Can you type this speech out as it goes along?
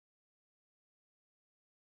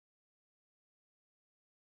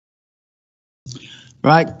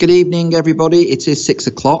Right, good evening everybody. It is 6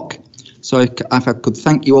 o'clock. So if I could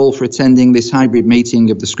thank you all for attending this hybrid meeting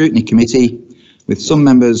of the Scrutiny Committee, with some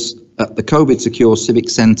members at the COVID Secure Civic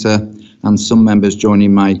Centre and some members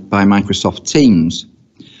joining by Microsoft Teams.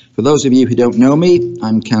 For those of you who don't know me,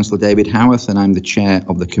 I'm Councillor David Howarth and I'm the chair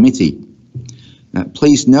of the committee.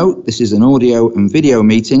 Please note this is an audio and video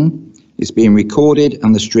meeting. It's being recorded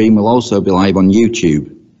and the stream will also be live on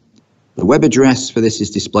YouTube. The web address for this is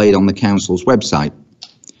displayed on the Council's website.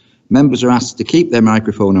 Members are asked to keep their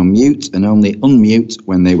microphone on mute and only unmute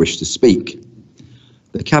when they wish to speak.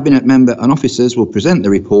 The Cabinet member and officers will present the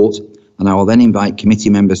report and I will then invite committee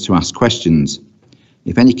members to ask questions.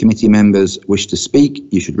 If any committee members wish to speak,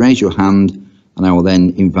 you should raise your hand and I will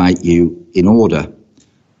then invite you in order.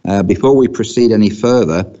 Before we proceed any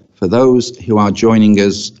further, for those who are joining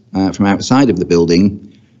us from outside of the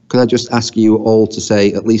building, could I just ask you all to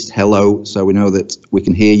say at least hello so we know that we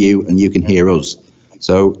can hear you and you can hear us.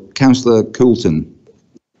 So, Councillor Coulton.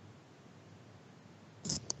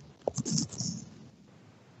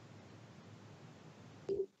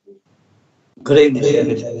 Good evening,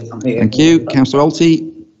 David. Thank you. Councillor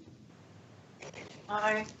Alty.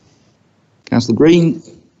 Hi. Councillor Green.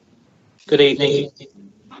 Good evening.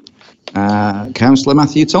 Councillor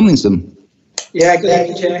Matthew Tomlinson. Yeah, good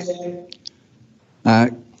evening, Chair.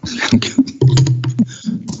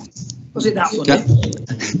 Was it that funny?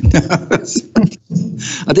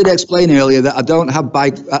 I did explain earlier that I don't have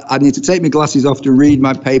I need to take my glasses off to read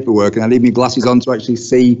my paperwork and I need my glasses on to actually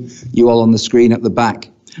see you all on the screen at the back.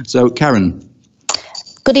 So, Karen.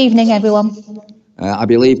 Good evening, everyone. I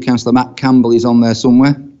believe Councillor Matt Campbell is on there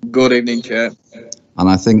somewhere. Good evening, Chair. And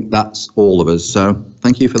I think that's all of us. So,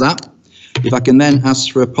 thank you for that. If I can then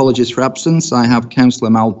ask for apologies for absence, I have Councillor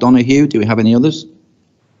Mal Donoghue. Do we have any others?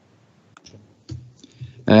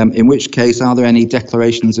 In which case, are there any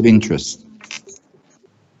declarations of interest?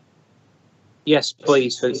 Yes,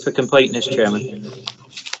 please, for completeness, Chairman.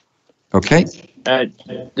 Okay.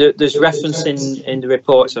 There's reference in the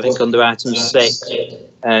reports, I think under item 6,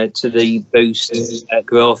 to the Boost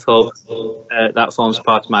Growth Hub. That forms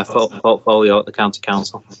part of my portfolio at the County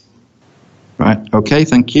Council. Right, okay,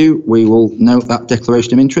 thank you. We will note that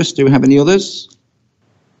declaration of interest. Do we have any others?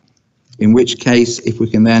 In which case, if we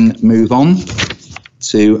can then move on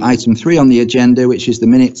to item 3 on the agenda, which is the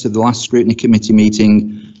minutes of the last Scrutiny Committee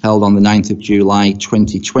meeting held on the 9th of July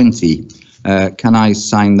 2020. Can I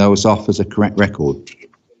sign those off as a correct record?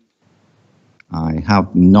 I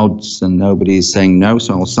have nods and nobody is saying no,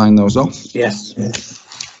 so I'll sign those off. Yes.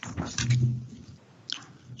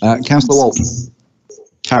 Councillor Walton.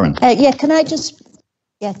 Karen. Can I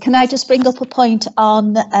just bring up a point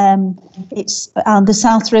on it's on the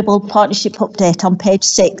South Ribble Partnership update on page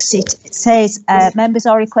 6. It says members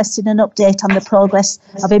are requesting an update on the progress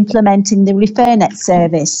of implementing the ReferNet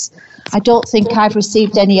service. I don't think I've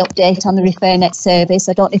received any update on the ReferNet service.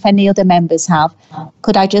 I don't know if any other members have.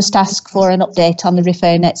 Could I just ask for an update on the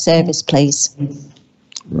ReferNet service, please?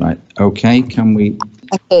 Right, okay, can we...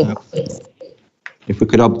 Okay. If we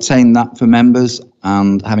could obtain that for members,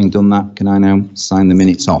 and having done that, can I now sign the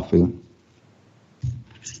minutes off?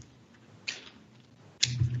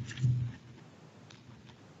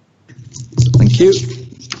 Thank you.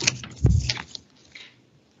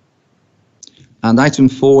 And item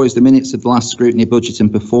 4 is the minutes of the last Scrutiny Budget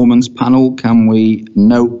and Performance panel. Can we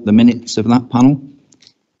note the minutes of that panel?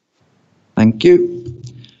 Thank you.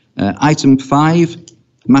 Item 5,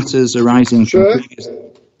 matters arising from previous...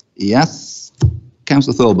 Yes.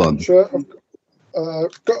 Councillor Thorburn. Sure.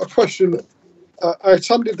 I've got a question. I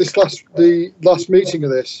attended the last meeting of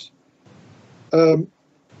this.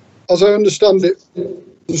 As I understand it,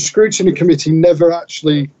 the Scrutiny Committee never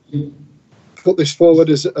actually put this forward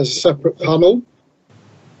as a separate panel.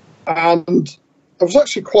 And I was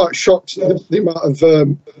actually quite shocked at the amount of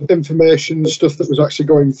information and stuff that was actually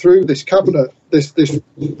going through this cabinet, this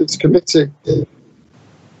committee.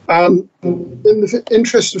 And in the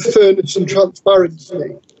interest of fairness and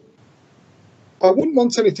transparency, I wouldn't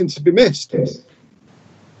want anything to be missed. And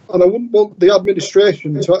I wouldn't want the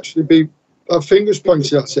administration to actually have fingers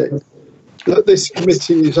pointed at it, that this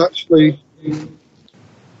committee is actually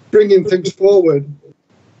bringing things forward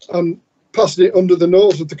and passing it under the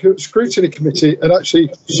nose of the Scrutiny Committee and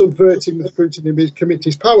actually subverting the Scrutiny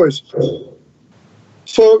Committee's powers.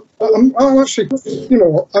 So I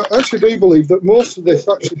actually do believe that most of this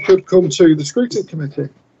actually should come to the Scrutiny Committee.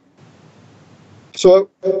 So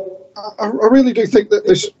I really do think that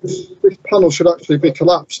this panel should actually be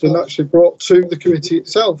collapsed and actually brought to the committee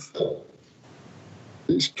itself.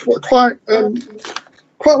 It's quite a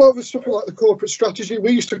lot of stuff like the corporate strategy.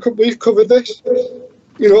 We've covered this.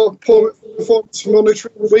 poor performance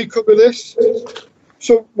monitoring, we cover this.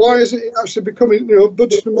 So why is it actually becoming,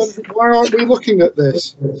 budget and monitoring? Why aren't we looking at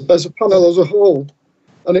this as a panel as a whole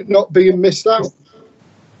and it not being missed out?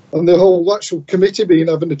 And the whole actual committee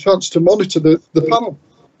having a chance to monitor the panel.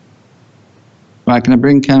 Right, can I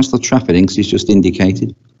bring Councillor Trafford in, because he's just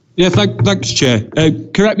indicated? Yeah, thanks, Chair.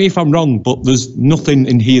 Correct me if I'm wrong, but there's nothing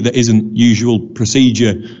in here that isn't usual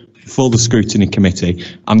procedure for the Scrutiny Committee.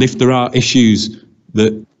 And if there are issues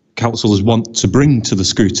that councillors want to bring to the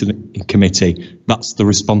Scrutiny Committee, that's the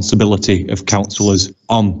responsibility of councillors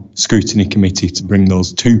on Scrutiny Committee to bring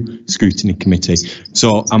those to Scrutiny Committee.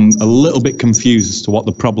 So I'm a little bit confused as to what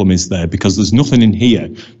the problem is there, because there's nothing in here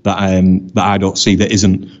that I don't see that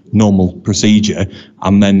isn't normal procedure.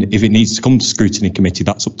 And then if it needs to come to Scrutiny Committee,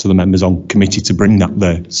 that's up to the members on committee to bring that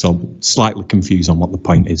there. So slightly confused on what the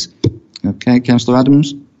point is. Okay, Councillor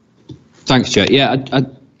Adams. Thanks, Chair. Yeah,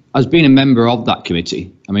 as being a member of that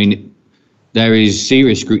committee, I mean, there is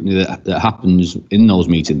serious scrutiny that happens in those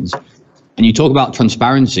meetings. And you talk about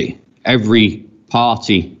transparency. Every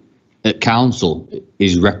party at council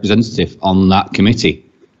is representative on that committee.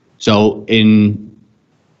 So in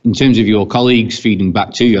terms of your colleagues feeding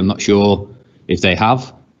back to you, I'm not sure if they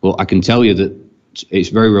have, but I can tell you that it's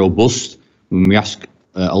very robust. When we ask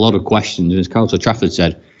a lot of questions, and as Councillor Trafford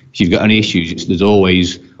said, if you've got any issues, there's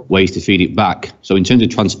always ways to feed it back. So in terms of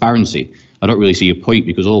transparency, I don't really see a point,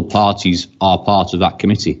 because all parties are part of that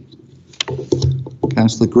committee.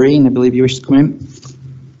 Councillor Green, I believe you wish to come in.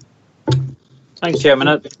 Thanks, Chairman.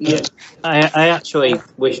 I actually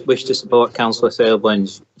wish to support Councillor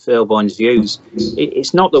Fairbairn's views.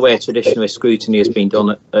 It's not the way traditionally scrutiny has been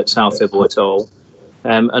done at South Ribble at all.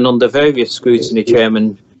 And under various scrutiny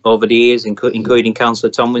chairmen over the years, including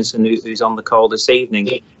Councillor Tomlinson, who's on the call this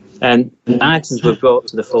evening, and items were brought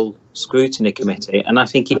to the full Scrutiny Committee, and I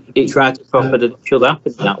think it's right and proper that it should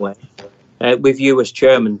happen that way. With you as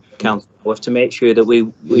chairman, Councillor, we have to make sure that we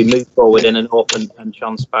move forward in an open and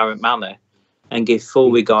transparent manner and give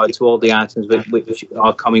full regard to all the items which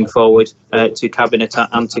are coming forward to Cabinet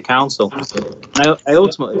and to Council. I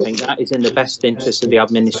ultimately think that is in the best interest of the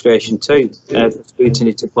administration too, for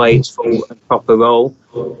scrutiny to play its full and proper role,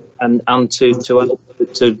 and to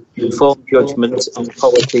form judgment on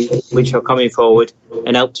policies which are coming forward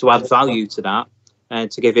and help to add value to that, and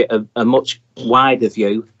to give it a much wider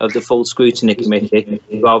view of the full Scrutiny Committee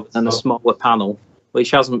rather than a smaller panel,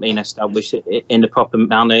 which hasn't been established in the proper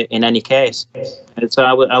manner in any case. And so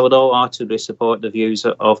I would wholeheartedly support the views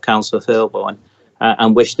of Councillor Fairbairn,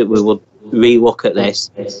 and wish that we would re-look at this,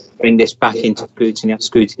 bring this back into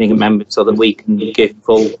scrutiny members, so that we can give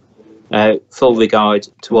full regard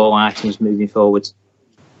to all items moving forward.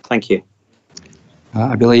 Thank you.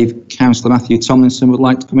 I believe Councillor Matthew Tomlinson would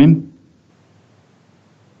like to come in.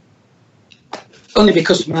 Only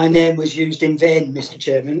because my name was used in vain, Mr.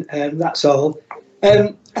 Chairman, that's all.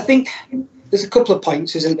 I think there's a couple of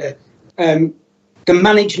points, isn't there? The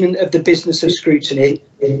management of the business of scrutiny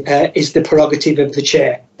is the prerogative of the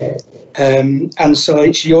chair. And so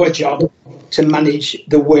it's your job to manage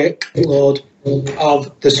the workload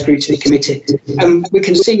of the Scrutiny Committee. And we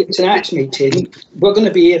can see at tonight's meeting, we're going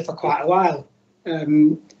to be here for quite a while.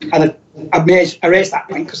 And I raised that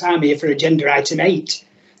point because I'm here for agenda item 8.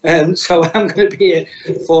 So I'm going to be here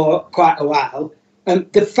for quite a while.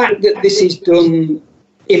 The fact that this is done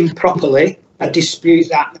improperly, I dispute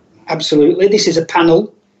that absolutely. This is a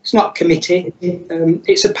panel, it's not a committee.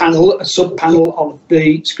 It's a panel, a sub-panel of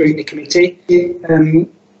the Scrutiny Committee.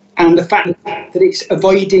 And the fact that it's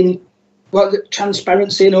avoiding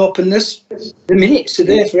transparency and openness, the minutes are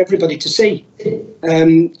there for everybody to see.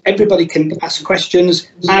 Everybody can ask questions.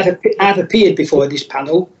 I've appeared before this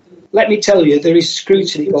panel. Let me tell you, there is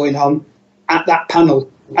scrutiny going on at that panel.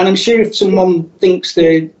 And I'm sure if someone thinks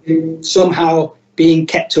they're somehow being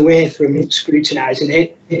kept away from scrutinising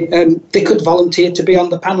it, they could volunteer to be on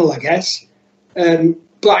the panel, I guess.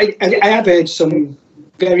 But I have heard some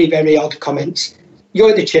very, very odd comments.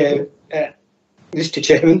 You're the chair, Mr.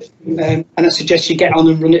 Chairman, and I suggest you get on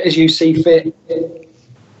and run it as you see fit.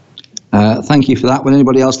 Thank you for that. Would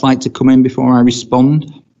anybody else like to come in before I respond?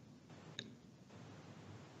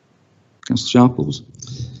 Councillor Sharples.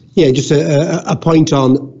 Yeah, just a point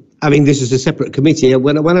on, I mean, this is a separate committee.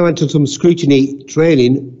 When I went to some scrutiny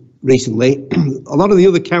training recently, a lot of the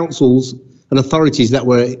other councils and authorities that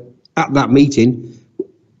were at that meeting,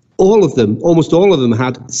 almost all of them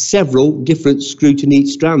had several different scrutiny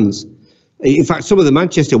strands. In fact, some of the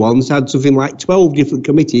Manchester ones had something like 12 different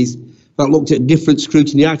committees that looked at different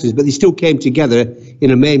scrutiny items, but they still came together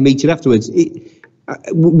in a main meeting afterwards.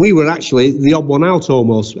 We were actually the odd one out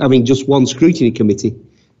almost, having just one scrutiny committee.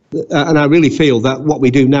 and I really feel that what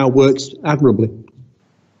we do now works admirably.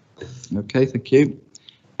 Okay, thank you.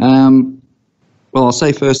 Well, I'll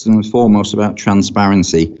say first and foremost about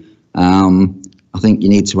transparency. I think you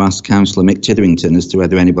need to ask Councillor Mick Titherington as to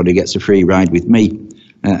whether anybody gets a free ride with me.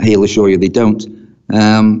 He'll assure you they don't.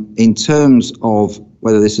 In terms of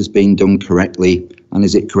whether this has been done correctly and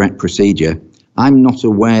is it correct procedure, I'm not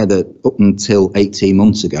aware that up until 18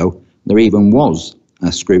 months ago, there even was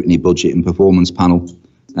a scrutiny budget and performance panel.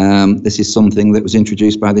 This is something that was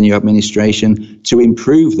introduced by the new administration to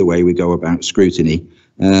improve the way we go about scrutiny,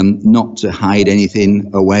 not to hide anything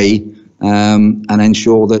away, and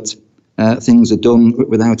ensure that things are done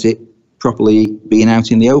without it properly being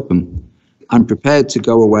out in the open. I'm prepared to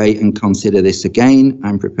go away and consider this again.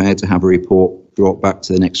 I'm prepared to have a report brought back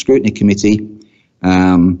to the next Scrutiny Committee.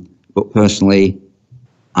 But personally,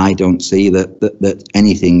 I don't see that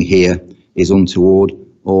anything here is untoward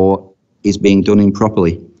or is being done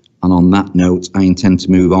improperly. And on that note, I intend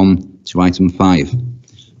to move on to item 5.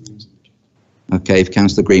 Okay, if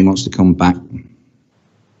Councillor Green wants to come back.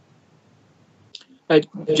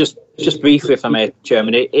 Just briefly, if I may,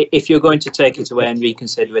 Chairman, if you're going to take it away and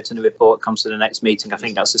reconsider it and the report comes to the next meeting, I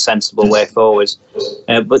think that's a sensible way forward.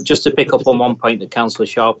 But just to pick up on one point that Councillor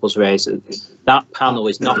Sharples raised, that panel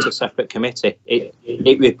is not a separate committee.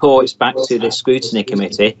 It reports back to the Scrutiny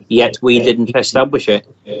Committee, yet we didn't establish it.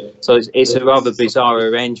 So it's a rather bizarre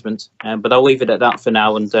arrangement. But I'll leave it at that for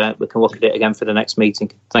now, and we can look at it again for the next meeting.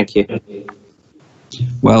 Thank you.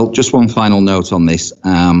 Well, just one final note on this.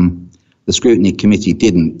 The Scrutiny Committee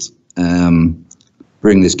didn't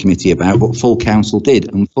bring this committee about, but full council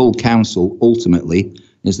did, and full council ultimately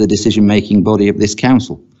is the decision-making body of this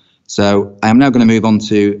council. So I am now going to move on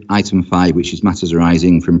to item 5, which is matters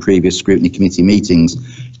arising from previous Scrutiny Committee meetings.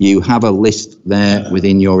 You have a list there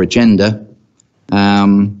within your agenda.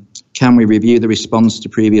 Can we review the response to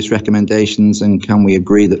previous recommendations, and can we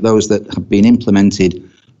agree that those that have been implemented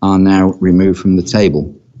are now removed from the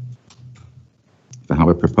table? If I have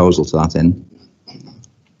a proposal to that end.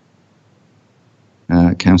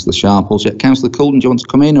 Councillor Sharples. Yeah, Councillor Coulton, do you want to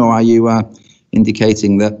come in, or are you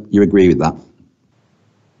indicating that you agree with that?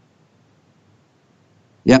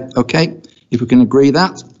 Yeah, okay. If we can agree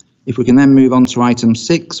that, if we can then move on to item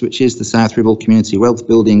 6, which is the South Ribble Community Wealth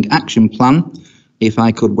Building Action Plan. If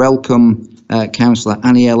I could welcome Councillor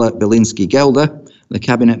Aniela Bielinski-Gelder, the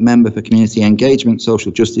Cabinet Member for Community Engagement,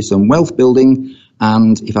 Social Justice and Wealth Building,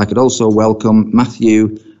 and if I could also welcome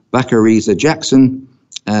Matthew Bakariza-Jackson,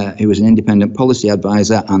 who is an independent policy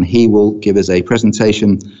advisor, and he will give us a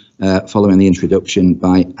presentation following the introduction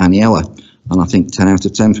by Aniela. And I think 10 out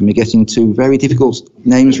of 10 for me getting 2 very difficult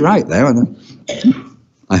names right there,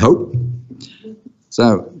 I hope.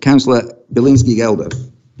 So, Councillor Bielinski-Gelder,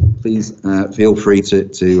 please feel free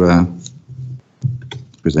to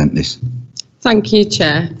present this. Thank you,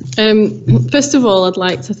 Chair. First of all, I'd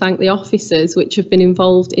like to thank the officers which have been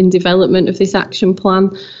involved in development of this action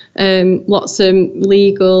plan. Lots of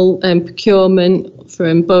legal and procurement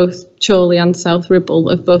from both Chorley and South Ribble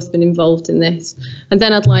have both been involved in this. And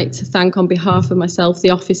then I'd like to thank on behalf of myself,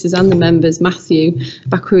 the officers and the members, Matthew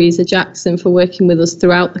Bakariza-Jackson, for working with us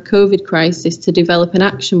throughout the COVID crisis to develop an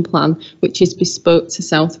action plan which is bespoke to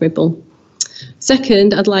South Ribble.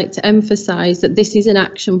 Second, I'd like to emphasise that this is an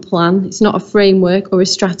action plan. It's not a framework or a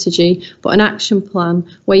strategy, but an action plan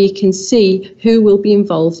where you can see who will be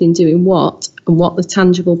involved in doing what and what the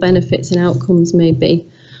tangible benefits and outcomes may be.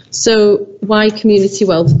 So why community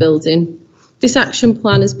wealth building? This action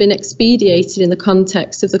plan has been expedited in the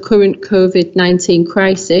context of the current COVID-19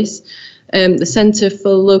 crisis. The Centre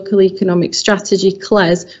for Local Economic Strategy,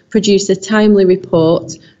 CLES, produced a timely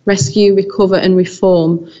report, Rescue, Recover and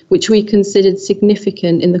Reform, which we considered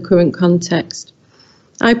significant in the current context.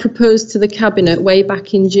 I proposed to the Cabinet way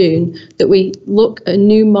back in June that we look at a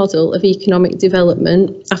new model of economic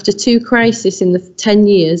development after 2 crises in the 10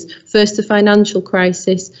 years, first the financial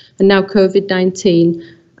crisis and now COVID-19.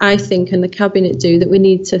 I think, and the Cabinet do, that we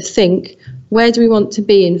need to think, where do we want to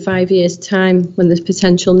be in 5 years' time when the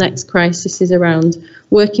potential next crisis is around?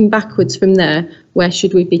 Working backwards from there, where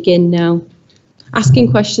should we begin now?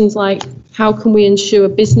 Asking questions like, how can we ensure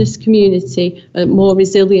business community are more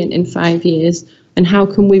resilient in 5 years? And how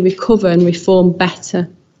can we recover and reform better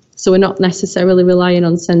so we're not necessarily relying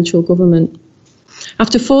on central government?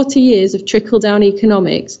 After 40 years of trickle-down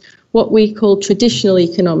economics, what we call traditional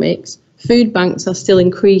economics, food banks are still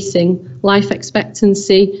increasing, life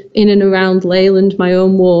expectancy in and around Leyland, my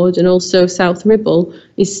own ward, and also South Ribble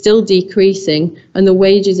is still decreasing, and the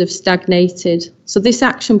wages have stagnated. So this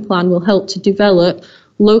action plan will help to develop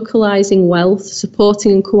localising wealth,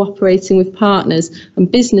 supporting and cooperating with partners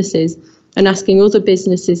and businesses and asking other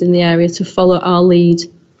businesses in the area to follow our lead.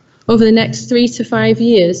 Over the next 3 to 5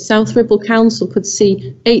 years, South Ribble Council could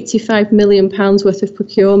see £85 million worth of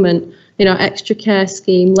procurement in our extra care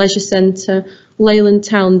scheme, leisure centre, Leyland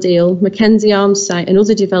Town deal, Mackenzie Arms site and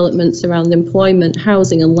other developments around employment,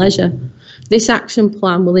 housing and leisure. This action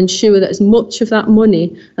plan will ensure that as much of that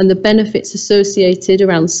money and the benefits associated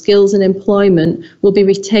around skills and employment will be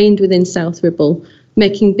retained within South Ribble,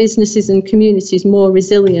 making businesses and communities more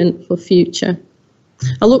resilient for future.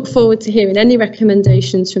 I look forward to hearing any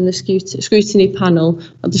recommendations from the scrutiny panel.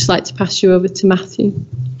 I'd just like to pass you over to Matthew.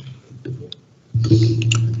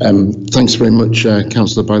 Thanks very much,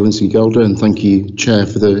 Councillor Bylindsey-Gelder, and thank you, Chair,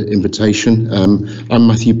 for the invitation. I'm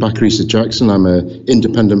Matthew Bakarisa-Jackson. I'm an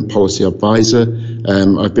independent policy advisor.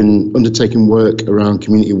 I've been undertaking work around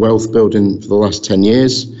community wealth building for the last 10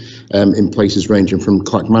 years in places ranging from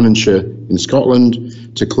Clackmannanshire in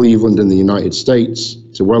Scotland to Cleveland in the United States,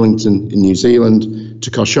 to Wellington in New Zealand, to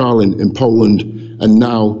Koszalin in Poland, and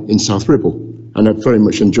now in South Ribble. And I've very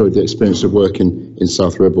much enjoyed the experience of working in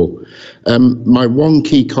South Ribble. My one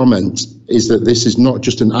key comment is that this is not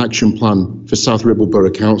just an action plan for South Ribble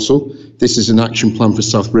Borough Council, this is an action plan for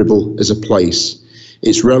South Ribble as a place.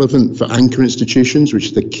 It's relevant for anchor institutions,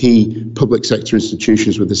 which are the key public sector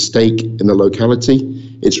institutions with a stake in the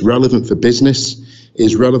locality. It's relevant for business, it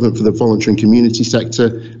is relevant for the voluntary and community sector,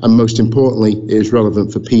 and most importantly, it is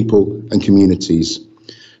relevant for people and communities.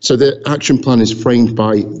 So the action plan is framed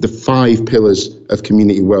by the 5 pillars of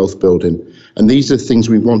community wealth building. And these are things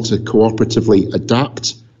we want to cooperatively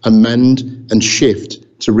adapt, amend and shift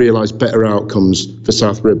to realise better outcomes for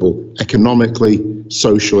South Ribble, economically,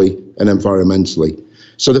 socially and environmentally.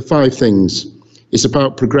 So the 5 things, it's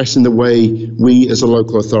about progressing the way we as a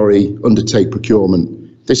local authority undertake procurement.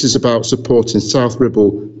 This is about supporting South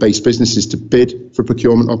Ribble-based businesses to bid for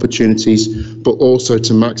procurement opportunities, but also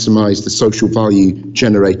to maximise the social value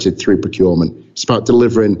generated through procurement. It's about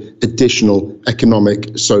delivering additional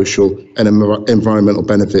economic, social and environmental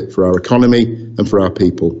benefit for our economy and for our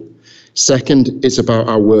people. Second, it's about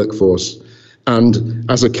our workforce, and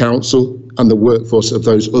as a council and the workforce of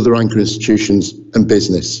those other anchor institutions and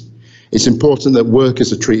business. It's important that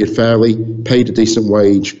workers are treated fairly, paid a decent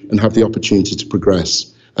wage and have the opportunity to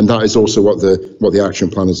progress. And that is also what the action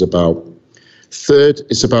plan is about. Third,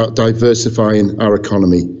 it's about diversifying our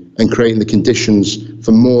economy and creating the conditions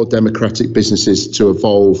for more democratic businesses to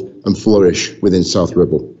evolve and flourish within South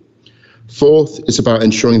Ribble. Fourth, it's about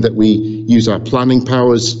ensuring that we use our planning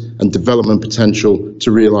powers and development potential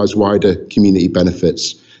to realise wider community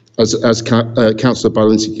benefits. As Councillor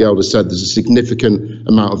Bylindsey-Gelder said, there's a significant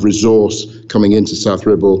amount of resource coming into South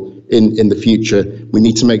Ribble in the future. We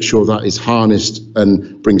need to make sure that is harnessed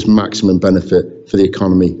and brings maximum benefit for the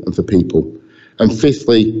economy and for people. And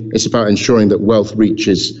fifthly, it's about ensuring that wealth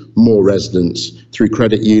reaches more residents through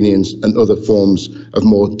credit unions and other forms of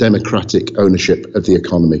more democratic ownership of the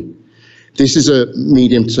economy. This is a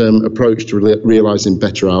medium-term approach to realising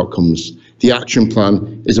better outcomes. The action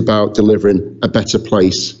plan is about delivering a better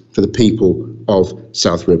place for the people of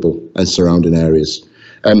South Ribble and surrounding areas.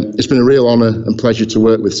 It's been a real honour and pleasure to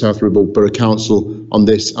work with South Ribble Borough Council on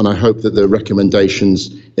this, and I hope that the recommendations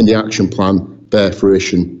in the action plan bear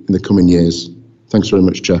fruition in the coming years. Thanks very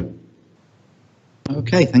much, Chair.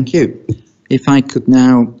 Okay, thank you. If I could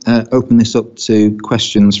now open this up to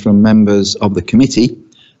questions from members of the committee.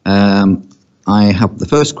 I have the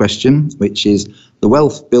first question, which is, the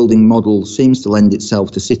wealth building model seems to lend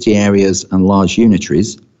itself to city areas and large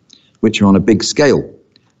unitaries, which are on a big scale.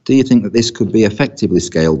 Do you think that this could be effectively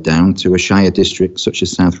scaled down to a shire district such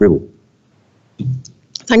as South Ribble?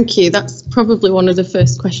 Thank you. That's probably one of the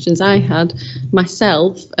first questions I had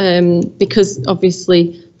myself, because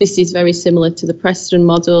obviously this is very similar to the Preston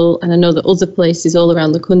model, and I know that other places all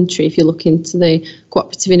around the country, if you look into the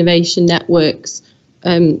Cooperative Innovation Networks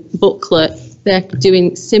booklet, they're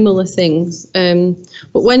doing similar things.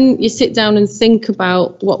 But when you sit down and think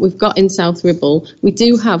about what we've got in South Ribble, we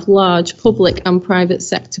do have large public and private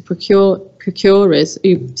sector procurers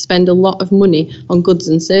who spend a lot of money on goods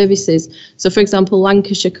and services. So, for example,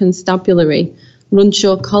 Lancashire Constabulary,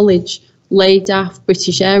 Runshaw College, LADAF,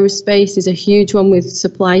 British Aerospace is a huge one with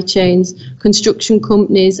supply chains, construction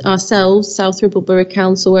companies, ourselves, South Ribble Borough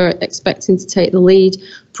Council, we're expecting to take the lead,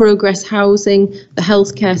 Progress Housing, the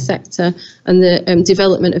healthcare sector and the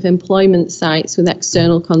development of employment sites with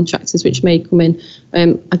external contractors which may come in.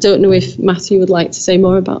 I don't know if Matthew would like to say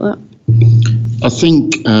more about that. I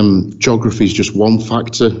think geography is just one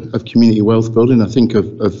factor of community wealth building. I think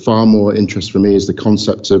of far more interest for me is the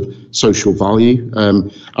concept of social value.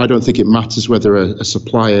 I don't think it matters whether a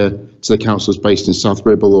supplier to the council is based in South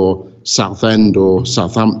Ribble or Southend or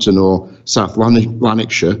Southampton or South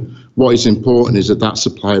Lanarkshire. What is important is that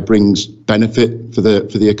supplier brings benefit for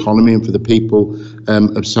the economy and for the people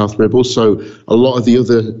of South Ribble. So a lot of the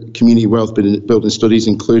other community wealth building studies,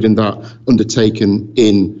 including that undertaken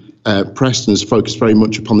in Preston, has focused very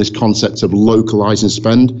much upon this concept of localising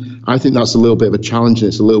spend. I think that's a little bit of a challenge, and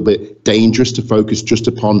it's a little bit dangerous to focus just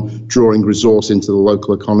upon drawing resource into the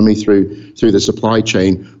local economy through the supply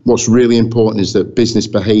chain. What's really important is that business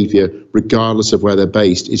behaviour, regardless of where they're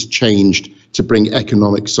based, is changed to bring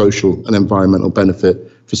economic, social and environmental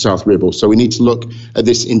benefit for South Ribble. So we need to look at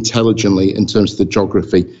this intelligently in terms of the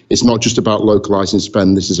geography. It's not just about localising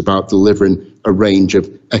spend, this is about delivering a range of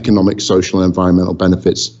economic, social and environmental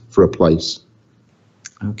benefits for a place.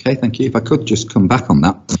 Okay, thank you. If I could just come back on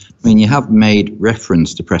that. I mean, you have made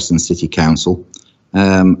reference to Preston City Council.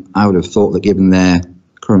 I would have thought that given their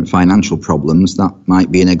current financial problems, that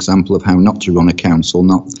might be an example of how not to run a council,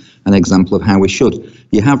 not an example of how we should.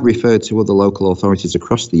 You have referred to other local authorities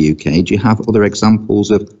across the UK. Do you have other examples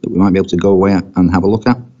that we might be able to go away and have a look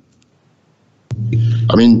at?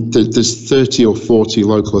 I mean, there's 30 or 40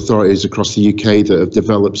 local authorities across the UK that have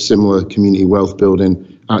developed similar community wealth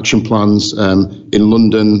building action plans. In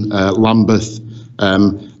London, Lambeth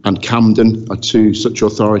and Camden are two such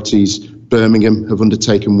authorities. Birmingham have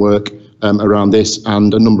undertaken work around this,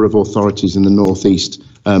 and a number of authorities in the northeast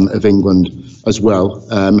of England as well.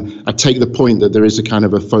 I take the point that there is a kind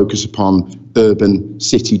of a focus upon urban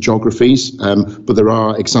city geographies, but there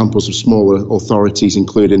are examples of smaller authorities,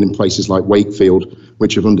 including in places like Wakefield,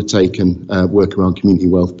 which have undertaken work around community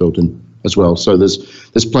wealth building as well. So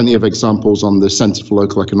there's plenty of examples on the Centre for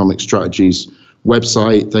Local Economic Strategies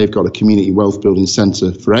website. They've got a community wealth building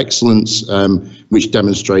centre for excellence, which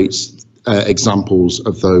demonstrates examples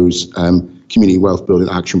of those community wealth building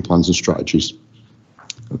action plans and strategies.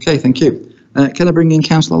 Okay, thank you. Can I bring in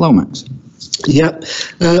Councillor Lomax? Yeah.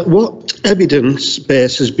 What evidence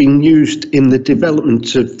base has been used in the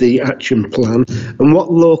development of the action plan, and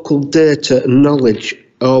what local data and knowledge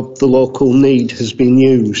of the local need has been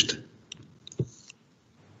used?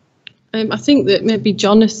 I think that maybe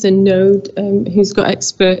Jonathan Node, who's the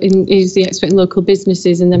expert in local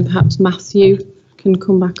businesses, and then perhaps Matthew can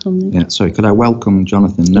come back on this. Yeah, sorry, could I welcome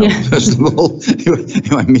Jonathan Node, first of all,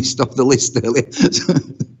 who I missed off the list earlier.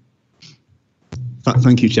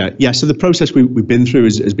 Thank you, Chair. Yeah, so the process we've been through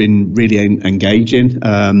has been really engaging.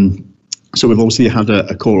 So we've obviously had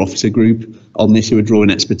a core officer group on this who are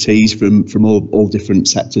drawing expertise from all different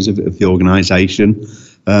sectors of the organisation.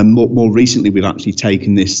 More recently, we've actually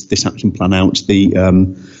taken this action plan out to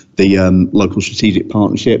the local strategic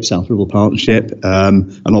partnership, South Ribble Partnership,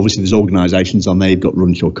 and obviously there's organisations on there. You've got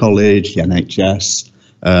Runshaw College, the NHS,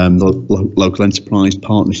 the local enterprise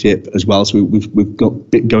partnership as well. So we've got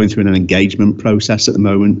going through an engagement process at the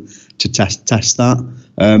moment to test that.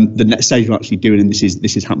 The next stage we're actually doing, and this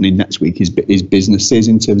is happening next week, is businesses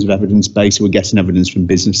in terms of evidence base. So we're getting evidence from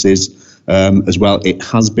businesses as well. It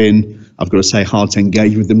has been, I've got to say, hard to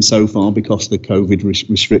engage with them so far because of the COVID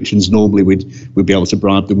restrictions. Normally we'd be able to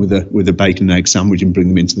bribe them with a bacon and egg sandwich and bring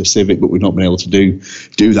them into the Civic, but we've not been able to do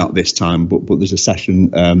that this time. But there's a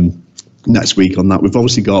session next week on that. We've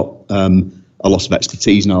obviously got a lot of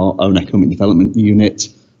expertise in our own economic development unit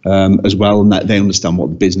as well, and that they understand what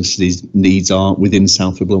the businesses' needs are within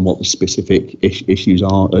South Ribble and what the specific issues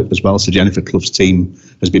are as well. So Jennifer Clough's team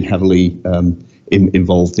has been heavily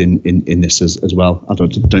involved in this as well. I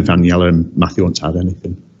don't know if Daniela and Matthew want to add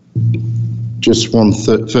anything. Just one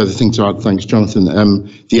further thing to add, thanks Jonathan.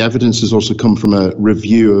 The evidence has also come from a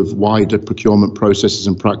review of wider procurement processes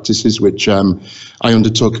and practices, which I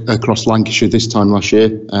undertook across Lancashire this time last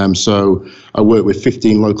year. So I worked with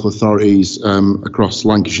 15 local authorities across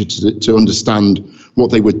Lancashire to understand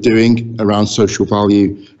what they were doing around social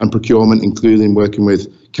value and procurement, including working with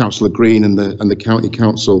Councillor Green and the County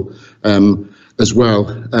Council as well.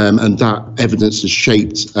 And that evidence has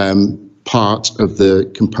shaped part of the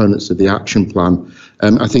components of the action plan.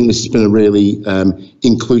 I think this has been a really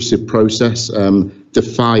inclusive process. The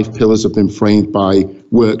 5 pillars have been framed by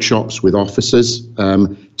workshops with officers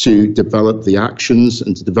to develop the actions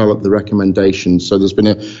and to develop the recommendations. So there's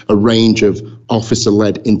been a range of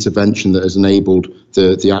officer-led intervention that has enabled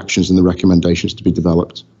the actions and the recommendations to be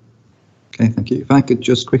developed. Okay, thank you. If I could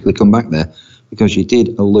just quickly come back there, because you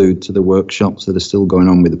did allude to the workshops that are still going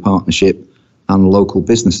on with the partnership and local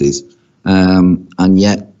businesses. And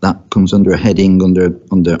yet that comes under a heading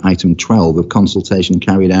under item 12 of consultation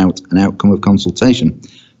carried out and outcome of consultation.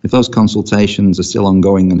 If those consultations are still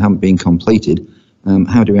ongoing and haven't been completed,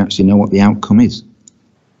 how do we actually know what the outcome is?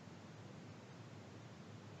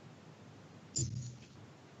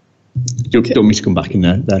 Do you want me to come back in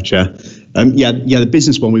there, Chair? Yeah, the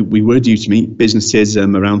business one, we were due to meet businesses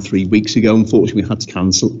around 3 weeks ago. Unfortunately, we had to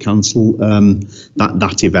cancel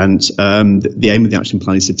that event. The aim of the action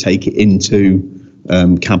plan is to take it into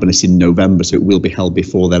Cabinet in November, so it will be held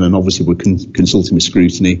before then. And obviously, we're consulting with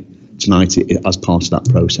Scrutiny tonight as part of that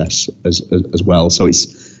process as well. So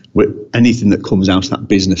anything that comes out of that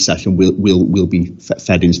business session will be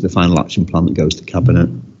fed into the final action plan that goes to Cabinet.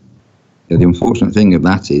 Yeah, the unfortunate thing of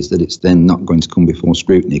that is that it's then not going to come before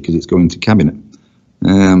scrutiny because it's going to Cabinet.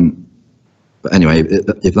 But anyway,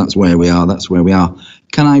 if that's where we are, that's where we are.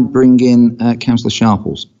 Can I bring in Councillor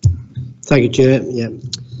Sharples? Thank you, Chair. Yeah.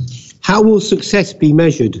 How will success be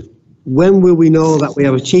measured? When will we know that we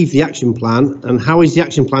have achieved the action plan, and how is the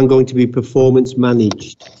action plan going to be performance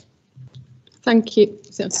managed? Thank you.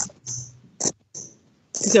 Is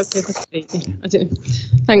it okay if I speak? I do.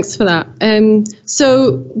 Thanks for that.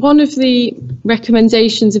 So one of the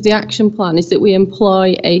recommendations of the action plan is that we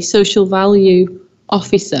employ a social value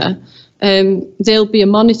officer. There'll be a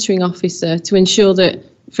monitoring officer to ensure that,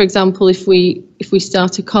 for example, if we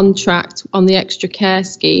start a contract on the extra care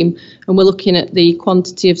scheme and we're looking at the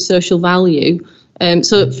quantity of social value.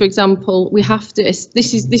 So, for example, we have to.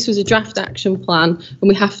 This was a draft action plan, and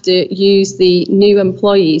we have to use the new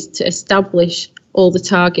employees to establish all the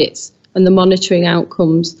targets and the monitoring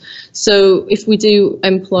outcomes. So if we do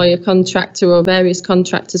employ a contractor or various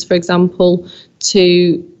contractors, for example,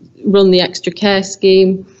 to run the extra care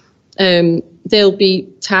scheme, they'll be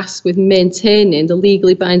tasked with maintaining the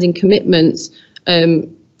legally binding commitments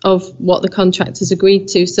of what the contractors agreed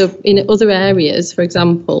to. So in other areas, for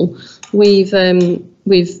example,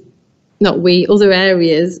 other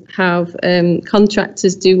areas have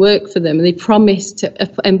contractors do work for them, and they promise to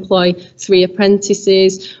employ 3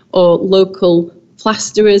 apprentices or local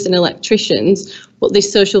plasterers and electricians, but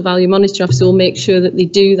this social value monitoring officer will make sure that they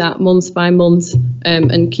do that month by month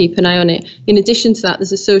and keep an eye on it. In addition to that,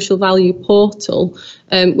 there's a social value portal,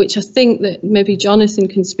 which I think that maybe Jonathan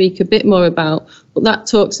can speak a bit more about, but that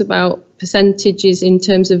talks about percentages in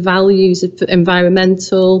terms of values of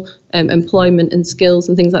environmental, employment and skills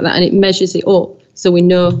and things like that, and it measures it up so we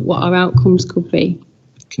know what our outcomes could be.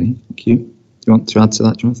 Okay, thank you. Do you want to add to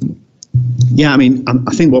that, Jonathan? Yeah, I mean,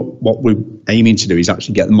 I think what we're aiming to do is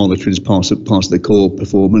actually get the monitoring as part of the core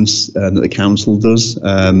performance that the council does.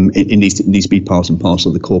 It needs to be part and parcel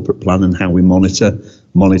of the corporate plan and how we monitor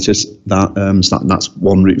that. So that's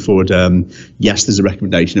one route forward. Yes, there's a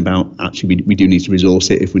recommendation about actually we do need to resource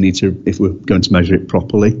it if we're going to measure it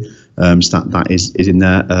properly. So that is in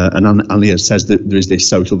there. And Alia says that there is this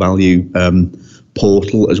social value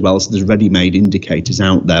portal as well, so there's ready-made indicators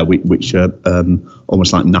out there which are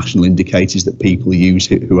almost like national indicators that people use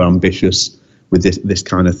who are ambitious with this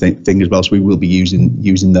kind of thing as well. So we will be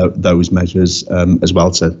using those measures as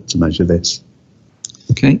well to measure this.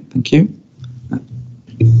 Okay, thank you.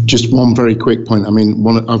 Just one very quick point. I mean,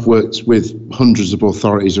 I've worked with hundreds of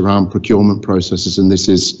authorities around procurement processes, and this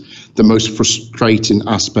is the most frustrating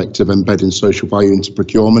aspect of embedding social value into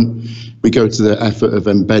procurement. We go to the effort of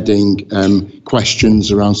embedding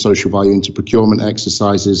questions around social value into procurement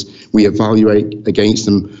exercises. We evaluate against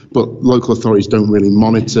them, but local authorities don't really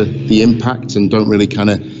monitor the impact and don't really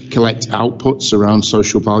kind of collect outputs around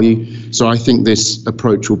social value. So I think this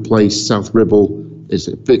approach will place South Ribble, is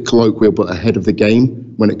a bit colloquial, but ahead of the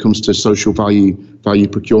game when it comes to social value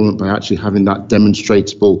procurement by actually having that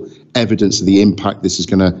demonstrable evidence of the impact this is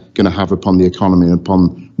going to have upon the economy and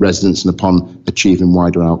upon residents and upon achieving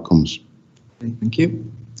wider outcomes. Okay, thank you.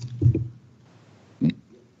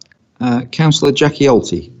 Councillor Jackie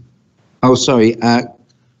Alty. Oh, sorry,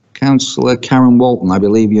 Councillor Karen Walton, I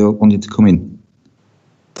believe you wanted to come in.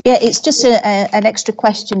 Yeah, it's just an extra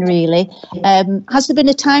question, really. Has there been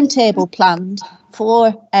a timetable planned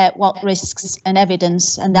for what risks and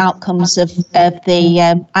evidence and outcomes of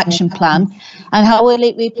the action plan, and how will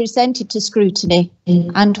it be presented to scrutiny,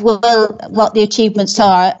 and what the achievements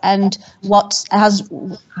are and what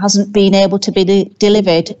hasn't been able to be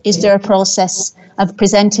delivered? Is there a process of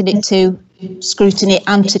presenting it to scrutiny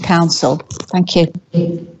and to council? Thank you.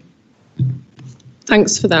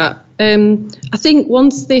 Thanks for that. I think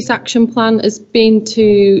once this action plan has been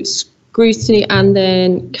to scrutiny and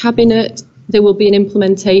then cabinet, there will be an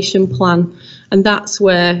implementation plan, and that's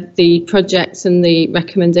where the projects and the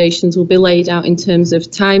recommendations will be laid out in terms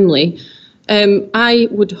of timely. I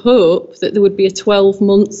would hope that there would be a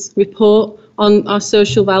 12-month report on our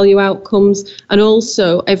social value outcomes, and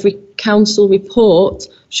also every council report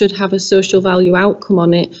should have a social value outcome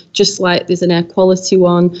on it, just like there's an air quality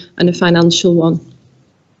one and a financial one.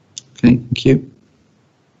 Okay, thank you.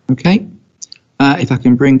 Okay, if I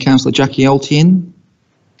can bring Councillor Jackie Alty in.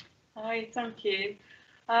 Hi, thank you.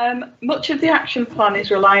 Much of the action plan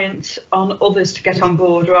is reliant on others to get on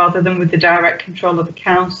board rather than with the direct control of the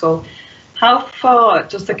council. How far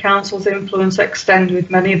does the council's influence extend with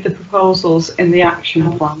many of the proposals in the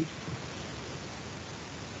action plan?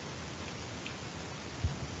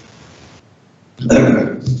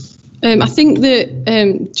 I think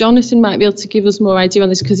that Jonathan might be able to give us more idea on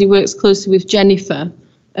this because he works closely with Jennifer,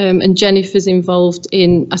 and Jennifer's involved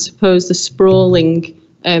in, I suppose, the sprawling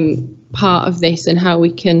part of this and how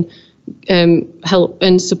we can help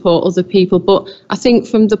and support other people. But I think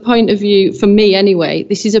from the point of view, for me anyway,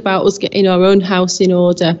 this is about us getting our own house in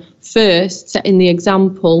order first, setting the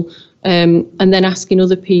example, and then asking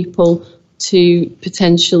other people to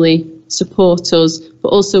potentially support us, but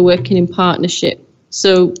also working in partnership.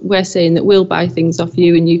 So we're saying that we'll buy things off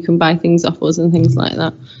you and you can buy things off us and things like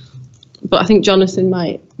that. But I think Jonathan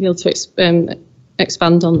might be able to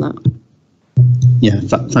expand on that. Yeah,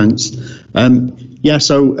 thanks.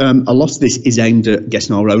 So a lot of this is aimed at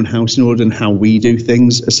getting our own house in order and how we do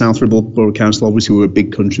things. As South Ribble Borough Council, obviously, we're a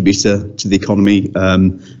big contributor to the economy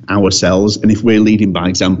ourselves, and if we're leading by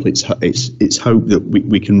example, it's hope that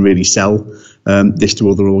we can really sell this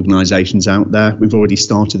to other organisations out there. We've already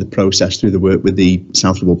started the process through the work with the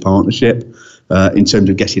South Ribble Partnership in terms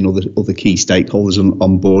of getting other key stakeholders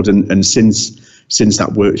on board, and since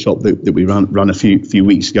that workshop that we ran a few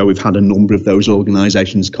weeks ago, we've had a number of those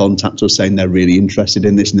organisations contact us saying they're really interested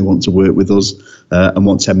in this and they want to work with us and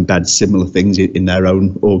want to embed similar things in their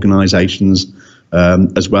own organisations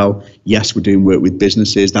as well. Yes, we're doing work with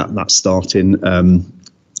businesses. That's starting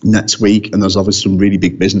next week, and there's obviously some really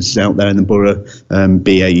big businesses out there in the borough,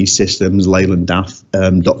 BAE Systems, Leyland DAF,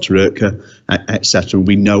 Dr. Urtka, etc.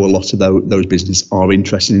 We know a lot of those businesses are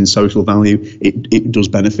interested in social value. It does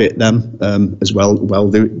benefit them as well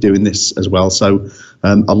doing this as well. So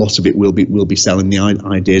a lot of it will be selling the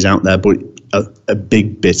ideas out there, but a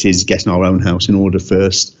big bit is getting our own house in order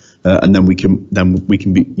first. And then we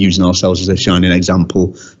can be using ourselves as a shining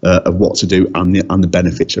example of what to do and the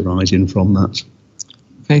benefits arising from that.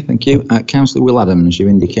 Okay, thank you. Councillor Will Adams, you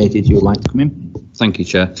indicated you would like to come in. Thank you,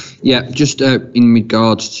 Chair. Yeah, just in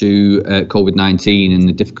regards to COVID-19 and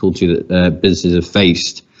the difficulty that businesses have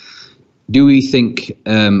faced, do we think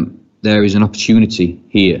there is an opportunity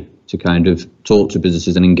here to kind of talk to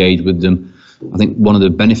businesses and engage with them? I think one of the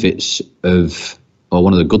benefits of, or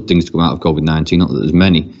one of the good things to come out of COVID-19, not that there's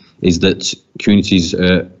many, is that communities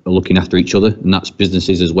are looking after each other, and that's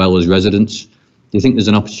businesses as well as residents. Do you think there's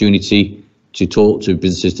an opportunity to talk to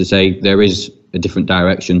businesses to say there is a different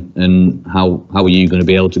direction, and how are you going to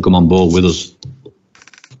be able to come on board with us?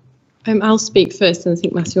 I'll speak first, and I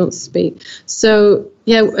think Matthew wants to speak. So,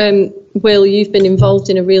 yeah, Will, you've been involved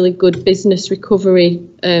in a really good business recovery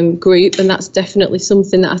group, and that's definitely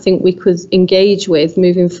something that I think we could engage with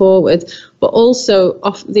moving forward. But also,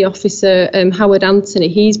 the officer, Howard Anthony,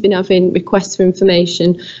 he's been having requests for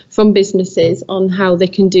information from businesses on how they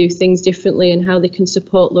can do things differently and how they can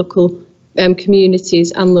support local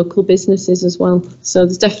communities and local businesses as well. So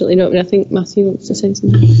there's definitely no, I think Matthew wants to say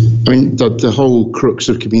something. I mean, the whole crux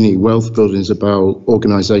of community wealth building is about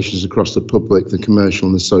organisations across the public, the commercial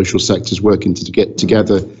and the social sectors working to get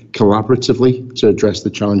together collaboratively to address the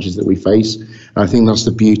challenges that we face. And I think that's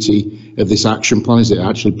the beauty of this action plan, is it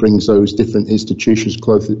actually brings those different institutions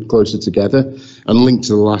closer together. And linked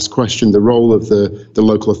to the last question, the role of the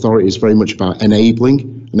local authority is very much about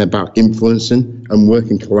enabling and about influencing and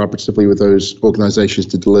working collaboratively with those organisations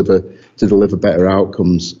to deliver better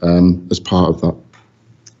outcomes as part of that.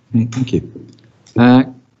 Okay, thank you.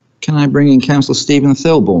 Can I bring in Councillor Stephen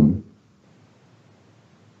Thirlbourne?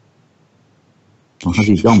 Or has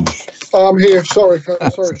he gone? I'm here. Sorry,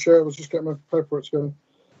 Chair. I was just getting my paperwork together.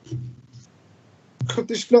 Could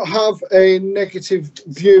this not have a negative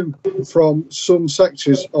view from some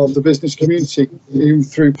sectors of the business community, even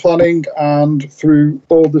through planning and through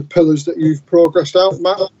all the pillars that you've progressed out,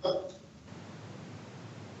 Matt?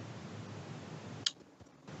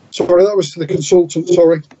 Sorry, that was to the consultant.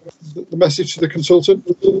 Sorry, the message to the consultant.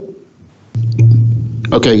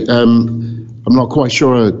 Okay, I'm not quite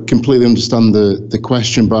sure I completely understand the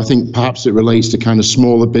question, but I think perhaps it relates to kind of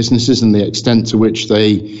smaller businesses and the extent to which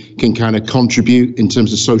they can kind of contribute in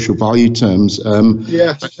terms of social value terms.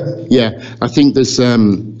 Yes. Yeah, I think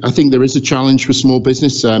there is a challenge for small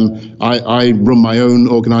business. I run my own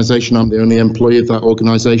organisation. I'm the only employee of that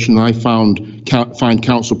organisation. I find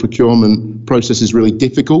council procurement process is really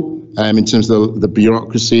difficult in terms of the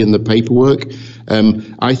bureaucracy and the paperwork.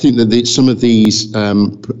 I think that some of these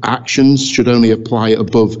actions should only apply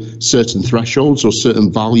above certain thresholds or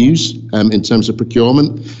certain values in terms of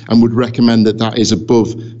procurement, and would recommend that that is above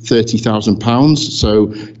 £30,000. So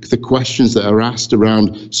the questions that are asked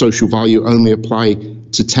around social value only apply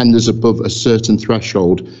to tenders above a certain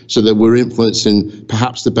threshold, so that we're influencing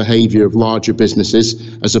perhaps the behaviour of larger businesses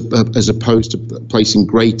as opposed to placing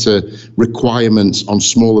greater requirements on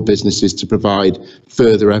smaller businesses to provide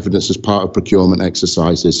further evidence as part of procurement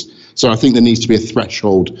exercises. So I think there needs to be a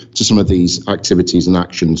threshold to some of these activities and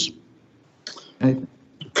actions. Can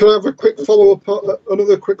I have a quick follow-up,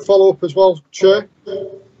 another quick follow-up as well, Chair?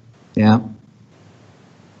 Yeah.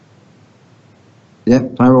 Yeah,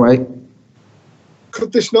 fire away.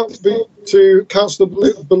 Could this not be, to Councillor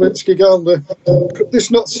Belinsky-Gelder, could this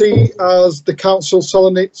not see as the council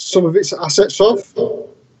selling some of its assets off?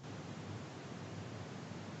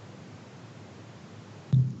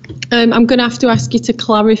 I'm going to have to ask you to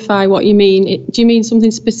clarify what you mean. Do you mean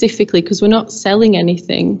something specifically? Because we're not selling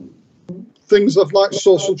anything. Things of like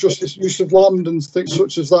social justice, use of land and things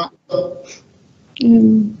such as that.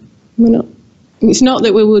 We're not. It's not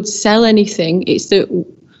that we would sell anything. It's that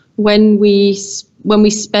when we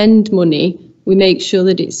spend money, we make sure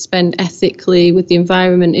that it's spent ethically with the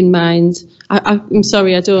environment in mind. I'm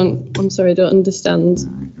sorry, I don't understand.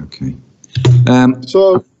 Okay.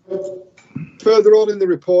 So further on in the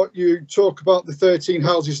report, you talk about the 13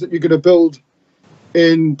 houses that you're going to build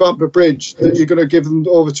in Bamber Bridge, that you're going to give them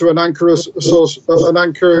over to one of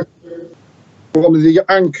the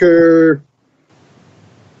anchor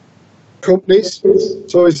companies.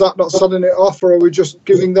 So is that not selling it off, or are we just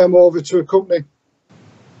giving them over to a company?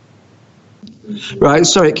 Right,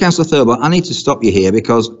 sorry, Councillor Thurber, I need to stop you here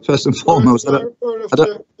because first and foremost,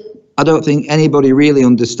 I don't think anybody really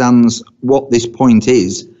understands what this point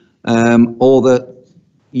is, or that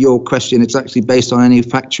your question is actually based on any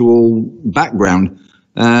factual background.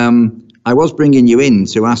 I was bringing you in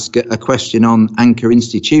to ask a question on anchor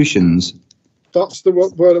institutions. That's the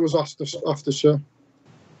word I was asked after, sir.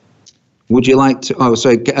 Would you like to? Oh,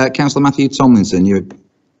 sorry, Councillor Matthew Tomlinson, you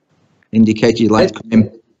indicated you'd like to come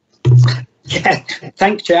in. Yeah,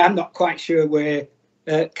 thanks, Chair. I'm not quite sure where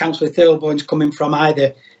Councillor Thirlbourne's coming from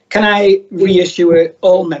either. Can I reassure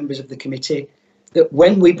all members of the committee that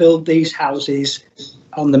when we build these houses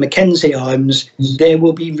on the Mackenzie Arms, they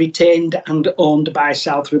will be retained and owned by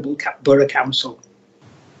South Ribble Borough Council?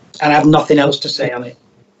 And I have nothing else to say on it.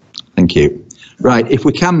 Thank you. Right, if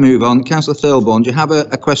we can move on, Councillor Thirlbourne, do you have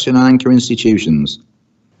a question on anchor institutions?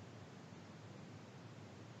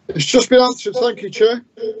 It's just been answered, thank you, Chair.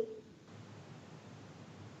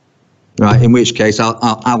 Right, in which case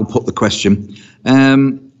I'll put the question.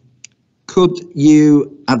 Could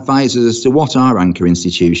you advise us as to what are anchor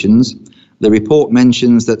institutions? The report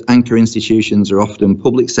mentions that anchor institutions are often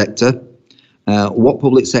public sector. What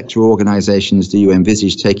public sector organisations do you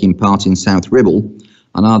envisage taking part in South Ribble,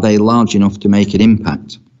 and are they large enough to make an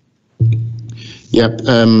impact? Yep,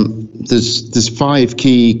 there's 5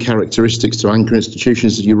 key characteristics to anchor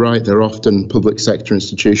institutions. You're right, they're often public sector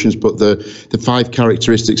institutions, but the 5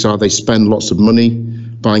 characteristics are: they spend lots of money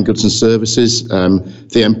buying goods and services,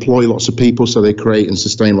 they employ lots of people, so they create and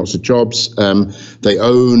sustain lots of jobs, they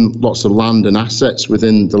own lots of land and assets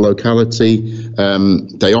within the locality,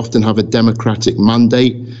 they often have a democratic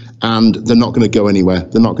mandate, and they're not going to go anywhere.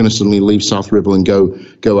 They're not going to suddenly leave South Ribble and go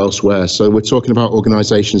elsewhere. So we're talking about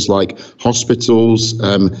organisations like hospitals,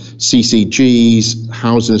 CCGs,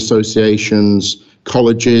 housing associations,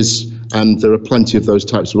 colleges, and there are plenty of those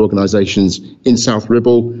types of organisations in South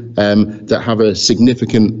Ribble that have a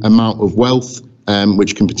significant amount of wealth,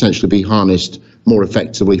 which can potentially be harnessed more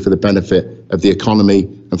effectively for the benefit of the economy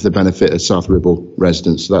and for the benefit of South Ribble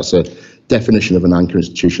residents. So that's a definition of an anchor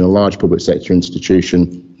institution: a large public sector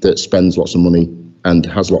institution that spends lots of money and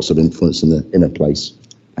has lots of influence in a place.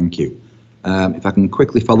 Thank you. If I can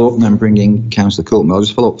quickly follow up and then bring in Councillor Coulton, I'll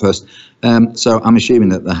just follow up first. So I'm assuming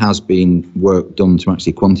that there has been work done to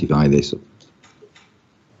actually quantify this.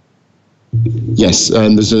 Yes,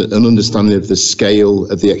 and there's an understanding of the scale,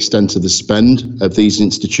 of the extent of the spend of these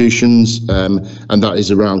institutions, and that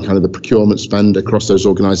is around kind of the procurement spend across those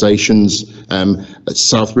organisations.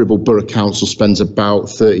 South Ribble Borough Council spends about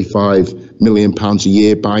 £35 million a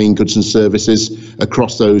year buying goods and services.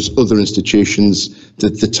 Across those other institutions,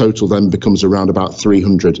 the total then becomes around about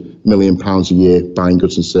 £300 million a year buying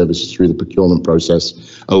goods and services through the procurement process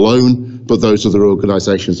alone. But those other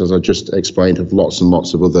organisations, as I just explained, have lots and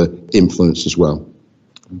lots of other influence as well.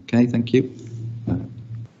 Okay, thank you.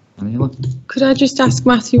 Could I just ask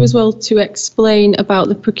Matthew as well to explain about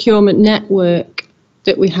the procurement network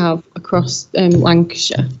that we have across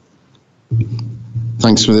Lancashire?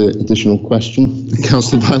 Thanks for the additional question,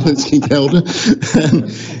 Councillor Bielinski-Gelder.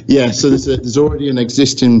 Yeah, so there's already an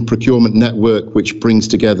existing procurement network which brings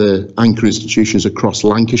together anchor institutions across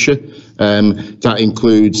Lancashire. That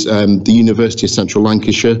includes the University of Central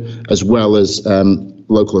Lancashire, as well as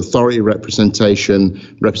local authority representation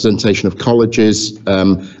of colleges,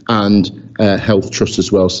 and health trust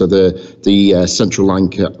as well. So the Central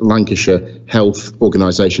Lancashire health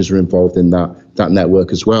organisations are involved in that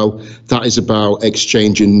network as well. That is about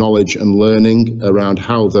exchanging knowledge and learning around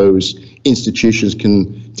how those institutions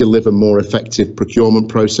can deliver more effective procurement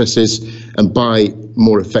processes. And by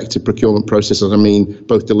more effective procurement processes, I mean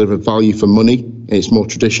both deliver value for money in its more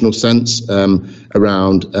traditional sense,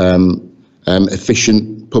 around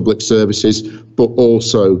efficient public services, but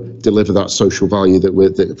also deliver that social value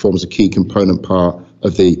that forms a key component part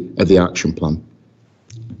of the action plan.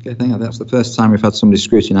 Okay, I think that's the first time we've had somebody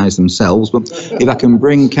scrutinise themselves, but if I can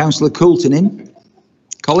bring Councillor Coulton in.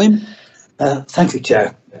 Colin? Thank you,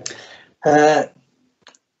 Chair.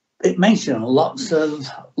 It mentioned lots of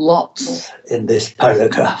lots in this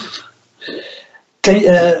paragraph.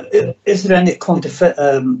 Is there any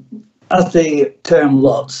has the term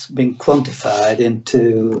lots been quantified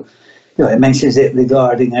into, it mentions it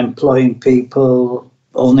regarding employing people,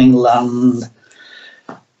 owning land,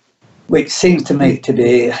 which seems to me to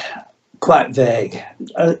be quite vague.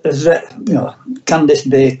 Can this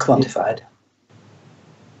be quantified?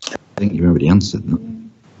 I think you already answered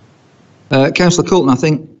that. Councillor Coulton, I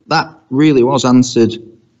think that really was answered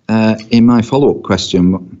in my follow-up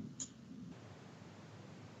question.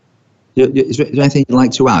 Is there anything you'd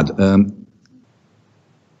like to add?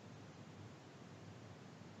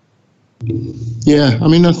 Yeah, I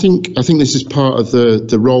mean, I think this is part of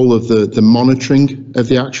the role of the monitoring of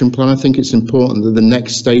the action plan. I think it's important that the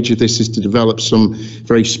next stage of this is to develop some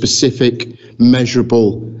very specific,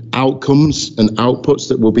 measurable outcomes and outputs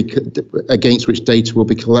that will be against which data will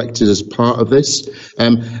be collected as part of this.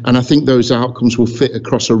 And I think those outcomes will fit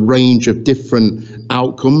across a range of different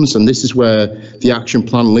outcomes. And this is where the action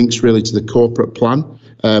plan links really to the corporate plan.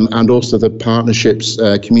 And also the partnerships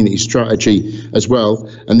community strategy as well.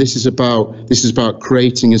 And this is about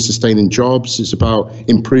creating and sustaining jobs. It's about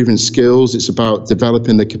improving skills. It's about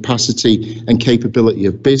developing the capacity and capability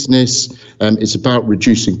of business. It's about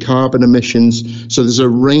reducing carbon emissions. So there's a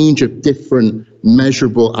range of different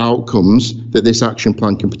measurable outcomes that this action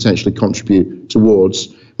plan can potentially contribute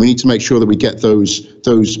towards. We need to make sure that we get those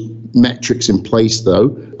metrics in place,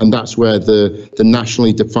 though, and that's where the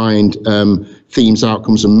nationally defined themes,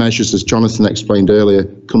 outcomes and measures, as Jonathan explained earlier,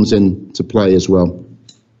 comes into play as well.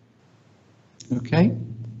 Okay.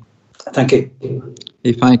 Thank you.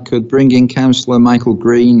 If I could bring in Councillor Michael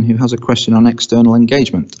Green, who has a question on external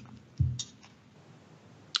engagement.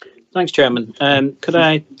 Thanks, Chairman. Could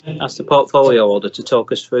I ask the portfolio holder to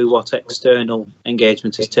talk us through what external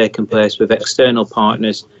engagement has taken place with external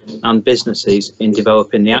partners and businesses in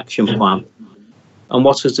developing the action plan? And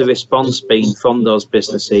what has the response been from those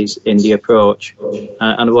businesses in the approach?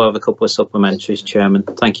 And we'll have a couple of supplementaries, Chairman.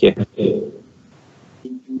 Thank you.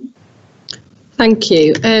 Thank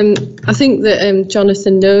you. I think that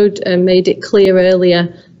Jonathan Node made it clear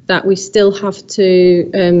earlier that we still have to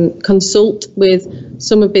consult with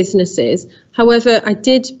some businesses. However, I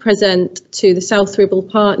did present to the South Ribble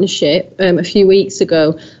Partnership a few weeks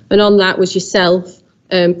ago, and on that was yourself,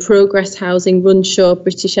 Progress Housing, Runshaw,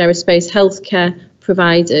 British Aerospace, healthcare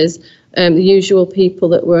providers, the usual people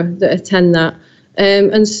that attend that,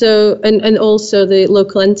 and also the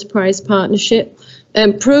Local Enterprise Partnership.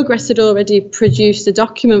 Progress had already produced a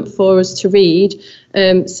document for us to read,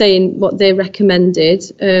 saying what they recommended,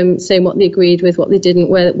 saying what they agreed with, what they didn't,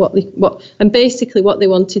 and basically what they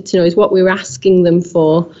wanted to know is what we were asking them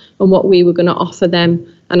for and what we were going to offer them.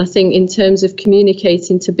 And I think in terms of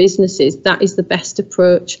communicating to businesses, that is the best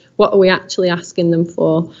approach. What are we actually asking them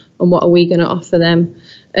for and what are we going to offer them?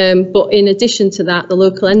 But in addition to that, the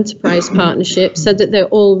Local Enterprise Partnership said that they're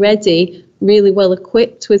already really well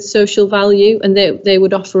equipped with social value, and they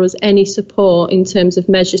would offer us any support in terms of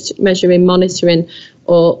measuring, monitoring,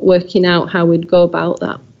 or working out how we'd go about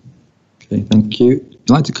that. Okay, thank you. Would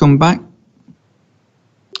you like to come back?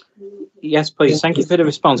 Yes, please. Thank you for the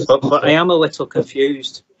response, but I am a little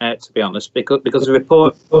confused, to be honest, because the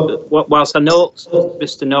report, whilst I note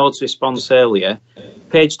Mr. Node's response earlier,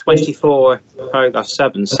 page 24, paragraph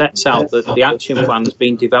 7 sets out that the action plan has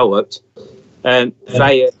been developed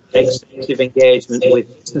via extensive engagement with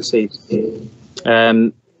businesses.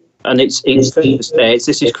 And it further states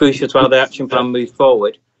this is crucial to how the action plan moves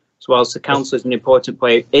forward. So whilst the council is an important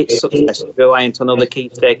player, its success is reliant on other key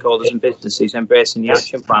stakeholders and businesses embracing the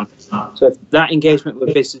action plan. So if that engagement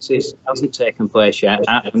with businesses hasn't taken place yet,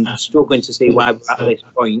 I'm struggling to see why we're at this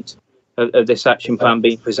point of this action plan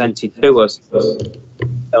being presented to us. If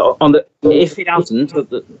it hasn't,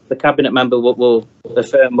 the cabinet member will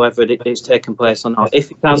affirm whether it's taken place or not.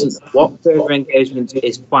 If it hasn't, what further engagement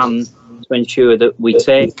is planned to ensure that we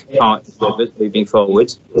take part in it moving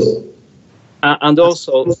forward? And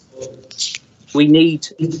also, we need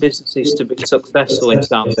businesses to be successful in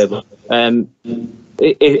South Ribble.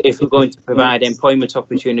 If we're going to provide employment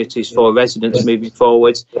opportunities for residents moving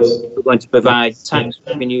forward, we're going to provide tax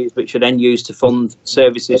revenues which are then used to fund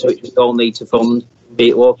services which we all need to fund, be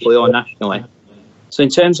it locally or nationally. So in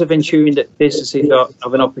terms of ensuring that businesses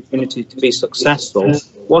have an opportunity to be successful,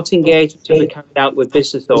 what engagement have we carried out with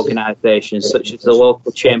business organisations such as the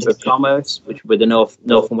local Chamber of Commerce, which were the North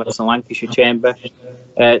and Western Lancashire Chamber,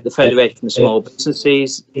 the Federation of Small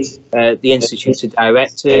Businesses, the Institute of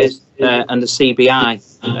Directors, and the CBI?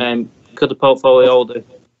 Could the portfolio holder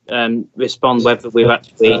respond whether we've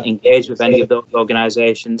actually engaged with any of those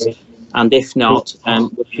organisations? And if not,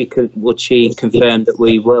 would she confirm that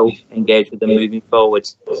we will engage with them moving forward?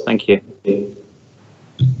 Thank you.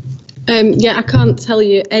 Yeah, I can't tell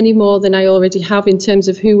you any more than I already have in terms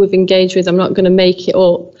of who we've engaged with. I'm not going to make it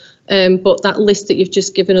up, but that list that you've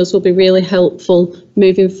just given us will be really helpful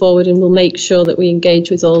moving forward, and we'll make sure that we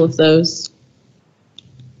engage with all of those.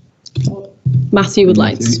 Matthew would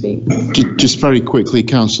like to speak. Just very quickly,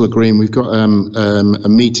 Councillor Green, we've got a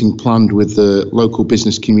meeting planned with the local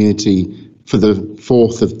business community for the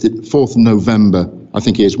 4th of November. I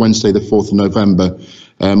think it is Wednesday, the 4th of November,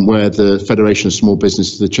 where the Federation of Small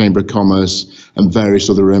Business, the Chamber of Commerce and various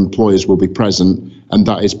other employers will be present. And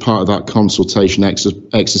that is part of that consultation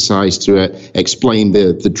exercise to explain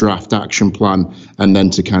the draft action plan and then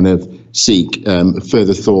to kind of seek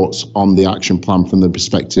further thoughts on the action plan from the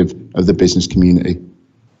perspective of the business community.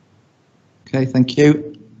 Okay, thank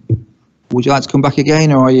you. Would you like to come back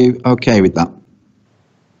again, or are you okay with that?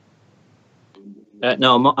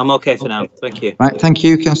 No, I'm okay for now. Thank you. Right, thank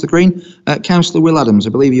you, Councillor Green. Councillor Will Adams, I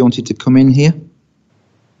believe you wanted to come in here.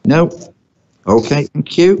 No? Okay,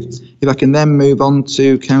 thank you. If I can then move on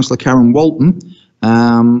to Councillor Karen Walton,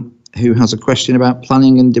 who has a question about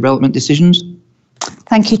planning and development decisions.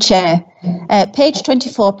 Thank you, Chair. Page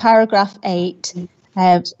 24, paragraph 8,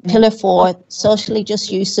 pillar 4, socially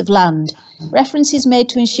just use of land. Reference is made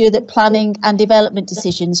to ensure that planning and development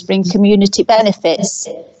decisions bring community benefits.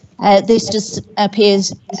 This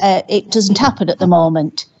appears it doesn't happen at the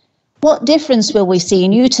moment. What difference will we see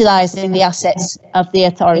in utilising the assets of the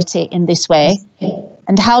authority in this way?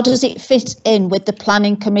 And how does it fit in with the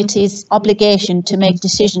Planning Committee's obligation to make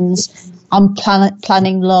decisions on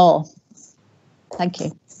planning law? Thank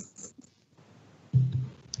you.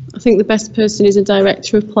 I think the best person is a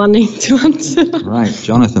director of planning to answer that. Right,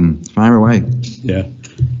 Jonathan, fire away. Yeah.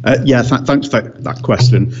 Thanks for that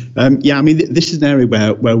question. Yeah, I mean, this is an area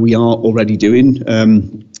where we are already doing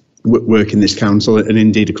work in this council and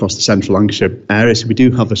indeed across the central Lancashire area. So we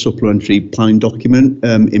do have a supplementary planning document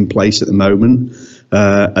in place at the moment.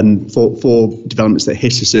 And for developments that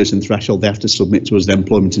hit a certain threshold, they have to submit to us the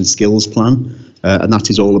employment and skills plan. And that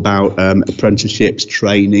is all about apprenticeships,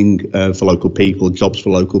 training for local people, jobs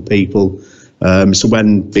for local people. So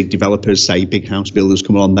when big developers, say big house builders,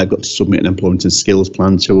 come along, they've got to submit an employment and skills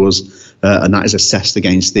plan to us. And that is assessed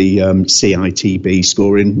against the CITB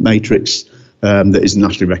scoring matrix that is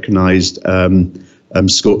nationally recognised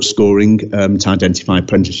scoring to identify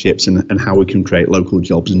apprenticeships and how we can create local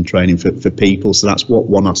jobs and training for people. So that's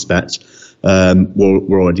one aspect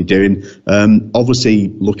we're already doing. Obviously,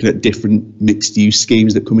 looking at different mixed use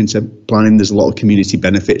schemes that come into planning, there's a lot of community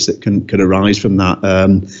benefits that can arise from that.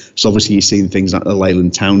 So obviously you're seeing things like the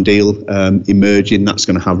Leyland Town deal emerging. That's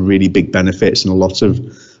going to have really big benefits, and a lot of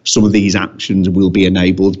some of these actions will be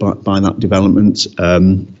enabled by that development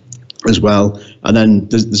as well. And then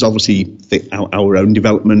there's obviously our own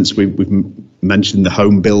developments. We've mentioned the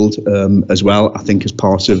home build as well. I think as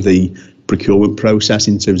part of the procurement process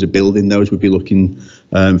in terms of building those, we'd be looking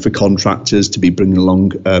for contractors to be bringing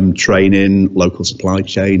along training, local supply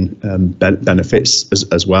chain benefits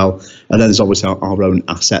as well. And then there's obviously our own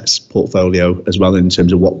assets portfolio as well, in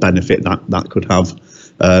terms of what benefit that could have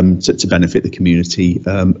to benefit the community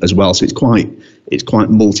as well. So it's quite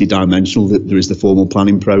multi-dimensional. That there is the formal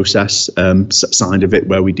planning process side of it,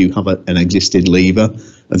 where we do have an existing lever,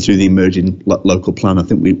 and through the emerging local plan, I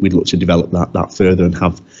think we'd look to develop that further and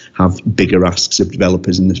have bigger asks of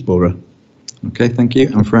developers in this borough. Okay, thank you.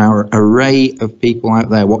 And for our array of people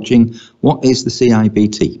out there watching, what is the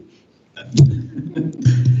CIBT?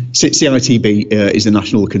 CITB is the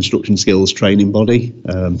National Construction Skills Training Body.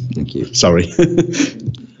 Thank you. Sorry.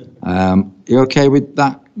 You okay with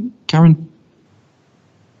that, Karen?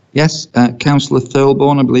 Yes, Councillor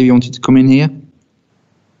Thirlborn, I believe you wanted to come in here.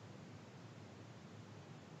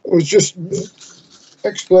 I was just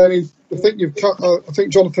explaining. I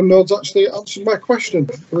think Jonathan Node's actually answered my question.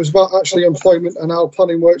 It was about actually employment and how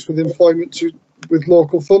planning works with employment with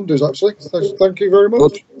local funders. Actually, thank you very much.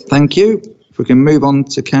 Good. Thank you. If we can move on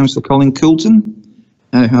to Councillor Colin Coulton,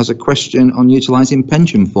 who has a question on utilising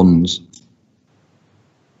pension funds.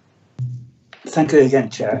 Thank you again,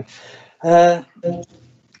 Chair.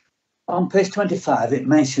 On page 25, it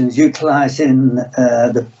mentions utilising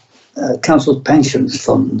the council's pensions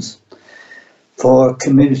funds for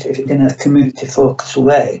community in a community-focused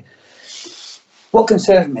way. What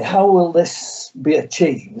concerns me, how will this be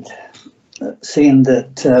achieved, seeing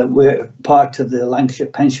that we're part of the Lancashire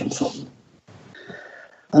Pension Fund?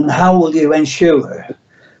 And how will you ensure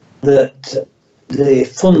that the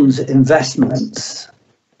fund's investments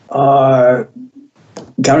are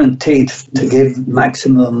guaranteed to give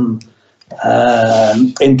maximum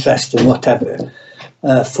interest or whatever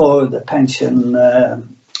for the pension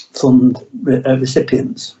fund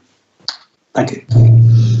recipients? Thank you.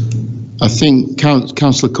 I think,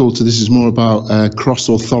 Councillor Coulter, this is more about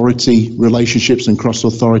cross-authority relationships and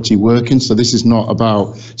cross-authority working. So this is not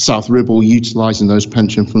about South Ribble utilising those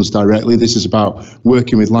pension funds directly. This is about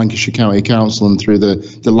working with Lancashire County Council and through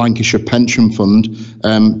the Lancashire Pension Fund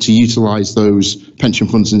to utilise those pension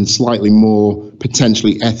funds in slightly more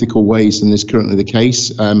potentially ethical ways than is currently the case.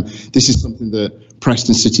 This is something that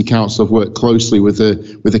Preston City Council have worked closely with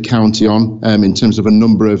the county on in terms of a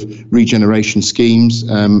number of regeneration schemes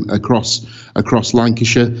across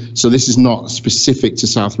Lancashire. So this is not specific to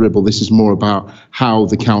South Ribble. This is more about how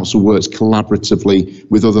the council works collaboratively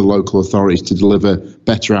with other local authorities to deliver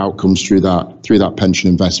better outcomes through that pension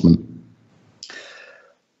investment.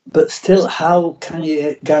 But still, how can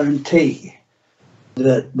you guarantee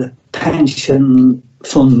that the pension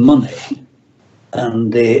fund money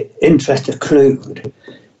and the interest accrued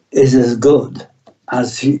is as good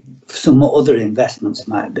as some other investments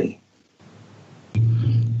might be?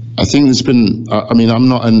 I think there's been, I mean, I'm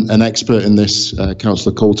not an expert in this,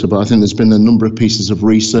 Councillor Coulter, but I think there's been a number of pieces of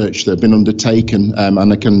research that have been undertaken,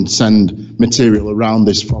 and I can send material around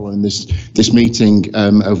this following this meeting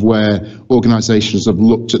of where organisations have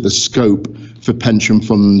looked at the scope for pension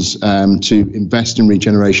funds to invest in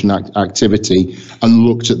regeneration activity and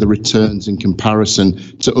looked at the returns in comparison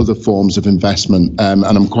to other forms of investment. And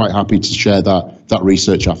I'm quite happy to share that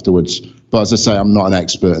research afterwards. But as I say, I'm not an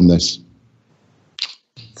expert in this.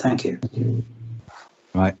 Thank you.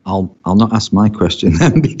 Right, I'll not ask my question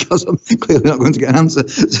then because I'm clearly not going to get an answer.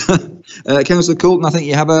 So, Councillor Coulton, I think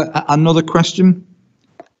you have another question.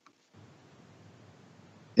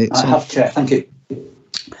 I have, Chair. Thank you.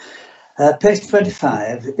 Page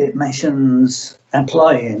 25, it mentions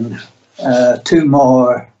employing 2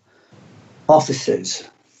 more officers.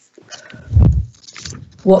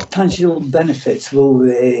 What tangible benefits will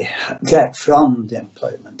we get from the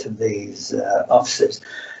employment of these officers?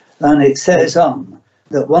 And it says on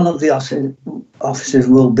that one of the officers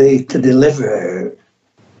will be to deliver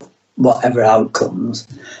whatever outcomes.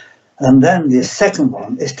 And then the second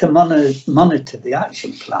one is to monitor the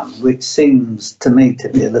action plan, which seems to me to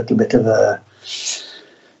be a little bit of a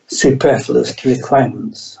superfluous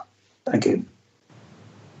requirements. Thank you.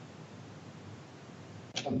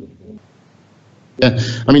 Yeah,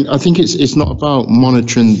 I mean, I think it's not about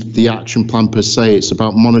monitoring the action plan per se, it's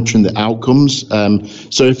about monitoring the outcomes.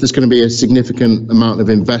 So if there's going to be a significant amount of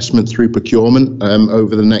investment through procurement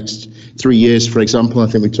over the next 3 years, for example, I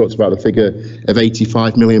think we talked about the figure of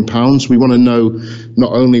 £85 million. We want to know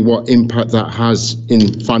not only what impact that has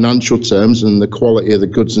in financial terms and the quality of the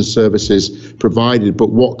goods and services provided,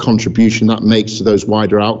 but what contribution that makes to those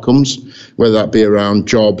wider outcomes, whether that be around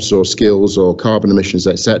jobs or skills or carbon emissions,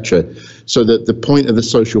 etc. So that the point of the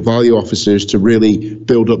social value officer is to really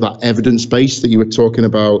build up that evidence base that you were talking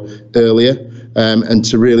about earlier, and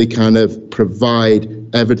to really kind of provide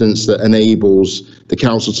evidence that enables the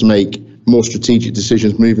council to make more strategic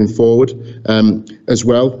decisions moving forward as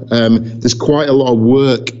well. There's quite a lot of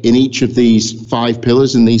work in each of these 5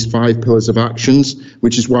 pillars and these 5 pillars of actions,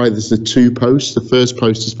 which is why there's the 2 posts. The first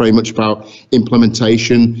post is very much about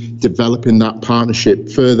implementation, developing that partnership,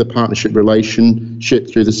 further partnership relationship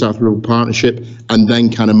through the South Ribble Partnership, and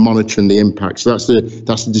then kind of monitoring the impact. So that's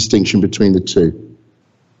the distinction between the 2.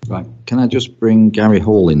 Right, can I just bring Gary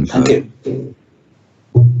Hall in first? Thank you.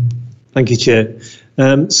 Thank you, Chair.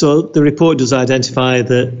 So the report does identify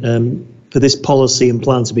that for this policy and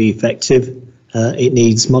plan to be effective, It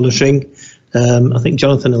needs monitoring. I think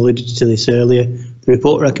Jonathan alluded to this earlier. The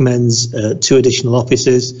report recommends 2 additional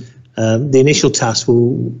officers. The initial task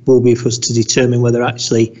will be for us to determine whether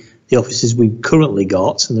actually the officers we've currently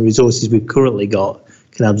got and the resources we've currently got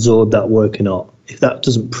can absorb that work or not. If that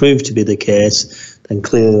doesn't prove to be the case, then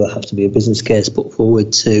clearly there'll have to be a business case put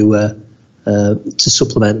forward to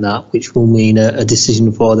supplement that, which will mean a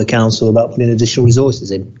decision for the council about putting additional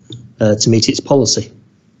resources in to meet its policy.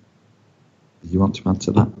 Do you want to add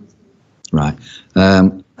to that? Right.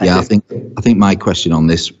 Yeah, I think my question on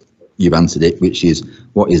this, you've answered it, which is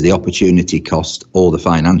what is the opportunity cost or the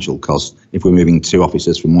financial cost if we're moving 2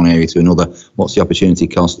 officers from one area to another? What's the opportunity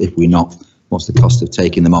cost if we're not? What's the cost of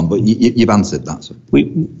taking them on? But you've answered that. So.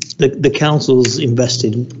 The council's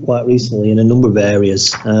invested quite recently in a number of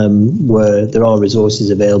areas where there are resources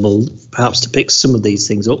available, perhaps to pick some of these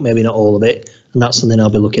things up, maybe not all of it, and that's something I'll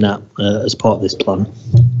be looking at as part of this plan.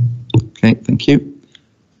 Okay, thank you.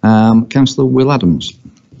 Councillor Will Adams.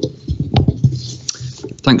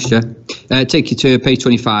 Thanks, Chair. Take you to page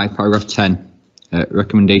 25, paragraph 10,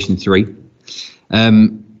 recommendation 3.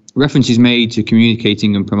 Reference is made to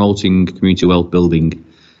communicating and promoting community wealth building.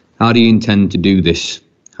 How do you intend to do this?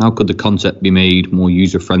 How could the concept be made more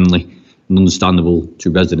user-friendly and understandable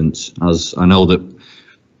to residents? As I know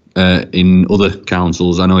that in other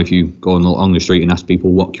councils, I know if you go along the street and ask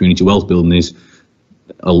people what community wealth building is,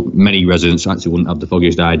 many residents actually wouldn't have the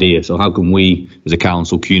foggiest idea. So how can we as a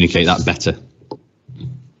council communicate that better?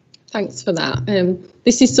 Thanks for that.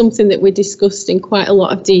 This is something that we discussed in quite a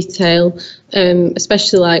lot of detail,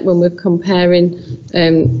 especially like when we're comparing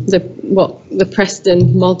the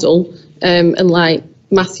Preston model, and like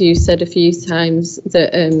Matthew said a few times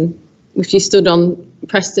that if you stood on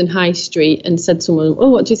Preston High Street and said to someone, "Oh,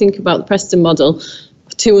 what do you think about the Preston model?"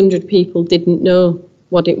 200 people didn't know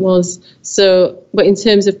what it was. So, but in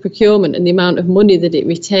terms of procurement and the amount of money that it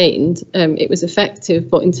retained, it was effective,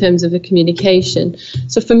 but in terms of the communication.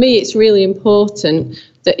 So for me, it's really important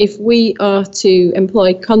that if we are to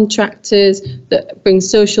employ contractors that bring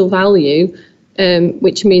social value,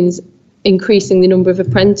 which means increasing the number of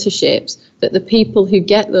apprenticeships, that the people who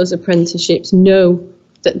get those apprenticeships know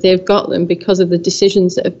that they've got them because of the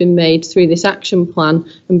decisions that have been made through this action plan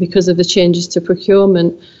and because of the changes to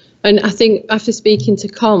procurement. And I think after speaking to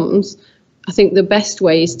comms, I think the best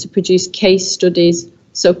way is to produce case studies.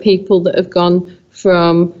 So people that have gone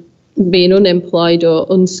from being unemployed or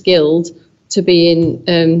unskilled to being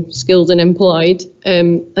skilled and employed,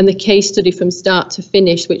 and the case study from start to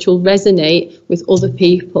finish, which will resonate with other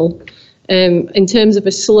people. In terms of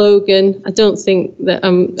a slogan, I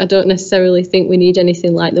don't necessarily think we need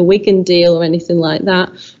anything like the Wigan deal or anything like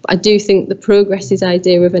that. But I do think the Progress's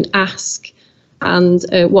idea of an ask and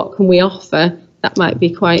what can we offer, that might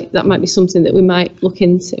be something that we might look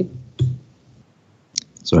into.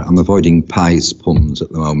 Sorry, I'm avoiding pies puns at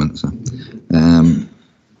the moment. So,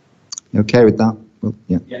 you okay with that? Well,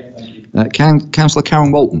 yeah. Councillor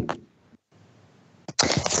Karen Walton.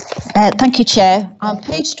 Thank you, Chair. On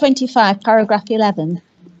page 25, paragraph 11,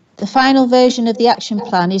 the final version of the action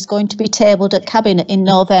plan is going to be tabled at Cabinet in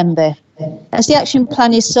November. As the action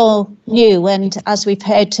plan is so new and, as we've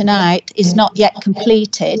heard tonight, is not yet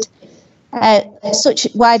completed, has such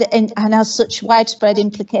widespread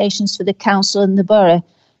implications for the council and the borough,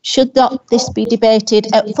 should not this be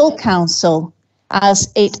debated at full council,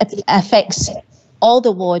 as it affects all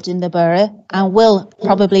the wards in the borough and will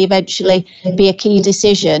probably eventually be a key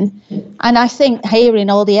decision? And I think,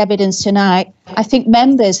 hearing all the evidence tonight, I think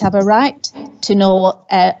members have a right to know,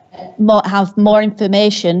 have more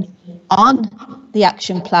information on the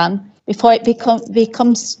action plan before it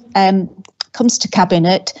comes to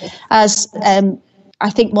Cabinet, as I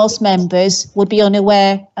think most members would be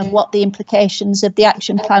unaware of what the implications of the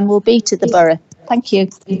action plan will be to the borough. Thank you.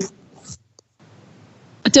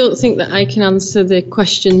 I don't think that I can answer the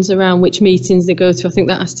questions around which meetings they go to. I think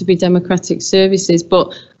that has to be Democratic Services.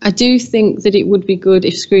 But I do think that it would be good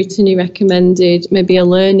if Scrutiny recommended maybe a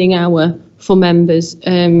learning hour for members,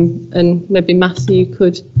 and maybe we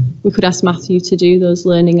could ask Matthew to do those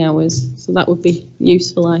learning hours. So that would be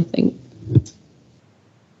useful, I think.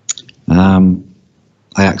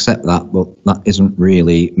 I accept that, but that isn't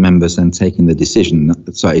really members then taking the decision.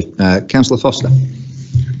 Sorry, Councillor Foster.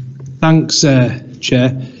 Thanks,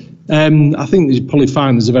 Chair. I think you'd probably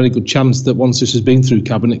find there's a very good chance that once this has been through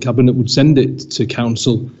Cabinet would send it to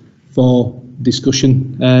Council for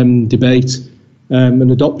discussion, debate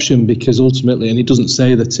and adoption, because ultimately, and it doesn't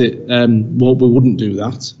say that we wouldn't do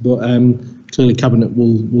that, but clearly Cabinet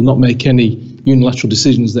will not make any unilateral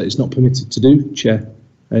decisions that it's not permitted to do, Chair.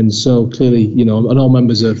 And so clearly, and all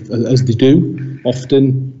members, as they do,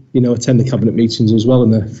 often attend the cabinet meetings as well,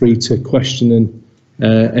 and they're free to question and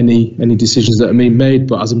any decisions that are being made.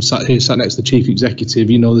 But as I'm sat next to the chief executive,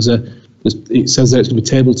 it says that it's going to be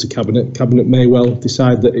tabled to cabinet. Cabinet may well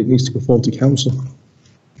decide that it needs to go forward to council.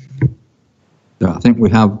 I think we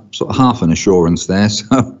have sort of half an assurance there,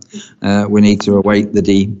 so we need to await the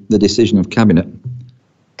decision of cabinet.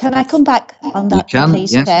 Can I come back on that,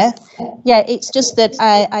 please, yes. Chair? Yeah, it's just that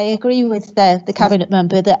I agree with the cabinet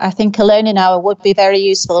member that I think a learning hour would be very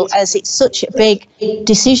useful, as it's such a big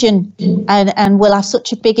decision and will have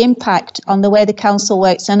such a big impact on the way the council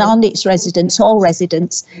works and on its residents, all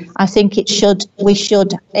residents. I think we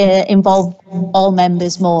should involve all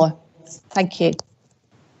members more. Thank you.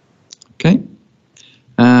 Okay.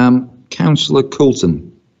 Councillor Coulton.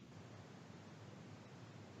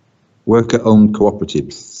 Worker-owned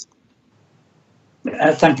cooperatives.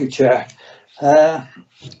 Thank you, Chair.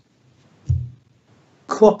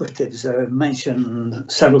 Cooperatives are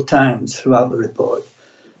mentioned several times throughout the report.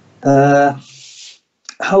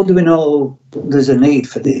 How do we know there's a need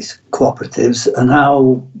for these cooperatives, and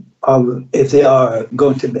how, if they are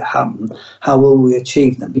going to happen, how will we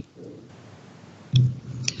achieve them?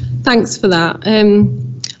 Thanks for that.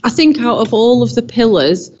 I think out of all of the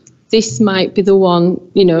pillars, this might be the one,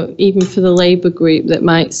 even for the Labour group, that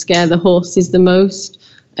might scare the horses the most.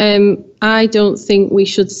 I don't think we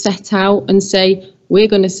should set out and say we're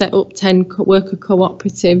going to set up 10 worker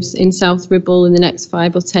cooperatives in South Ribble in the next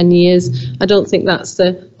 5 or 10 years. I don't think that's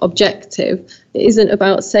the objective. It isn't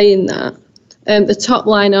about saying that. The top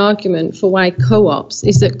line argument for why co-ops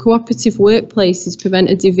is that cooperative workplaces prevent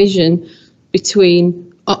a division between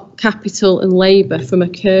capital and labour from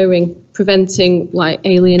occurring, preventing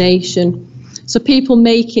alienation. So people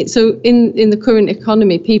make it, so in the current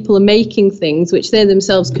economy, people are making things which they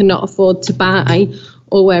themselves cannot afford to buy,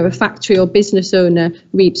 or where a factory or business owner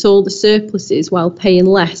reaps all the surpluses while paying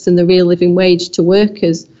less than the real living wage to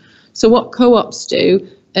workers. So what co-ops do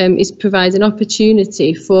is provide an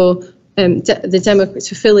opportunity for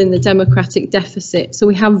to fill in the democratic deficit. So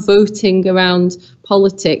we have voting around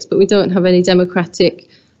politics, but we don't have any democratic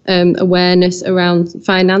awareness around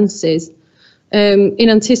finances. In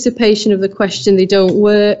anticipation of the question, they don't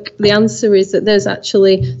work, the answer is that there's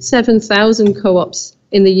actually 7,000 co-ops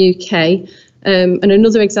in the UK. And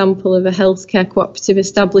another example of a healthcare cooperative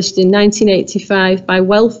established in 1985 by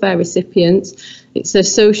welfare recipients, it's a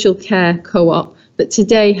social care co-op that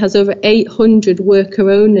today has over 800 worker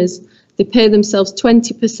owners. They pay themselves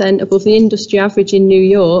 20% above the industry average in New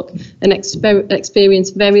York and experience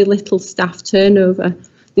very little staff turnover.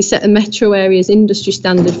 They set a metro area's industry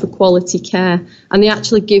standard for quality care, and they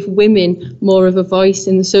actually give women more of a voice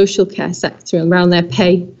in the social care sector around their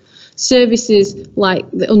pay. Services like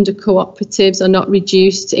under cooperatives are not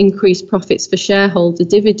reduced to increase profits for shareholder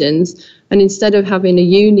dividends, and instead of having a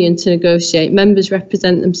union to negotiate, members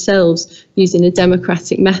represent themselves using a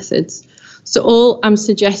democratic methods. So all I'm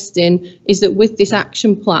suggesting is that with this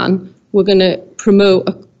action plan, we're going to promote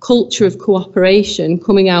a culture of cooperation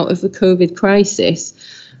coming out of the COVID crisis,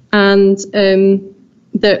 and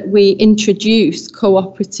that we introduce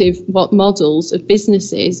cooperative models of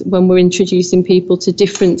businesses when we're introducing people to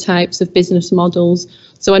different types of business models.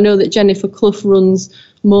 So I know that Jennifer Clough runs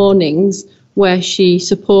mornings where she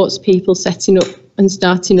supports people setting up and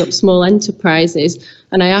starting up small enterprises,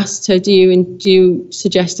 and I asked her, do you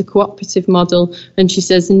suggest a cooperative model? And she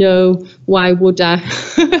says, no, why would I?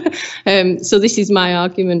 So this is my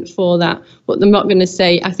argument for that, but I'm not going to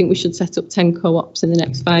say I think we should set up 10 co-ops in the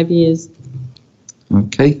next 5 years.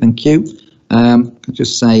 Okay, thank you. I'll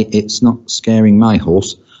just say it's not scaring my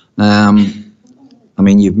horse. I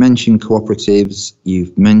mean, you've mentioned cooperatives,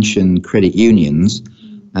 you've mentioned credit unions.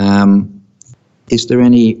 Is there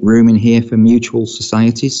any room in here for mutual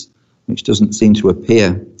societies, which doesn't seem to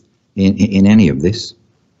appear in any of this,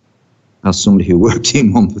 as somebody who worked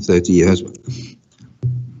in one for 30 years?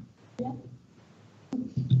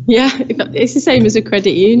 Yeah, it's the same as a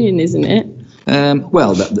credit union, isn't it?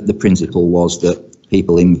 Well, the principle was that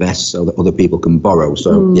people invest so that other people can borrow.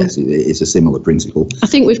 So yes, it's a similar principle. I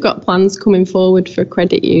think we've got plans coming forward for a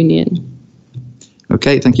credit union.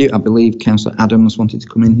 Okay, thank you. I believe Councillor Adams wanted to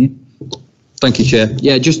come in here. Thank you, Chair.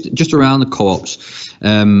 Yeah, just around the co-ops,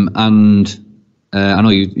 and I know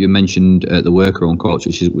you mentioned the worker-owned co-ops,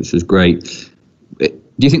 which was great. Do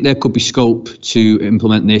you think there could be scope to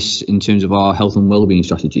implement this in terms of our health and wellbeing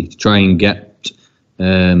strategy to try and get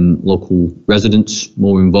local residents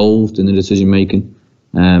more involved in the decision making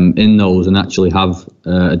in those, and actually have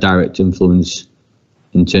a direct influence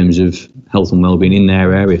in terms of health and wellbeing in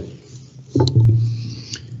their area?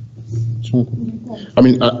 I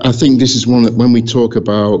mean, I think this is one that when we talk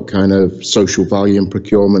about kind of social value and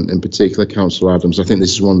procurement in particular, Councillor Adams, I think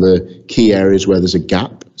this is one of the key areas where there's a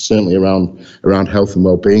gap, certainly around health and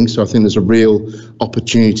well-being. So I think there's a real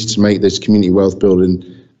opportunity to make this community wealth building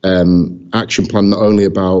action plan not only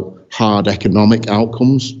about hard economic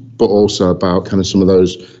outcomes, but also about kind of some of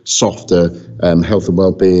those softer health and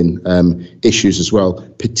well-being issues as well,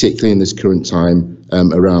 particularly in this current time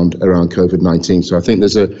around COVID-19. So I think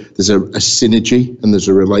there's a synergy and there's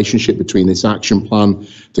a relationship between this action plan,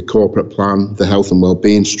 the corporate plan, the health and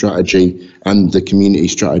well-being strategy, and the community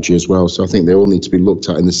strategy as well. So I think they all need to be looked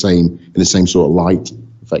at in the same sort of light,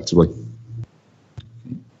 effectively.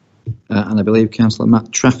 And I believe Councillor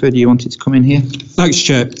Matt Trafford, you wanted to come in here. Thanks,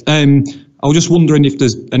 Chair. I was just wondering if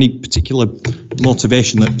there's any particular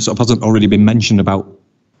motivation that sort of hasn't already been mentioned about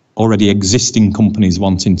already existing companies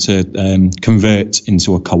wanting to convert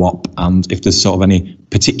into a co-op, and if there's sort of any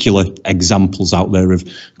particular examples out there of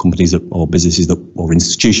companies that, or businesses that, or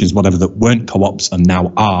institutions, whatever, that weren't co-ops and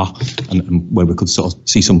now are, and where we could sort of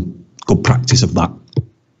see some good practice of that.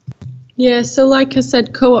 Yeah, so like I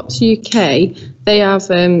said, Co-ops UK, they have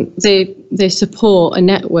they support a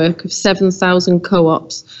network of 7,000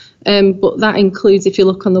 co-ops. But that includes, if you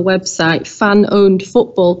look on the website, fan-owned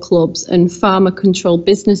football clubs and farmer-controlled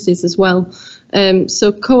businesses as well.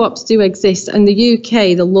 So co-ops do exist, and the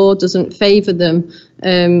UK, the law doesn't favour them.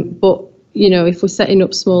 But you know, if we're setting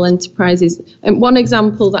up small enterprises, and one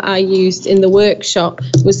example that I used in the workshop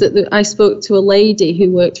was that I spoke to a lady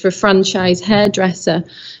who worked for a franchise hairdresser,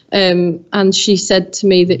 and she said to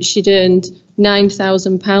me that she'd earned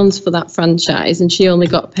 £9,000 for that franchise and she only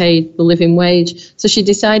got paid the living wage. So she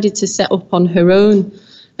decided to set up on her own.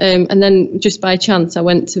 And then just by chance, I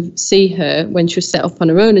went to see her when she was set up on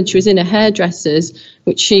her own, and she was in a hairdresser's,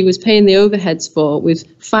 which she was paying the overheads for, with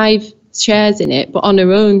 5 chairs in it, but on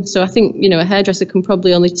her own. So I think, you know, a hairdresser can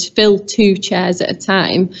probably only fill 2 chairs at a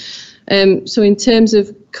time. So in terms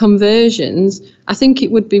of conversions, I think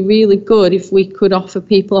it would be really good if we could offer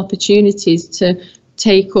people opportunities to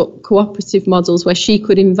take up cooperative models where she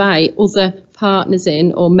could invite other partners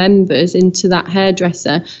in or members into that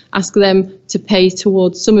hairdresser, ask them to pay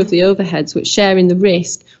towards some of the overheads, which sharing the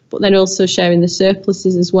risk, but then also sharing the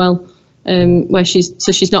surpluses as well, where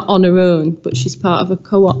she's not on her own, but she's part of a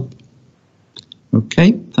co-op.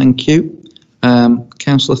 Okay, thank you.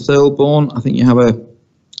 Councillor Thirlborn, I think you have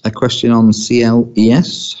a question on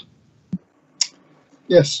CLES.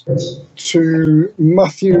 Yes, to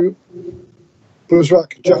Matthew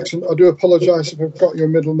Buzzrack Jackson, I do apologise if I've got your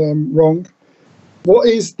middle name wrong. What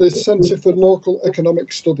is the Centre for Local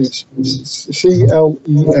Economic Studies,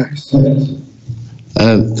 CLES?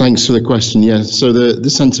 Thanks for the question. Yeah, so the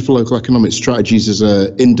Centre for Local Economic Strategies is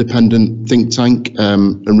an independent think tank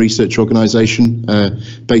and research organisation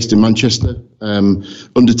based in Manchester.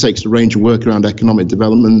 Undertakes a range of work around economic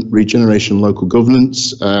development, regeneration, and local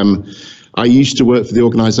governance. I used to work for the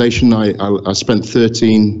organisation. I spent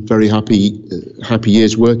 13 very happy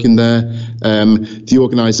years working there. The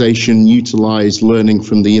organisation utilised learning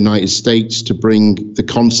from the United States to bring the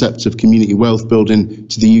concept of community wealth building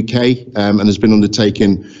to the UK, and has been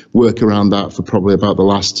undertaking work around that for probably about the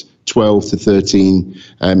last 12 to 13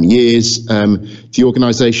 years. The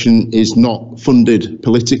organisation is not funded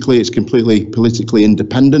politically. It's completely politically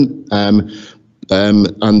independent.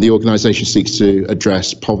 And the organisation seeks to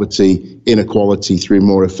address poverty, inequality through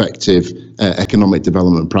more effective economic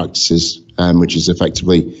development practices, which is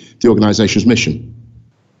effectively the organisation's mission.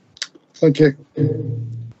 Thank you.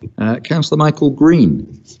 Councillor Michael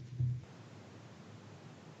Green.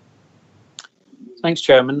 Thanks,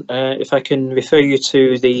 Chairman. If I can refer you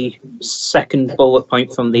to the second bullet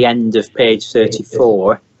point from the end of page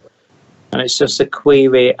 34, and it's just a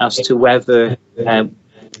query as to whether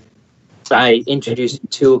by introducing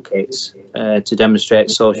toolkits to demonstrate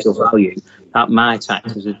social value, that might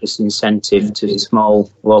act as a disincentive to small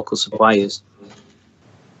local suppliers.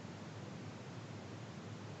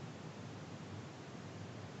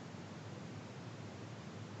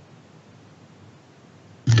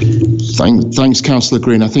 Thanks, Councillor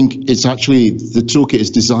Green. I think it's actually, the toolkit is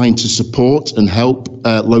designed to support and help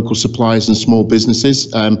local suppliers and small businesses.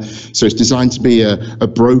 So it's designed to be a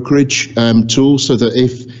brokerage tool, so that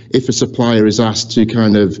if a supplier is asked to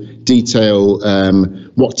kind of detail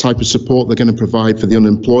what type of support they're going to provide for the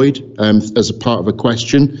unemployed as a part of a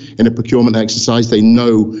question in a procurement exercise, they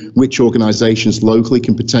know which organisations locally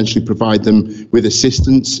can potentially provide them with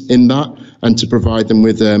assistance in that, and to provide them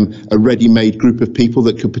with a ready-made group of people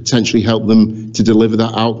that could potentially help them to deliver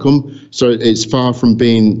that outcome. So it's far from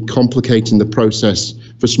being complicating the process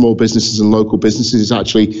for small businesses and local businesses. It's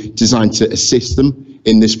actually designed to assist them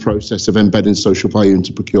in this process of embedding social value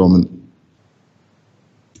into procurement.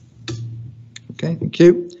 Okay, thank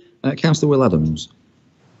you. Councillor Will Adams.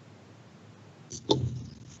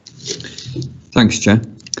 Thanks, Chair.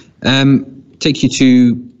 Take you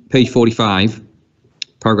to page 45,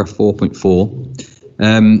 paragraph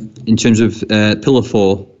 4.4. In terms of pillar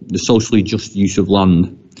 4, the socially just use of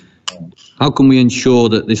land. How can we ensure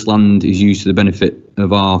that this land is used to the benefit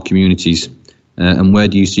of our communities? And where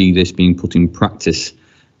do you see this being put in practice?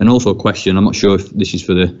 And also a question, I'm not sure if this is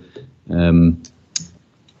for the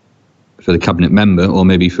cabinet member or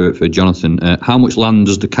maybe for Jonathan. How much land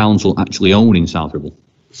does the council actually own in South Ribble?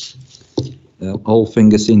 All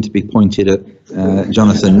fingers seem to be pointed at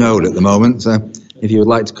Jonathan Node at the moment. So if you would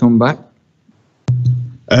like to come back.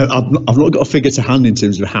 I've not got a figure to hand in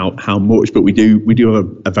terms of how much, but we do have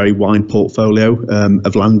a very wide portfolio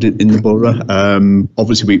of land in the borough.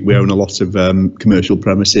 Obviously, we own a lot of commercial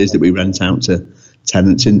premises that we rent out to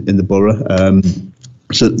tenants in the borough.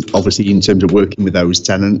 So obviously, in terms of working with those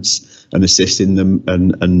tenants and assisting them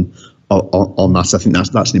and on that, I think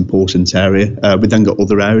that's an important area. We've then got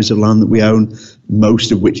other areas of land that we own,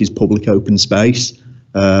 most of which is public open space.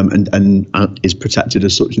 And is protected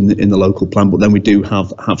as such in the local plan, but then we do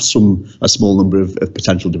have a small number of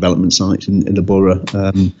potential development sites in the borough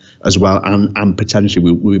as well, and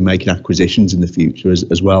potentially we'll be making acquisitions in the future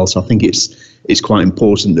as well. So I think it's quite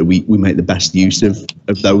important that we make the best use of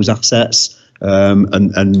those assets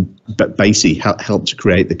and basically help to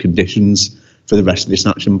create the conditions for the rest of this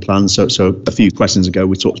action plan. So a few questions ago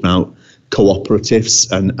we talked about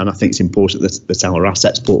cooperatives, and I think it's important that our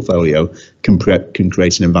assets portfolio can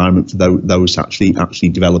create an environment for those to actually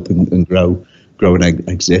develop and grow and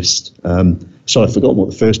exist. Sorry, I forgot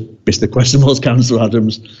what the first bit of the question was, Councillor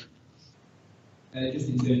Adams. Just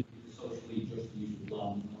in terms of the socially just use of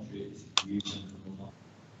land, not sure if this is used or not.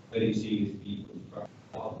 Where do you see this being put in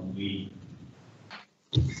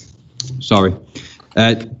practice? Sorry.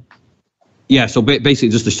 Yeah, so basically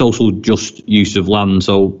just the social just use of land.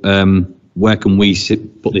 So where can we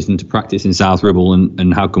put this into practice in South Ribble,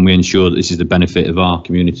 and how can we ensure that this is the benefit of our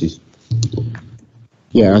communities?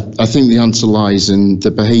 Yeah, I think the answer lies in the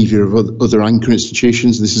behaviour of other anchor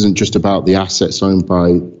institutions. This isn't just about the assets owned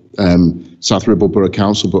by South Ribble Borough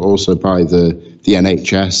Council, but also by the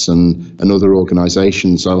NHS and other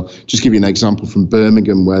organisations. I'll just give you an example from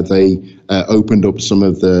Birmingham, where they opened up some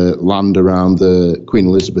of the land around the Queen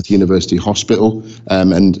Elizabeth University Hospital,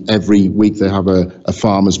 and every week they have a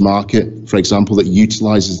farmers market, for example, that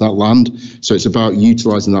utilises that land. So it's about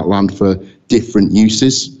utilising that land for different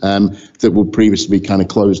uses that would previously be kind of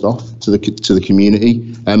closed off to the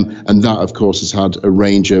community, and that of course has had a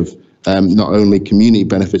range of not only community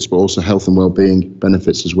benefits but also health and well-being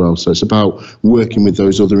benefits as well. So it's about working with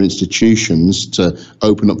those other institutions to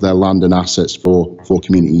open up their land and assets for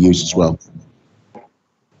community use as well.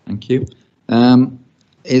 Thank you.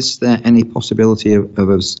 Is there any possibility of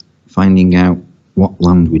us finding out what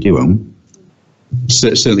land we do own?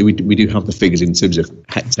 Certainly, we do have the figures in terms of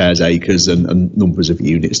hectares, acres, and numbers of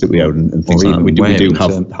units that we own and things like that. We do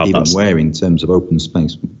have even that. Where in terms of open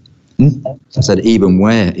space? I said even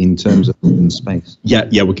where in terms of open space?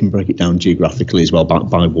 Yeah, we can break it down geographically as well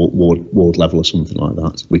by ward level or something like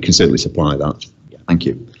that. We can certainly supply that. Thank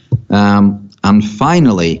you. And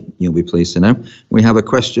finally, you'll be pleased to know, we have a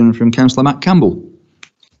question from Councillor Matt Campbell.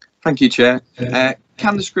 Thank you, Chair.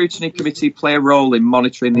 Can the Scrutiny Committee play a role in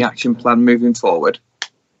monitoring the action plan moving forward?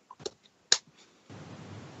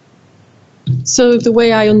 So the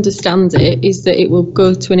way I understand it is that it will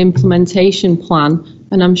go to an implementation plan,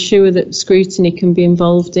 and I'm sure that Scrutiny can be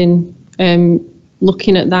involved in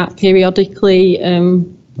looking at that periodically.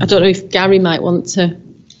 I don't know if Gary might want to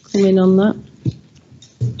come in on that.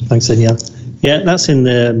 Thanks, Danielle. Yeah, that's in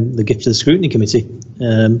the gift of the Scrutiny Committee.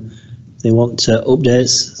 They want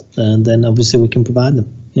updates, and then obviously we can provide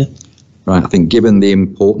them. Yeah. Right. I think given the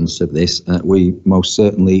importance of this, we most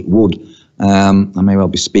certainly would. I may well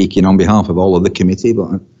be speaking on behalf of all of the committee,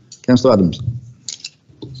 but Councillor Adams.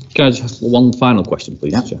 Can I just have one final question,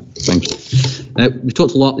 please? Yeah. Chair? Thank you. We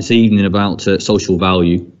talked a lot this evening about social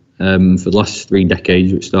value. For the last 3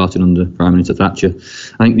 decades, which started under Prime Minister Thatcher,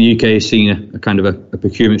 I think the UK has seen a kind of a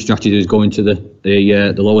procurement strategy that is going to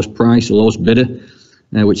the lowest price, the lowest bidder,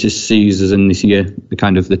 which is sees us in this year the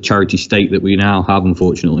kind of the charity state that we now have,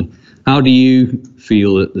 unfortunately. How do you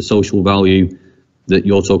feel that the social value that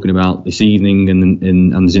you're talking about this evening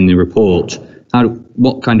and is in the report,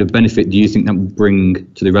 what kind of benefit do you think that will bring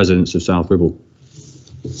to the residents of South Ribble?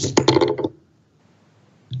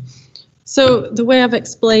 So the way I've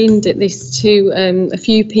explained this to a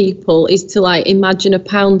few people is to imagine a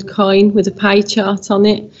pound coin with a pie chart on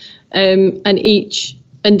it.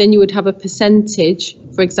 and then you would have a percentage,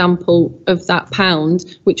 for example, of that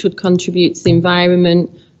pound, which would contribute to the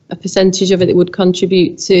environment. A percentage of it would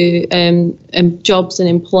contribute to jobs and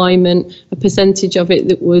employment. A percentage of it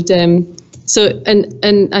that would and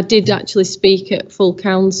I did actually speak at full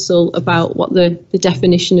council about what the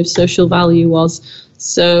definition of social value was.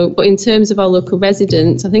 So, but in terms of our local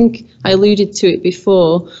residents, I think I alluded to it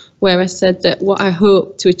before, where I said that what I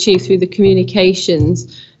hope to achieve through the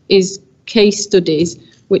communications is case studies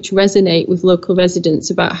which resonate with local residents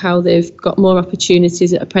about how they've got more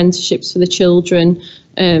opportunities at apprenticeships for the children,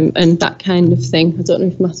 and that kind of thing. I don't know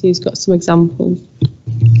if Matthew's got some examples.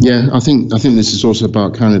 Yeah, I think this is also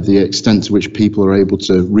about kind of the extent to which people are able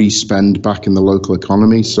to re-spend back in the local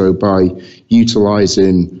economy. So by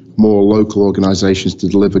utilising more local organisations to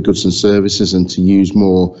deliver goods and services and to use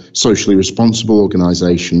more socially responsible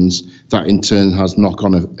organisations, that in turn has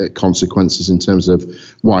knock-on consequences in terms of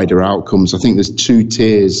wider outcomes. I think there's two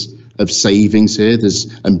tiers of savings here,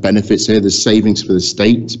 and benefits here. There's savings for the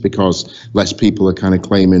state because less people are kind of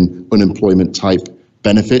claiming unemployment type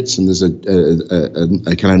benefits, and there's a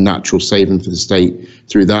kind of natural saving for the state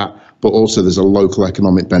through that. But also there's a local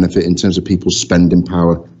economic benefit in terms of people's spending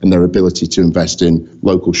power and their ability to invest in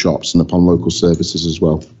local shops and upon local services as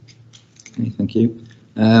well. Okay, thank you.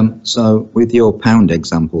 So with your pound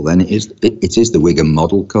example, then it is the Wigan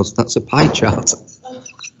model, because that's a pie chart.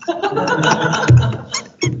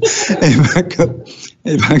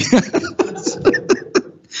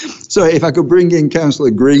 So if I could bring in Councillor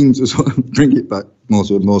Green to sort of bring it back more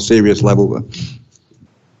to a more serious level.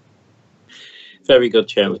 Very good,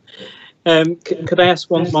 Chairman. Could I ask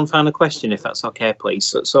one final question, if that's okay,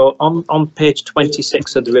 please? So on page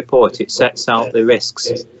 26 of the report, it sets out the risks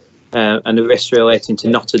and the risks relating to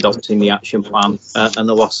not adopting the action plan and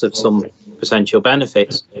the loss of some potential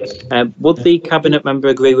benefits. Would the Cabinet member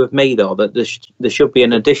agree with me, though, that there should be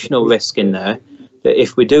an additional risk in there, that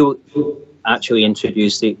if we do actually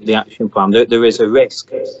introduce the action plan, there is a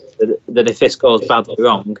risk that if this goes badly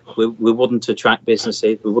wrong, we wouldn't attract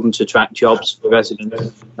businesses, we wouldn't attract jobs for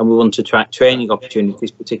residents, and we wouldn't attract training opportunities,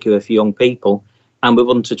 particularly for young people, and we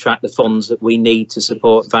wouldn't attract the funds that we need to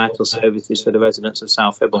support vital services for the residents of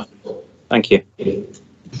South Ribble. Thank you.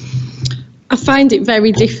 I find it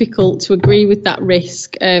very difficult to agree with that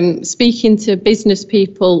risk. Speaking to business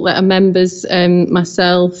people that are members,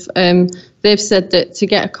 myself, they've said that to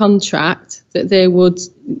get a contract, that they would,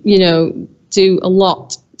 do a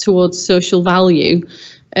lot towards social value.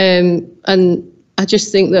 And I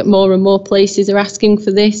just think that more and more places are asking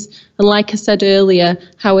for this. And like I said earlier,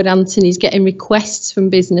 Howard Anthony's getting requests from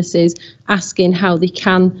businesses asking how they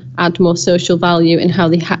can add more social value and how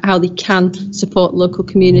they can support local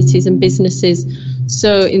communities and businesses.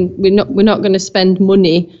 So we're not going to spend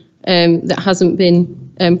money that hasn't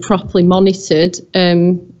been properly monitored.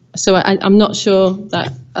 So I'm not sure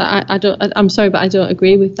that I'm sorry, but I don't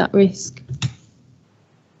agree with that risk.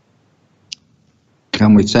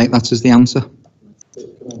 Can we take that as the answer?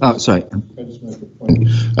 Oh, sorry.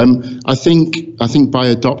 I think by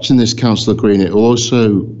adopting this, Councillor Green, it will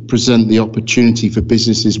also present the opportunity for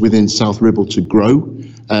businesses within South Ribble to grow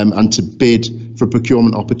and to bid for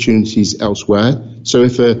procurement opportunities elsewhere. So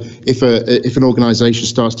if an organisation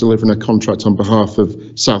starts delivering a contract on behalf of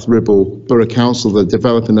South Ribble Borough Council, they're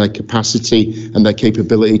developing their capacity and their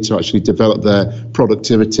capability to actually develop their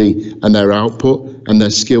productivity and their output and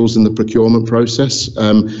their skills in the procurement process.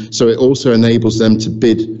 So it also enables them to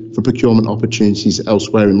bid for procurement opportunities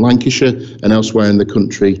elsewhere in Lancashire and elsewhere in the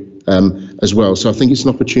country as well. So I think it's an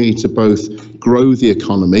opportunity to both grow the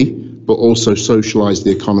economy, but also socialise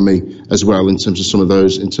the economy as well in terms of some of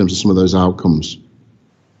those outcomes.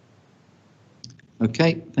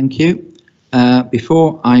 Okay, thank you.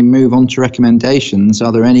 Before I move on to recommendations,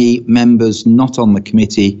 are there any members not on the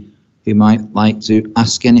committee who might like to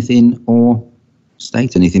ask anything or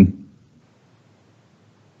state anything?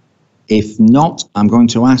 If not, I'm going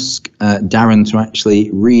to ask Darren to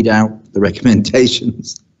actually read out the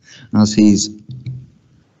recommendations as he's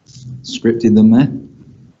scripted them there.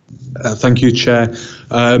 Thank you, Chair.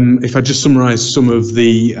 If I just summarise some of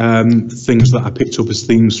the things that I picked up as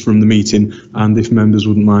themes from the meeting, and if members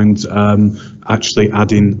wouldn't mind actually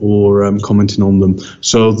adding or commenting on them.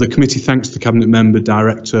 So the committee thanks the Cabinet Member,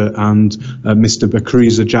 Director and Mr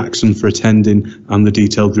Bakriza Jackson for attending and the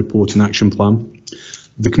detailed report and action plan.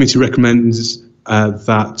 The committee recommends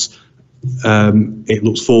that it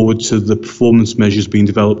looks forward to the performance measures being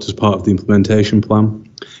developed as part of the implementation plan.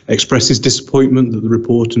 Expresses disappointment that the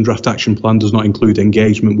report and draft action plan does not include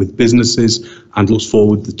engagement with businesses and looks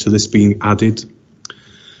forward to this being added.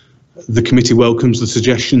 The committee welcomes the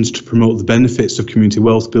suggestions to promote the benefits of community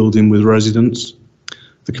wealth building with residents.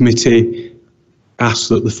 The committee asks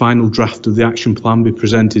that the final draft of the action plan be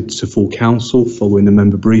presented to full council following a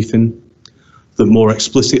member briefing, that more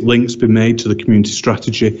explicit links be made to the community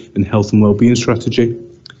strategy and health and wellbeing strategy,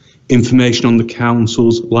 information on the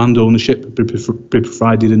council's land ownership be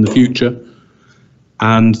provided in the future,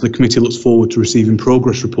 and the committee looks forward to receiving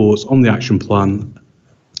progress reports on the action plan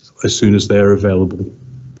as soon as they are available.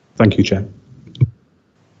 Thank you, Chair.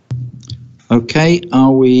 Okay,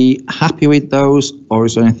 are we happy with those, or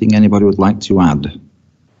is there anything anybody would like to add?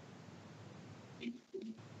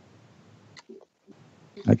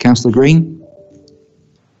 Councillor Green?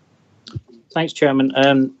 Thanks,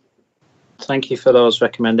 Chairman. Thank you for those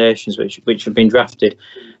recommendations which have been drafted.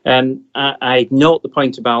 I note the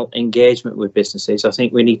point about engagement with businesses. I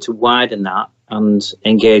think we need to widen that and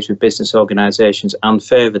engage with business organisations, and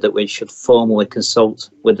further that we should formally consult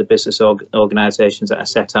with the business organisations that I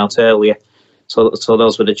set out earlier. So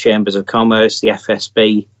those were the Chambers of Commerce, the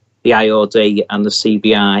FSB, the IOD and the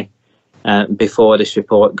CBI before this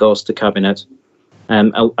report goes to Cabinet.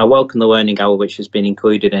 I welcome the learning hour which has been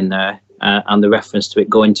included in there and the reference to it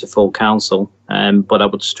going to full council, but I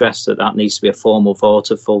would stress that that needs to be a formal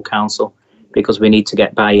vote of full council, because we need to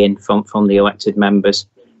get buy-in from the elected members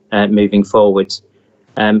moving forwards.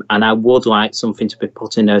 And I would like something to be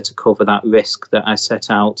put in there to cover that risk that I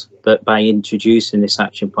set out, that by introducing this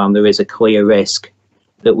action plan there is a clear risk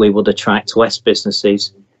that we would attract less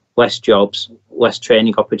businesses, less jobs, less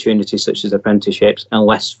training opportunities such as apprenticeships, and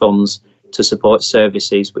less funds to support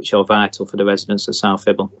services which are vital for the residents of South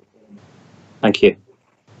Ribble. Thank you.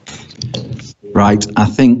 Right, I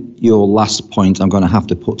think your last point I'm going to have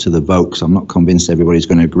to put to the vote, because I'm not convinced everybody's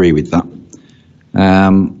going to agree with that.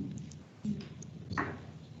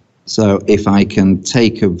 So if I can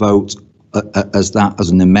take a vote as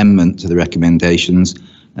an amendment to the recommendations,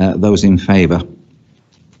 those in favour?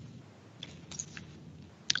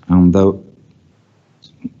 And vote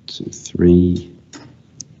 1, 2, 3.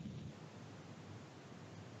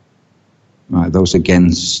 Right, those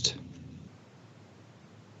against?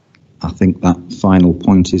 I think that final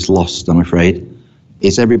point is lost, I'm afraid.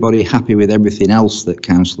 Is everybody happy with everything else that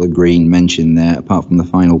Councillor Green mentioned there, apart from the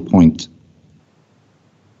final point?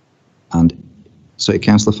 And sorry,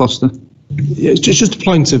 Councillor Foster? Yeah, it's just a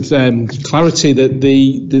point of clarity that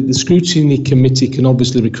the Scrutiny Committee can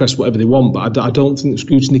obviously request whatever they want, but I don't think the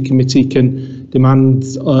Scrutiny Committee can demand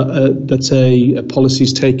that a policy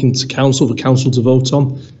is taken to council for council to vote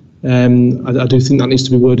on. I do think that needs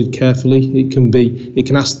to be worded carefully. It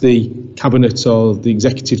can ask the Cabinet or the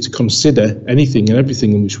Executive to consider anything and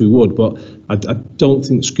everything, in which we would, but I don't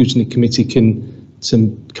think the Scrutiny Committee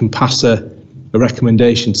can pass a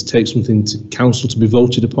recommendation to take something to council to be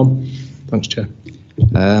voted upon. Thanks, Chair.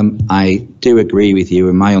 I do agree with you,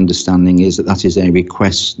 and my understanding is that is a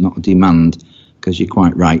request, not a demand, because you're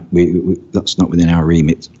quite right, that's not within our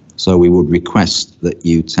remit. So we would request that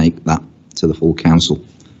you take that to the full council.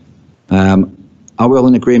 Are we all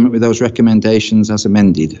in agreement with those recommendations as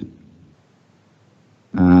amended?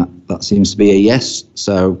 That seems to be a yes,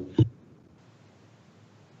 so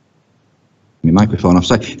my microphone off.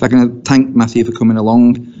 So if I can thank Matthew for coming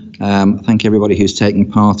along, thank everybody who's taken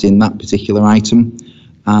part in that particular item,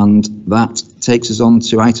 and that takes us on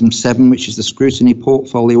to item 7, which is the scrutiny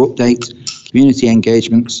portfolio update, community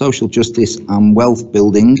engagement, social justice and wealth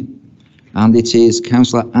building. And it is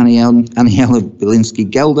Councillor Aniela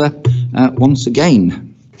Bilinski-Gelder once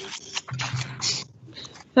again.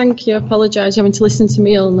 Thank you. I apologise having to listen to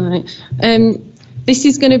me all night. This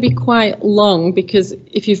is going to be quite long, because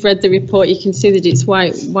if you've read the report you can see that it's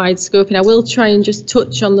wide scoping. I will try and just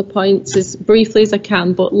touch on the points as briefly as I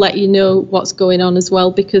can, but let you know what's going on as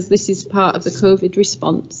well, because this is part of the COVID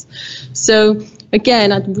response. So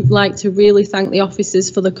again, I'd like to really thank the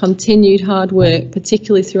officers for the continued hard work,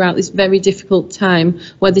 particularly throughout this very difficult time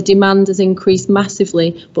where the demand has increased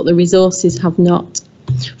massively but the resources have not.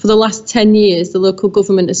 For the last 10 years, the Local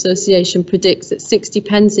Government Association predicts that 60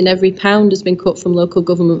 pence in every pound has been cut from local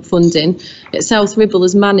government funding. Yet South Ribble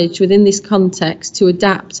has managed within this context to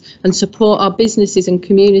adapt and support our businesses and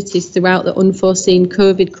communities throughout the unforeseen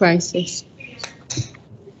COVID crisis.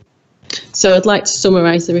 So I'd like to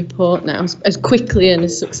summarise the report now as quickly and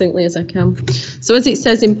as succinctly as I can. So as it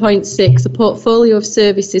says in point 6, the portfolio of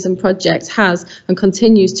services and projects has and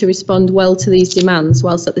continues to respond well to these demands,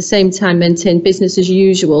 whilst at the same time maintain business as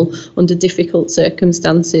usual under difficult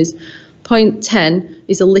circumstances. Point 10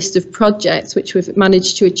 is a list of projects which we've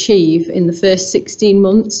managed to achieve in the first 16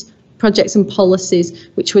 months, projects and policies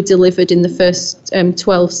which were delivered in the first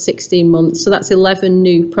 12-16 months. So that's 11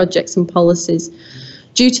 new projects and policies.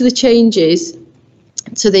 Due to the changes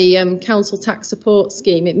to the council tax support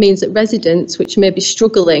scheme, it means that residents which may be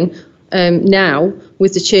struggling now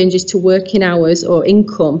with the changes to working hours or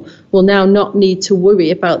income will now not need to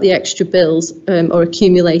worry about the extra bills or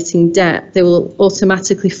accumulating debt. They will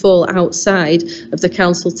automatically fall outside of the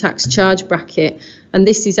council tax charge bracket. And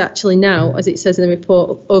this is actually now, as it says in the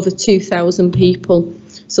report, over 2,000 people.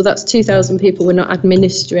 So that's 2,000 people we're not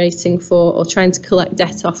administrating for or trying to collect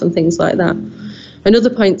debt off and things like that. Another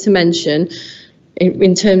point to mention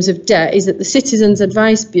in terms of debt is that the Citizens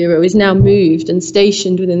Advice Bureau is now moved and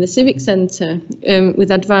stationed within the Civic Centre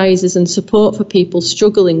with advisors and support for people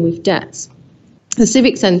struggling with debts. The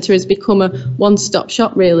Civic Centre has become a one-stop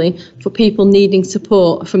shop really for people needing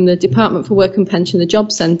support from the Department for Work and Pension, the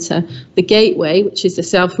Job Centre, the Gateway, which is the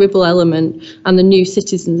South Ribble element, and the new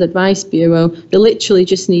Citizens Advice Bureau. They literally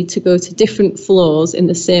just need to go to different floors in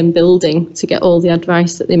the same building to get all the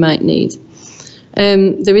advice that they might need.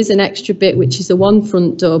 There is an extra bit which is the one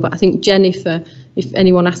front door, but I think Jennifer, if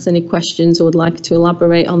anyone asks any questions or would like to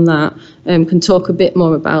elaborate on that, can talk a bit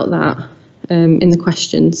more about that in the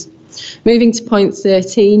questions. Moving to point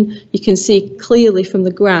 13, you can see clearly from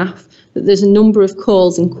the graph that there's a number of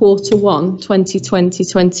calls in Q1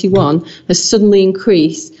 2020-21 has suddenly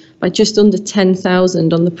increased by just under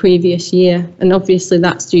 10,000 on the previous year, and obviously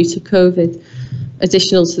that's due to COVID,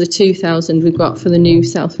 additional to the 2,000 we've got for the new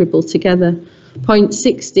South Ribble Together. Point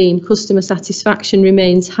 16, customer satisfaction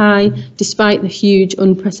remains high despite the huge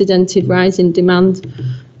unprecedented rise in demand.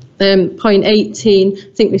 Point 18, I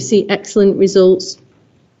think we've seen excellent results.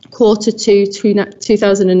 Q2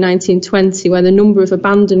 2019-20, where the number of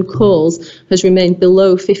abandoned calls has remained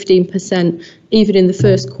below 15%, even in the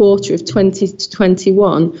first quarter of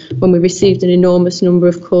 2021, when we received an enormous number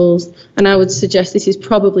of calls. And I would suggest this is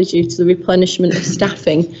probably due to the replenishment of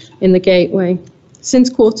staffing in the Gateway. Since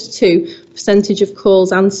Q2, percentage of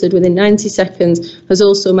calls answered within 90 seconds has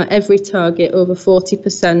also met every target, over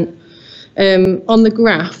 40%. On the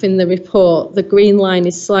graph in the report, the green line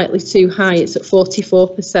is slightly too high, it's at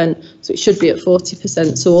 44%, so it should be at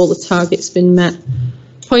 40%, so all the targets been met.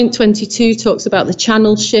 Point 22 talks about the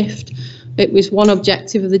channel shift. It was one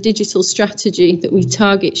objective of the digital strategy that we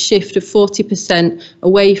target shift of 40%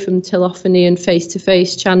 away from telephony and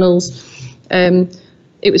face-to-face channels.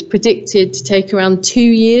 It was predicted to take around 2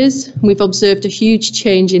 years. We've observed a huge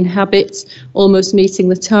change in habits, almost meeting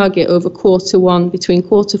the target over Q1, between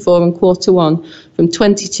Q4 and Q1, from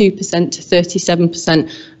 22% to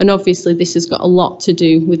 37%. And obviously this has got a lot to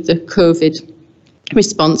do with the COVID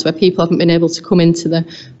response, where people haven't been able to come into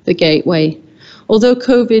the Gateway. Although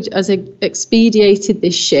COVID has expedited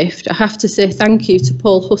this shift, I have to say thank you to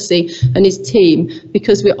Paul Hussey and his team,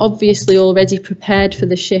 because we're obviously already prepared for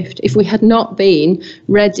the shift. If we had not been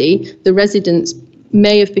ready, the residents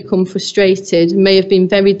may have become frustrated, may have been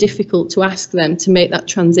very difficult to ask them to make that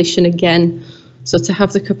transition again. So to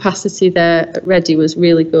have the capacity there ready was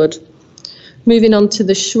really good. Moving on to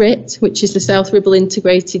the SHRIT, which is the South Ribble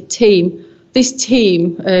Integrated Team. This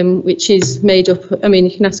team, which is made up, I mean,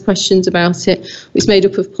 you can ask questions about it, it's made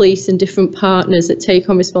up of police and different partners that take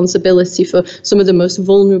on responsibility for some of the most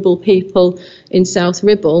vulnerable people in South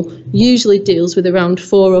Ribble, usually deals with around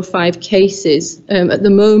 4 or 5 cases. At the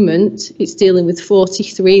moment, it's dealing with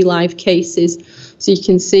 43 live cases. So you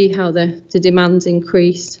can see how the demand's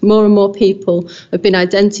increased. More and more people have been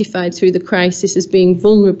identified through the crisis as being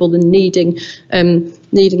vulnerable and needing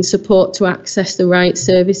support to access the right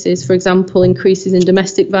services. For example, increases in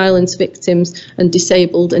domestic violence victims and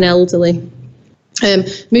disabled and elderly.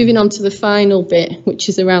 Moving on to the final bit, which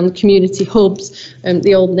is around community hubs and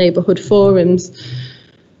the old neighbourhood forums.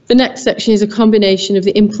 The next section is a combination of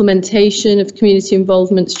the implementation of community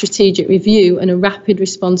involvement strategic review and a rapid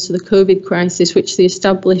response to the COVID crisis, which the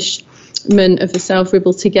establishment of the South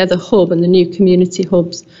Ribble Together hub and the new community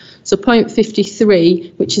hubs. So point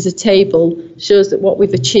 53, which is a table, shows that what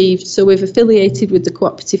we've achieved. So we've affiliated with the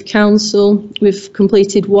Cooperative Council. We've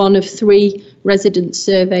completed 1 of 3 resident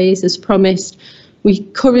surveys as promised. We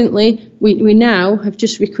now have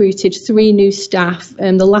just recruited 3 new staff,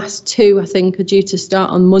 and the last 2 I think are due to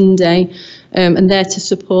start on Monday, and they're to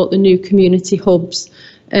support the new community hubs.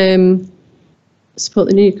 And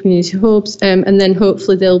then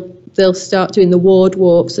hopefully they'll start doing the ward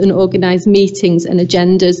walks and organise meetings and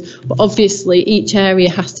agendas. But obviously each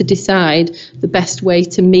area has to decide the best way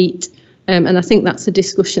to meet, and I think that's a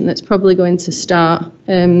discussion that's probably going to start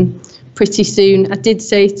pretty soon. I did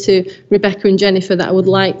say to Rebecca and Jennifer that I would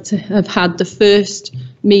like to have had the first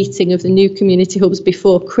meeting of the new community hubs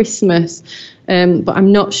before Christmas, but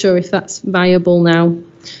I'm not sure if that's viable now,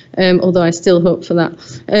 although I still hope for that.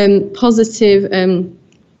 Positive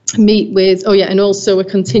meet with, and also we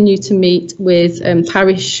continue to meet with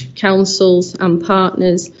parish councils and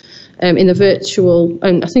partners in a virtual,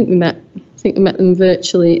 I think we met them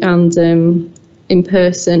virtually and in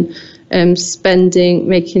person,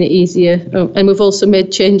 making it easier. And we've also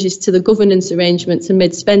made changes to the governance arrangements and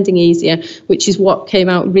made spending easier, which is what came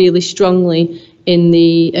out really strongly in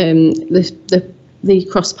the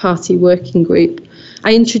cross-party working group.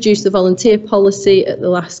 I introduced the volunteer policy at the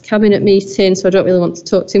last cabinet meeting, so I don't really want to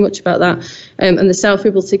talk too much about that. And the South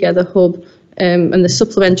Ribble Together Hub and the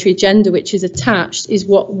supplementary agenda, which is attached, is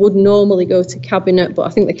what would normally go to cabinet, but I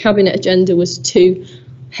think the cabinet agenda was too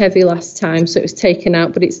heavy last time, so it was taken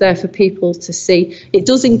out, but it's there for people to see. It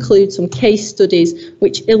does include some case studies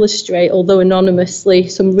which illustrate, although anonymously,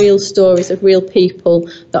 some real stories of real people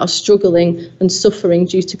that are struggling and suffering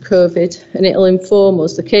due to COVID, and it'll inform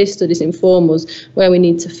us, the case studies inform us where we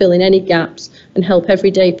need to fill in any gaps and help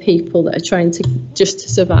everyday people that are trying to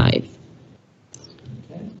just survive.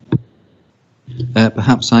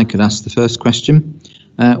 Perhaps I could ask the first question.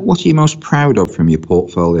 What are you most proud of from your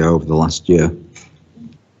portfolio over the last year?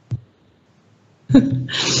 I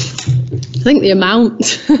think the amount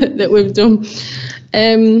that we've done.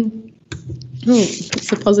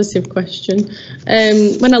 It's a positive question.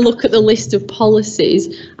 When I look at the list of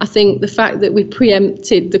policies, I think the fact that we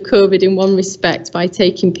preempted the COVID in one respect by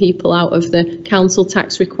taking people out of the council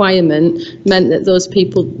tax requirement meant that those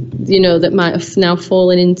people, that might have now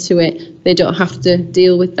fallen into it, they don't have to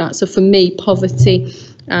deal with that. So for me, poverty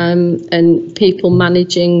and people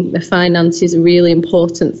managing their finances is a really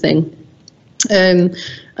important thing. And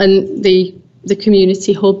the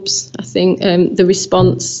community hubs, I think the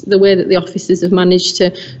response, the way that the officers have managed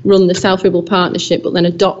to run the South Ribble Partnership, but then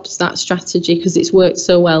adopt that strategy because it's worked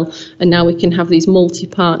so well, and now we can have these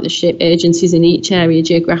multi-partnership agencies in each area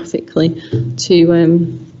geographically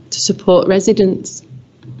to support residents.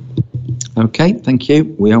 Okay, thank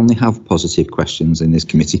you. We only have positive questions in this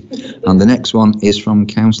committee, and the next one is from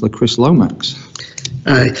Councillor Chris Lomax.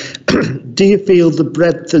 Do you feel the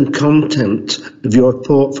breadth and content of your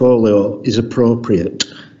portfolio is appropriate?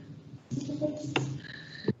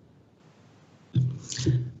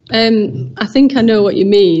 I think I know what you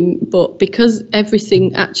mean, but because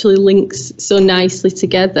everything actually links so nicely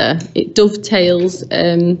together, it dovetails.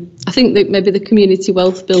 I think that maybe the community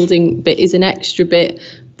wealth building bit is an extra bit,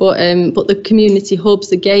 but the community hubs,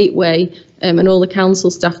 the gateway, and all the council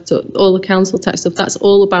staff, all the council tax stuff, that's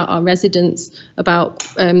all about our residents, about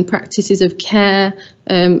practices of care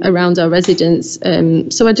around our residents.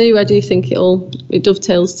 So I do think it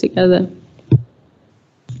dovetails together.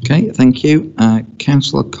 Okay, thank you.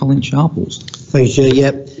 Councillor Colin Sharples. Thank you, yeah.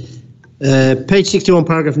 Page 61,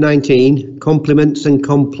 paragraph 19, compliments and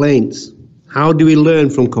complaints. How do we learn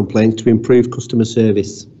from complaints to improve customer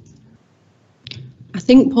service? I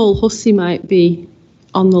think Paul Hussey might be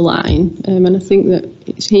on the line, and I think that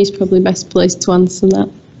he's probably best placed to answer that.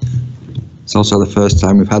 It's also the first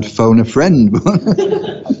time we've had phone a friend.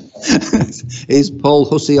 Is Paul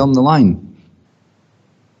Hussey on the line?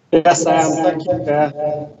 Yes, I am. Thank you,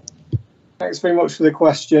 Chair. Thanks very much for the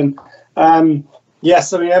question.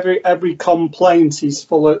 Yes, I mean, every complaint is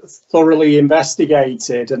thoroughly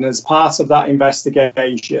investigated, and as part of that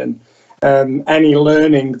investigation, any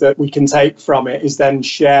learning that we can take from it is then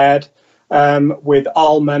shared with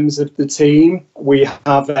all members of the team. We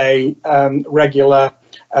have a regular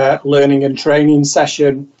learning and training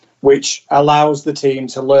session which allows the team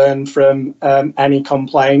to learn from any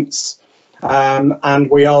complaints,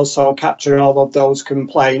 and we also capture all of those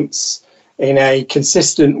complaints in a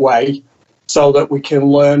consistent way so that we can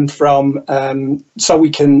learn from, so we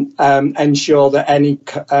can ensure that any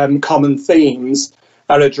common themes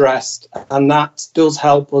are addressed, and that does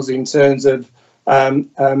help us in terms of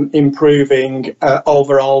improving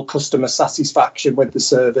overall customer satisfaction with the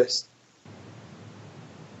service.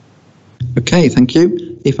 Okay, thank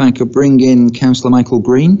you. If I could bring in Councillor Michael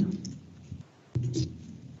Green.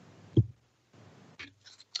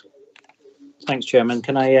 Thanks, Chairman.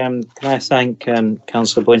 Can I thank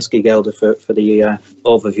Councillor Blinski-Gelder for the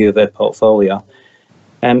overview of her portfolio.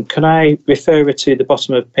 Can I refer her to the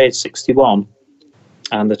bottom of page 61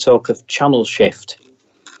 and the talk of channel shift?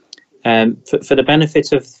 For the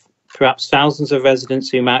benefit of perhaps thousands of residents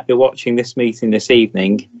who might be watching this meeting this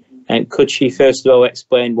evening, could she first of all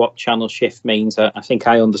explain what channel shift means? I think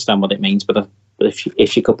I understand what it means, but if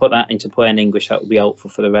she could put that into plain English, that would be helpful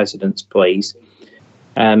for the residents, please.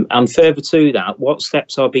 And further to that, what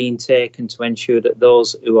steps are being taken to ensure that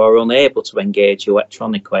those who are unable to engage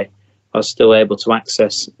electronically are still able to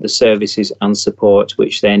access the services and support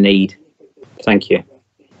which they need? Thank you.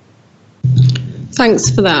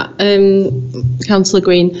 Thanks for that, Councillor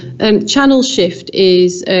Green. Channel shift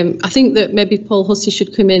is, I think that maybe Paul Hussey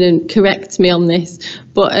should come in and correct me on this,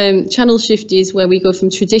 but channel shift is where we go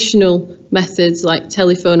from traditional methods like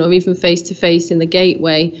telephone or even face-to-face in the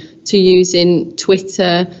gateway to using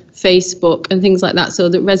Twitter, Facebook and things like that, so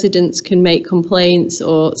that residents can make complaints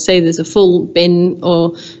or say there's a full bin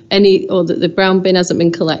or that the brown bin hasn't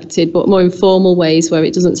been collected, but more informal ways where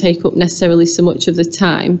it doesn't take up necessarily so much of the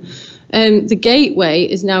time. The gateway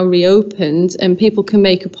is now reopened and people can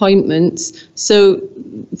make appointments. So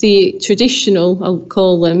the traditional, I'll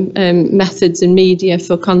call them, methods and media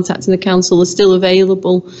for contacting the council are still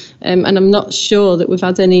available. And I'm not sure that we've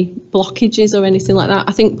had any blockages or anything like that.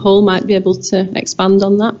 I think Paul might be able to expand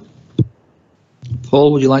on that.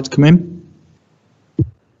 Paul, would you like to come in?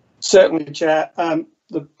 Certainly, Chair.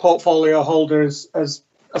 The portfolio holder has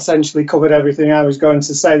essentially covered everything I was going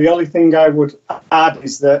to say. The only thing I would add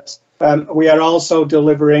is that we are also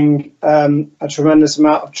delivering a tremendous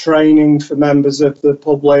amount of training for members of the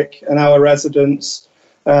public and our residents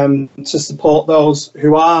to support those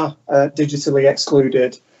who are digitally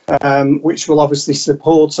excluded, which will obviously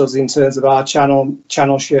support us in terms of our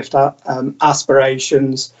channel shift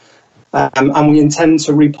aspirations. And we intend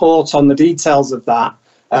to report on the details of that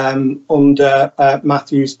under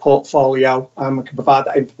Matthew's portfolio. We can provide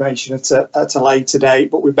that information at a later date,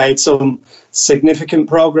 but we've made some significant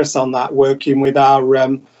progress on that, working with our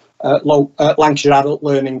Lancashire Adult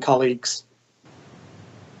Learning colleagues.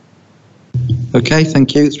 Okay,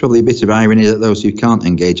 thank you. It's probably a bit of irony that those who can't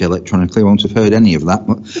engage electronically won't have heard any of that.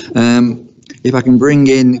 But, if I can bring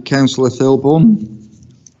in Councillor Thirlborn.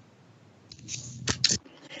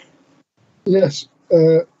 Yes.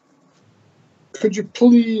 Could you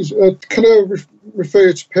please, can I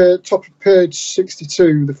refer to top of page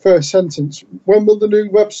 62, the first sentence? When will the new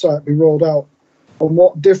website be rolled out? And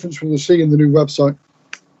what difference will they see in the new website?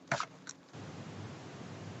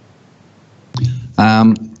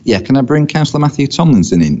 Yeah, can I bring Councillor Matthew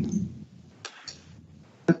Tomlinson in?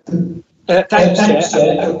 Thanks,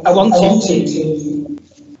 Chair. I wanted to...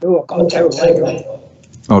 Oh, I've got a terrible echo.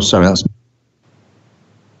 Oh, sorry, that's...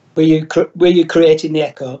 Were you creating the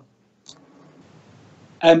echo?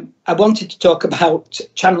 I wanted to talk about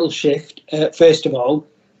channel shift, first of all.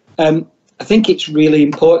 I think it's really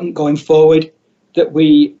important going forward that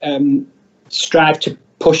we strive to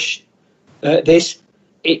push this.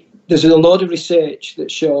 There's a load of research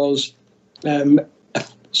that shows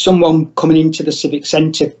someone coming into the Civic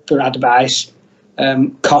Centre for advice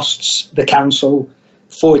costs the council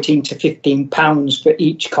 £14 to £15 for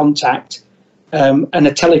each contact, and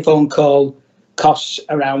a telephone call costs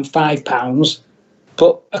around £5.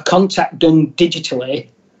 But a contact done digitally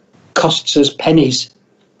costs us pennies.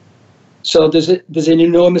 So there's an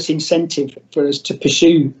enormous incentive for us to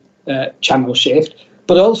pursue channel shift,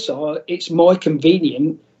 but also it's more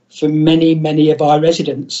convenient for many of our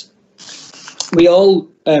residents. We all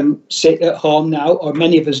sit at home now, or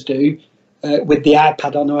many of us do, with the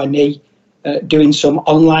iPad on our knee, doing some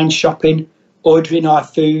online shopping, ordering our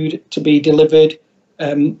food to be delivered,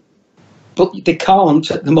 but they can't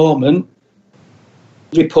at the moment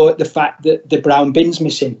report the fact that the brown bin's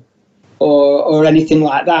missing or anything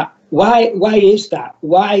like that. Why is that?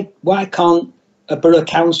 Why can't a borough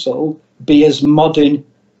council be as modern,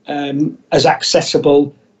 as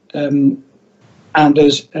accessible and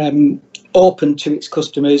as open to its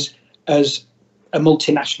customers as a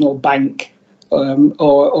multinational bank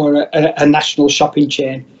or a national shopping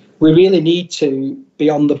chain? We really need to be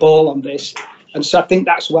on the ball on this, and so I think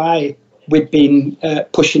that's why we've been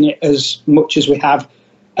pushing it as much as we have.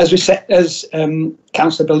 As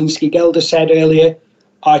Councillor Bielinski-Gelder said earlier,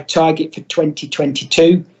 our target for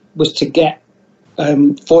 2022 was to get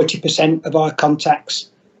 40% of our contacts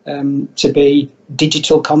to be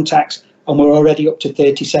digital contacts, and we're already up to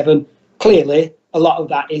 37. Clearly, a lot of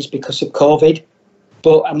that is because of COVID,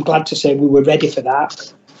 but I'm glad to say we were ready for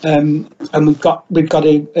that, and we've got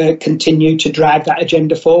to continue to drive that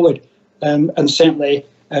agenda forward. And certainly,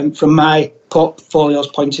 from my portfolio's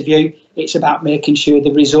point of view, it's about making sure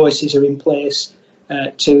the resources are in place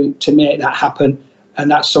to make that happen,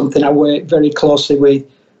 and that's something I work very closely with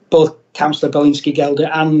both Councillor Bielinski-Gelder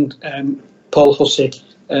and Paul Hussey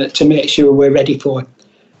to make sure we're ready for.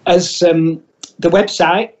 As the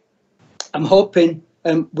website, I'm hoping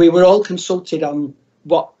we were all consulted on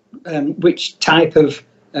which type of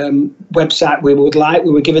website we would like.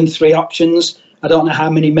 We were given 3 options. I don't know how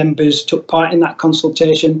many members took part in that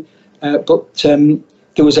consultation, but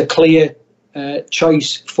there was a clear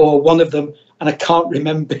choice for one of them, and I can't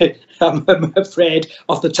remember, I'm afraid,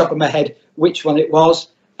 off the top of my head, which one it was.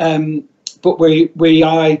 But we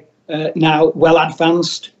are now well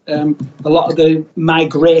advanced. A lot of the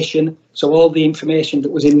migration, so all the information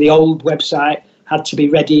that was in the old website had to be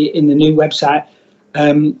ready in the new website.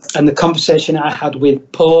 And the conversation I had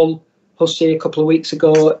with Paul Hussey a couple of weeks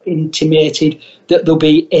ago intimated that there'll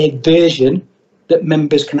be a version that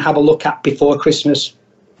members can have a look at before Christmas.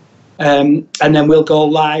 And then we'll go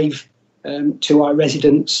live to our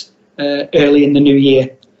residents early in the new year.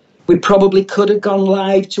 We probably could have gone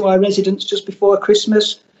live to our residents just before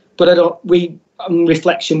Christmas, but on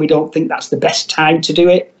reflection, we don't think that's the best time to do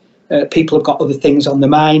it. People have got other things on their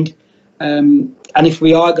mind. And if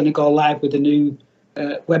we are going to go live with a new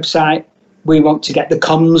website, we want to get the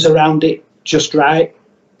comms around it just right.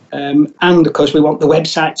 And of course, we want the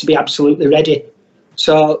website to be absolutely ready.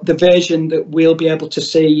 So the version that we'll be able to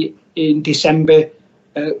see in December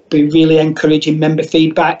be really encouraging member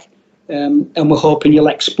feedback, and we're hoping you'll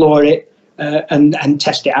explore it and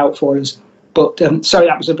test it out for us. But sorry,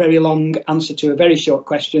 that was a very long answer to a very short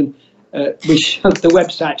question. The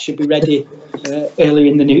website should be ready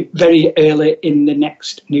very early in the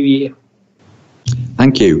next new year.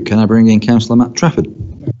 Thank you. Can I bring in Councillor Matt Trafford?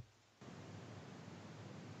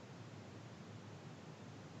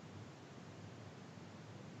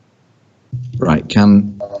 Right,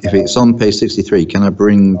 if it's on page 63, can I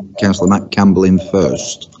bring Councillor Matt Campbell in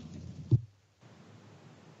first?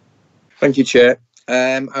 Thank you, Chair.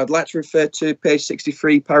 I would like to refer to page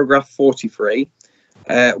 63, paragraph 43.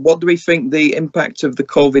 What do we think the impact of the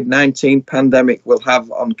COVID-19 pandemic will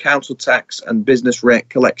have on council tax and business rate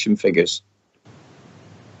collection figures?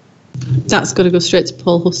 That's got to go straight to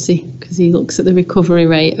Paul Hussey because he looks at the recovery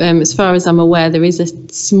rate. As far as I'm aware, there is a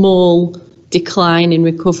small decline in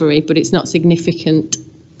recovery, but it's not significant.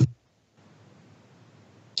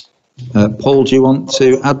 Paul, do you want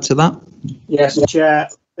to add to that? Yes, Chair.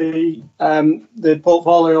 The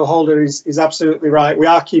portfolio holder is absolutely right. We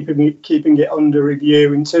are keeping it under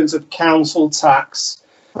review. In terms of council tax,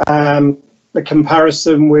 the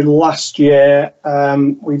comparison with last year,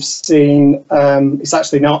 we've seen it's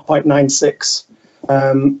actually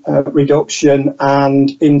 0.96 reduction,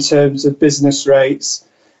 and in terms of business rates,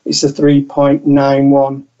 it's a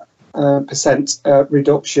 3.91%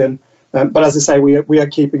 reduction. But as I say, we are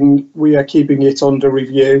keeping it under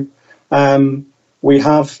review. We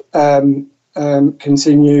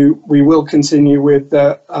will continue with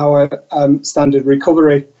our standard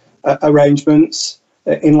recovery arrangements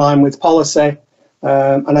in line with policy,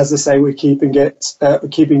 and as I say, we're keeping it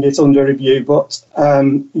under review. But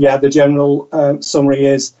the general summary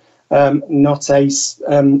is not a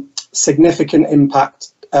significant impact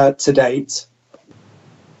to date.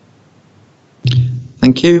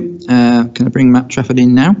 Thank you. Can I bring Matt Trafford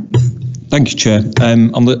in now? Thank you, Chair.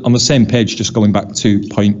 On the same page, just going back to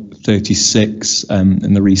point 36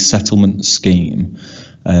 in the resettlement scheme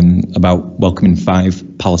about welcoming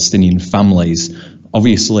 5 Palestinian families.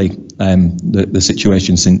 Obviously, the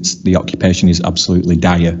situation since the occupation is absolutely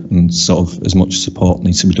dire, and sort of as much support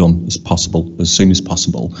needs to be done as possible, as soon as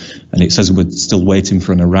possible. And it says we're still waiting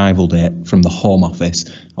for an arrival date from the Home Office.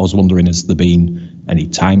 I was wondering, has there been any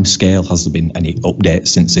time scale? Has there been any update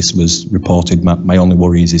since this was reported? My only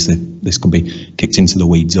worry is that this could be kicked into the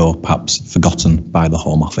weeds or perhaps forgotten by the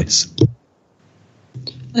Home Office.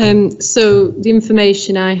 So the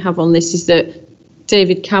information I have on this is that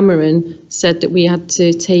David Cameron said that we had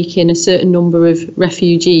to take in a certain number of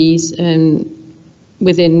refugees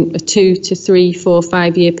within a 2 to 3, 4,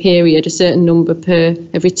 5 year period, a certain number per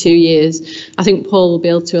every 2 years. I think Paul will be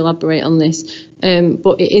able to elaborate on this,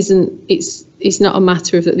 but it's not a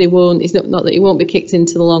matter of that they won't. It's not that it won't be kicked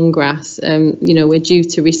into the long grass. We're due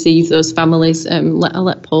to receive those families. I'll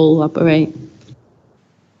let Paul elaborate.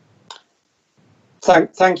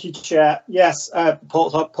 Thank you, Chair. Yes,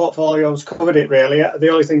 portfolio's covered it really. The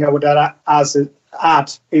only thing I would add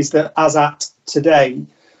is that as at to date,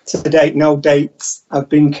 no dates have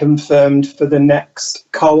been confirmed for the next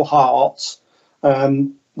cohort.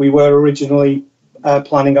 We were originally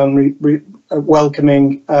planning on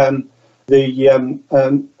welcoming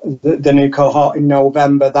the new cohort in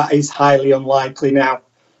November. That is highly unlikely now.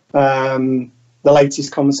 The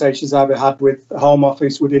latest conversations I've had with the Home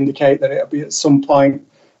Office would indicate that it'll be at some point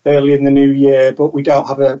early in the new year, but we don't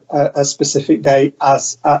have a specific date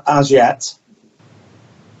as yet.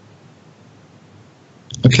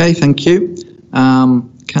 Okay, thank you. Can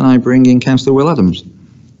I bring in Councillor Will Adams?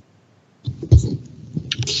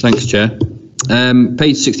 Thanks, Chair.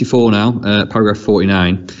 Page 64 now, paragraph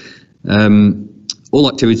 49. All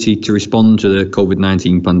activity to respond to the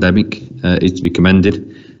COVID-19 pandemic is to be commended.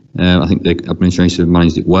 I think the administration have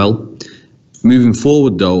managed it well. Moving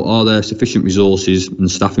forward, though, are there sufficient resources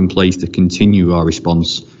and staff in place to continue our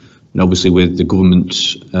response And obviously with the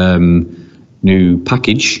government's new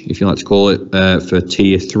package, if you like to call it, for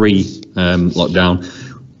Tier 3 lockdown,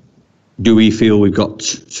 do we feel we've got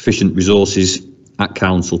sufficient resources at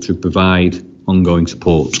council to provide ongoing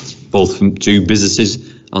support, both to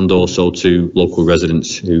businesses and also to local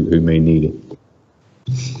residents who may need it?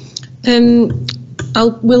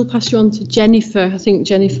 Will pass you on to Jennifer. I think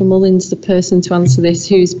Jennifer Mullins, the person to answer this,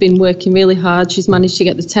 who's been working really hard. She's managed to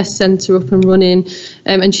get the test centre up and running,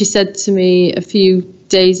 and she said to me a few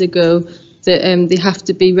days ago that they have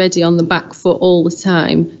to be ready on the back foot all the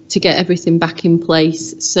time to get everything back in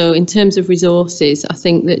place. So in terms of resources, I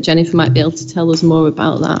think that Jennifer might be able to tell us more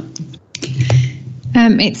about that.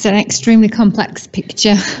 It's an extremely complex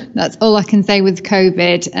picture. That's all I can say with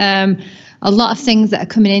COVID. A lot of things that are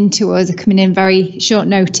coming into us are coming in very short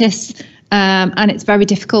notice, and it's very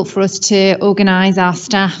difficult for us to organise our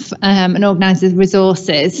staff and organise the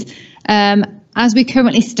resources. As we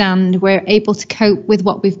currently stand, we're able to cope with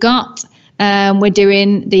what we've got. We're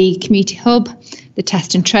doing the community hub, the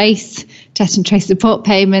test and trace support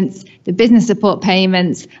payments, the business support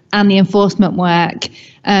payments, and the enforcement work.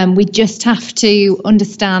 We just have to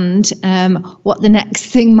understand what the next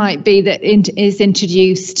thing might be that is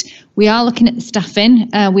introduced. We are looking at the staffing.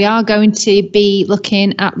 We are going to be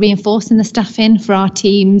looking at reinforcing the staffing for our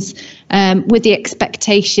teams with the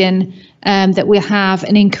expectation that we'll have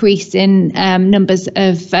an increase in numbers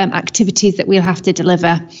of activities that we'll have to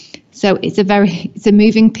deliver. So it's a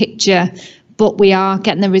moving picture, but we are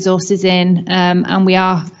getting the resources in, and we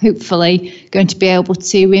are hopefully going to be able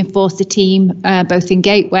to reinforce the team both in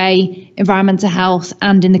Gateway, environmental health,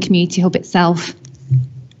 and in the community hub itself.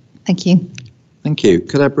 Thank you. Thank you.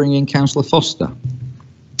 Could I bring in Councillor Foster?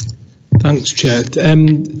 Thanks, Chair.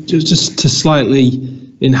 Just to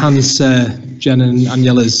slightly enhance Jen and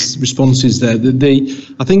Aniela's responses there,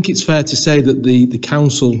 I think it's fair to say that the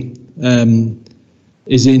council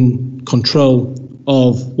is in control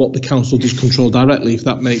of what the council does control directly, if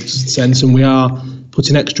that makes sense. And we are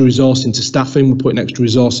putting extra resource into staffing, we're putting extra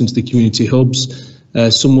resource into the community hubs.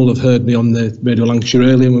 Some will have heard me on the Radio Lancashire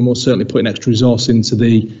earlier, and we're most certainly putting extra resource into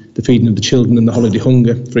the feeding of the children and the holiday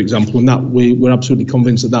hunger, for example. And that we're absolutely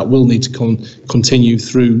convinced that will need to continue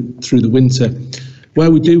through the winter. Where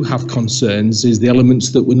we do have concerns is the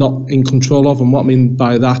elements that we're not in control of, and what I mean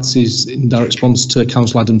by that is, in direct response to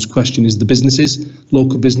Councillor Adams' question, is the businesses,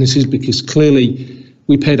 local businesses, because clearly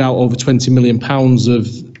we paid out over £20 million of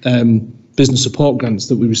business support grants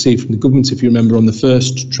that we received from the government, if you remember, on the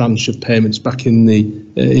first tranche of payments back in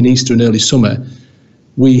Easter and early summer.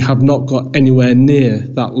 We have not got anywhere near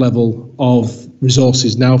that level of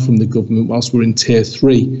resources now from the government whilst we're in Tier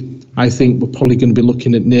 3. I think we're probably going to be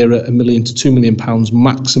looking at nearer £1 million to £2 million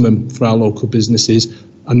maximum for our local businesses,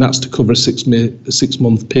 and that's to cover a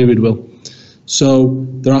six-month period, Will. So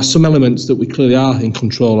there are some elements that we clearly are in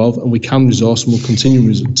control of, and we can resource and will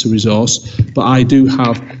continue to resource, but I do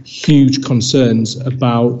have huge concerns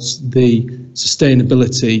about the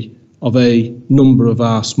sustainability of a number of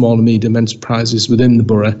our small and medium enterprises within the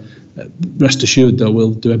borough. Rest assured, though,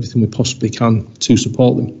 we'll do everything we possibly can to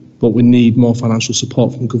support them, but we need more financial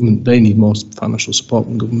support from government. They need more financial support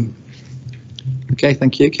from government. Okay,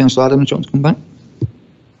 thank you. Councillor Adams, do you want to come back?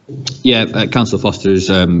 Yeah, Councillor Foster has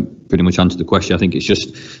pretty much answered the question. I think it's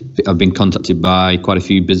just, I've been contacted by quite a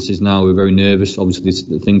few businesses now who are very nervous. Obviously,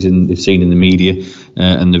 the things they've seen in the media,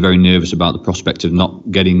 and they're very nervous about the prospect of not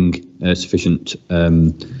getting sufficient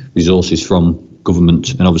resources from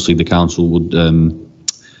government, and obviously the council would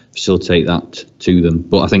facilitate that to them.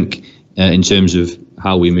 But I think in terms of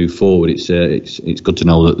how we move forward, it's good to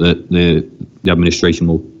know that the administration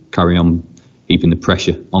will carry on keeping the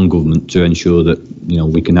pressure on government to ensure that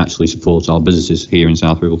we can actually support our businesses here in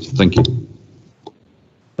South Ribble. Thank you.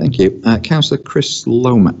 Thank you. Councillor Chris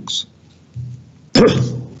Lomax.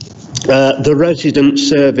 The resident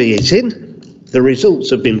survey is in. The results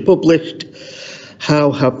have been published.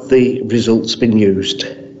 How have the results been used?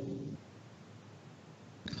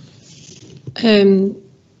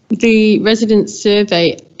 The resident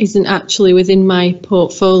survey isn't actually within my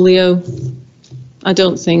portfolio. I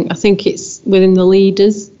don't think. I think it's within the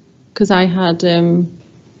leaders, because I had. Sorry,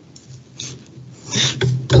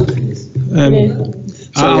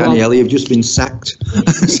 Aniela, you've just been sacked.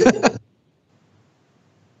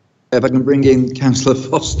 If I can bring in Councillor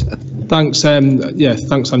Foster. Thanks.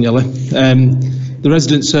 Thanks, Aniela. The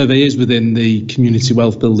resident survey is within the community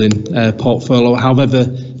wealth building portfolio. However,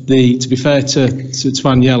 to be fair to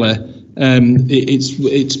Aniela,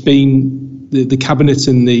 it's been. The cabinet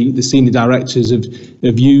and the senior directors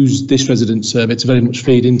have used this resident survey to very much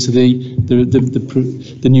feed into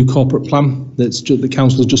the new corporate plan that the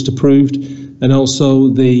council has just approved. and also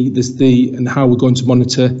and how we're going to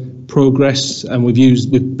monitor progress. And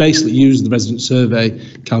we've basically used the resident survey,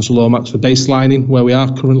 Councillor Lomax, for baselining where we are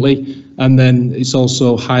currently. And then it's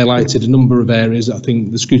also highlighted a number of areas that I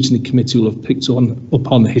think the Scrutiny Committee will have picked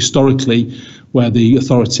up on historically, where the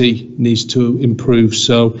authority needs to improve.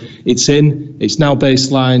 So it's now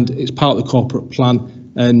baselined, it's part of the corporate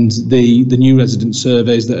plan, and the new resident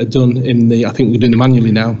surveys that are done I think we're doing them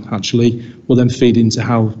manually now, actually, will then feed into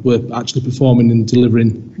how we're actually performing and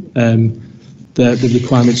delivering the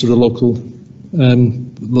requirements of the local,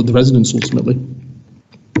 the residents ultimately.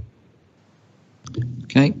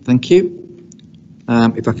 Okay, thank you.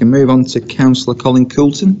 If I can move on to Councillor Colin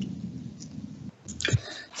Coulton.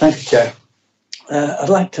 Thank you, Chair. I'd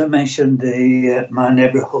like to mention my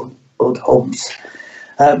neighbourhood hubs.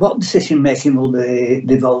 What decision making will be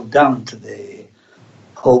devolved down to the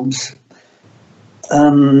hubs?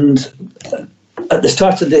 And at the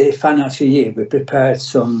start of the financial year, we prepared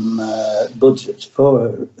some budgets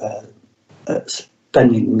for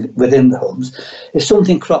spending within the hubs. If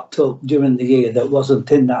something cropped up during the year that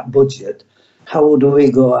wasn't in that budget, how do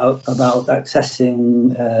we go about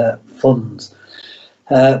accessing funds?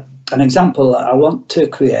 An example, I want to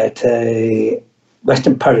create a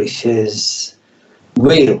Western Parishes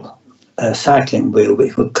wheel, a cycling wheel,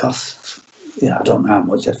 which would cost, I don't know how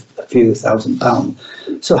much, a few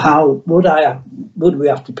 £1,000s. So how would we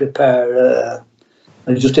have to prepare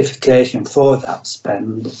a justification for that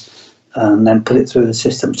spend and then put it through the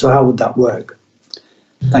system? So how would that work?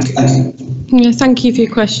 Thank you. Yeah, thank you for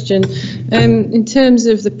your question. In terms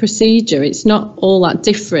of the procedure, it's not all that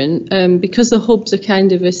different because the hubs are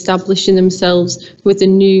kind of establishing themselves with the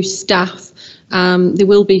new staff. They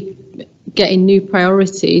will be getting new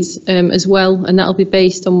priorities as well, and that'll be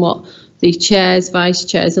based on what the chairs, vice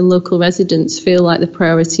chairs and local residents feel like the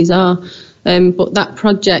priorities are. But that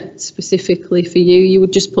project specifically for you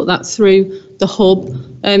would just put that through the hub.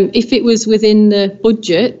 If it was within the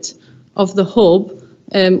budget of the hub,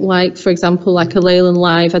 like for example, like a Leyland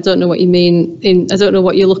Live, I don't know what you mean, I don't know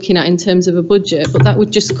what you're looking at in terms of a budget, but that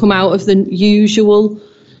would just come out of the usual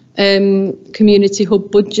community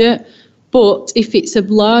hub budget. But if it's a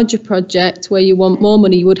larger project where you want more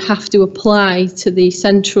money, you would have to apply to the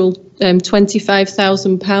central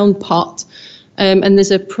 £25,000 pot, and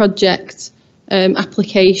there's a project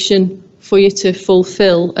application for you to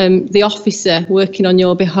fulfil. The officer working on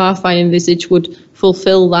your behalf, I envisage, would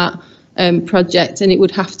fulfil that project, and it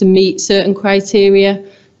would have to meet certain criteria,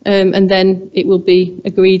 and then it will be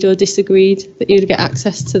agreed or disagreed that you'd get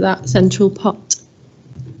access to that central pot.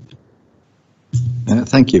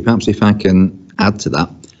 Thank you. Perhaps if I can add to that.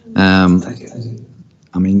 I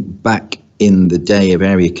mean, back in the day of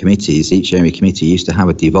area committees, each area committee used to have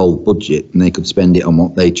a devolved budget and they could spend it on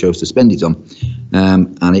what they chose to spend it on.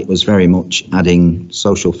 And it was very much adding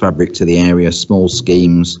social fabric to the area, small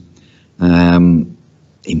schemes. In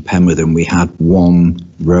Penwitham, we had one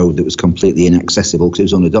road that was completely inaccessible because it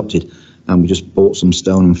was unadopted, and we just bought some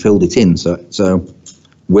stone and filled it in. So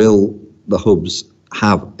will the hubs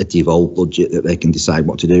have a devolved budget that they can decide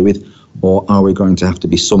what to do with, or are we going to have to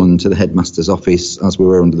be summoned to the headmaster's office, as we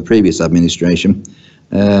were under the previous administration,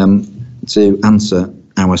 to answer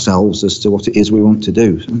ourselves as to what it is we want to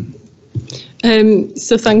do?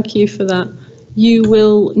 So thank you for that. You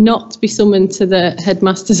will not be summoned to the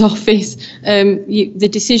headmaster's office. The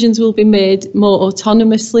decisions will be made more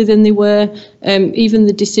autonomously than they were. Even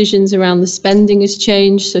the decisions around the spending has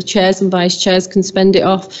changed, so chairs and vice chairs can spend it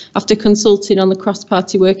off. After consulting on the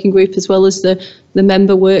cross-party working group as well as the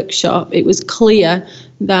member workshop, it was clear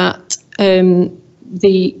that the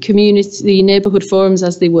neighbourhood forums,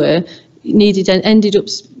 as they were, ended up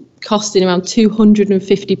costing around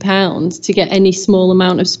 £250 to get any small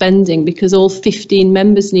amount of spending, because all 15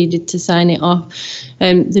 members needed to sign it off.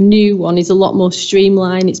 The new one is a lot more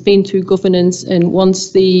streamlined. It's been through governance, and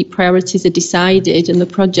once the priorities are decided and the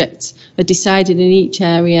projects are decided in each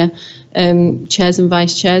area, chairs and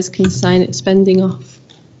vice chairs can sign it spending off.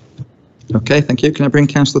 Okay, thank you. Can I bring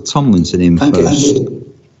Councillor Tomlinson in first?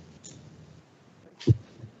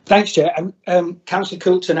 Thanks, Chair. Councillor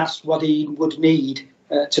Coulton asked what he would need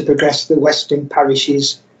to progress the Western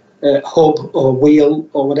Parishes hub or wheel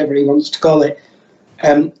or whatever he wants to call it.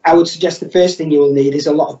 I would suggest the first thing you will need is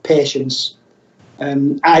a lot of patience.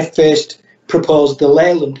 I first proposed the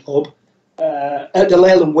Leyland hub, the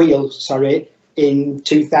Leyland wheel, sorry, in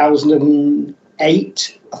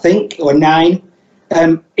 2008, I think, or 9.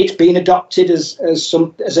 It's been adopted as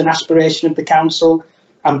an aspiration of the council,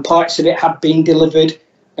 and parts of it have been delivered,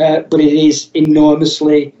 but it is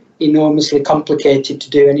enormously complicated to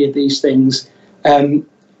do any of these things.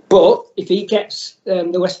 But if he gets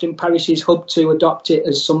the Western Parishes Hub to adopt it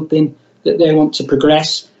as something that they want to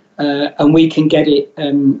progress, and we can get it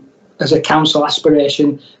as a council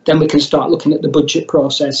aspiration, then we can start looking at the budget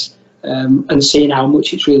process and seeing how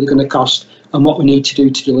much it's really going to cost and what we need to do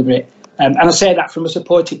to deliver it. And I say that from a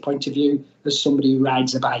supported point of view as somebody who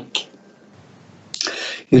rides a bike.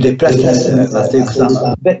 You're depressed, Matthew, because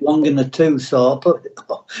I'm a bit long in the tooth, so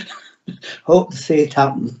hope to see it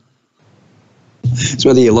happen. It's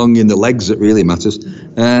whether you're long in the legs that really matters.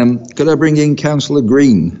 Could I bring in Councillor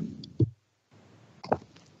Green?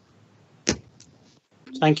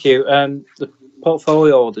 Thank you. The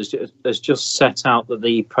portfolio order has just set out that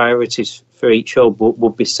the priorities for each hub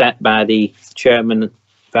would be set by the chairman,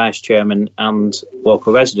 vice chairman and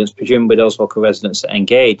local residents, presumably those local residents that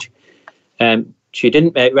engage. She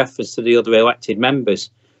didn't make reference to the other elected members.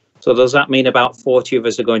 So does that mean about 40 of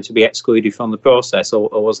us are going to be excluded from the process, or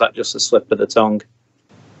was that just a slip of the tongue?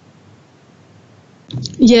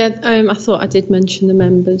 Yeah, I thought I did mention the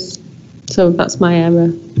members, so that's my error.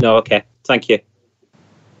 No, okay, thank you.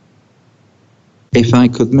 If I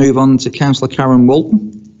could move on to Councillor Karen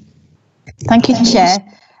Walton. Thank you, Chair.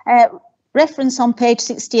 Reference on page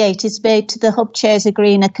 68 is made to the hub chairs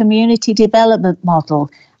agreeing a community development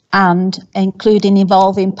model and including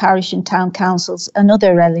involving parish and town councils and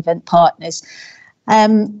other relevant partners.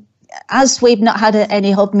 As we've not had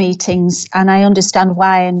any hub meetings, and I understand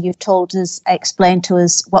why, and you've explained to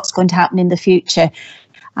us what's going to happen in the future,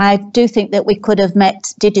 I do think that we could have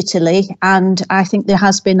met digitally, and I think there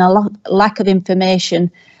has been a lack of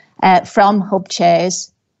information from hub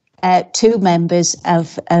chairs to members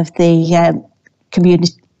of the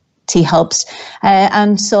community hubs.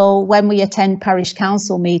 And so when we attend parish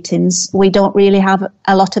council meetings, we don't really have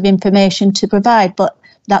a lot of information to provide, but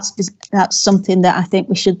that's something that I think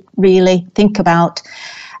we should really think about.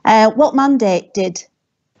 What mandate did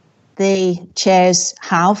the chairs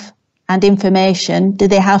have and information? Do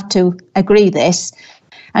they have to agree this?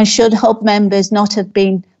 And should hub members not have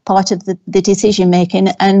been part of the decision making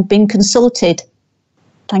and been consulted?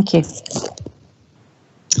 Thank you.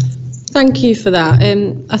 Thank you for that.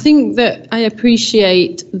 I think that I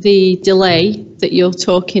appreciate the delay that you're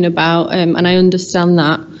talking about, and I understand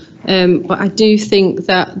that. But I do think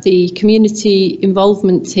that the community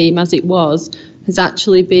involvement team, as it was, has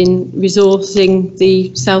actually been resourcing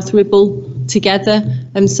the South Ribble together,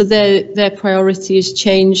 and so their priority has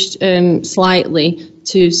changed slightly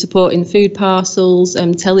to supporting food parcels,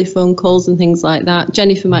 telephone calls and things like that.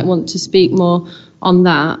 Jennifer might want to speak more on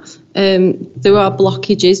that. There are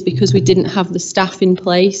blockages because we didn't have the staff in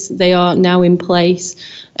place. They are now in place.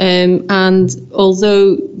 And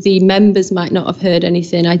although the members might not have heard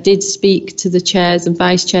anything, I did speak to the chairs and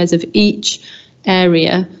vice chairs of each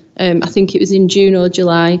area. I think it was in June or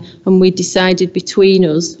July, and we decided between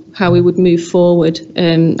us how we would move forward,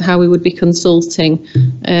 how we would be consulting.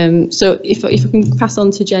 So if I can pass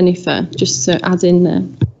on to Jennifer, just to add in there.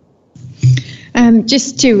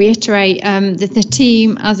 Just to reiterate, that the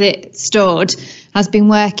team as it stood has been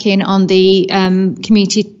working on the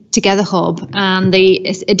Community Together Hub, and the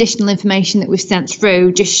additional information that we've sent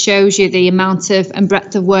through just shows you the amount of and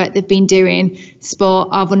breadth of work they've been doing to support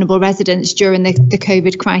our vulnerable residents during the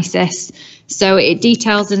COVID crisis. So it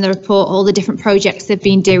details in the report all the different projects they've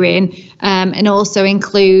been doing, and also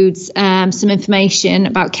includes some information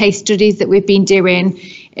about case studies that we've been doing.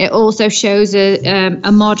 It also shows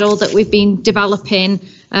a model that we've been developing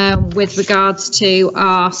with regards to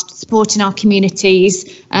supporting our communities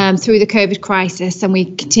through the COVID crisis, and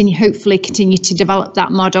we hopefully continue to develop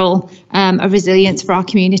that model of resilience for our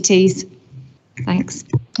communities. Thanks.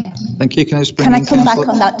 Thank you. Can I come back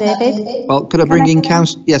on that, David? Well, could I bring in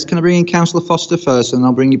Councillor Foster first, and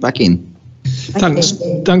I'll bring you back in.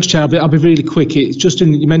 Thanks, Chair. I'll be really quick. It's just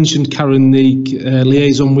you mentioned, Karen, the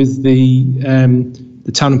liaison with the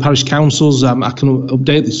town and parish councils. I can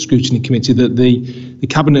update the Scrutiny Committee that the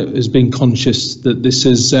Cabinet has been conscious that this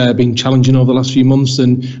has been challenging over the last few months,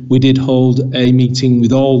 and we did hold a meeting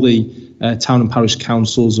with all the town and parish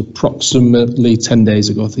councils approximately 10 days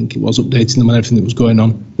ago, I think it was, updating them on everything that was going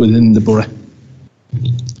on within the borough.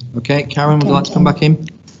 Okay, Karen, would you like to come back in?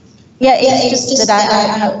 Yeah, it's just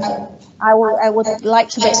that I would like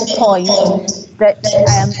to make the point that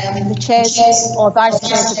the chairs or vice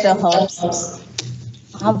chairs of the hubs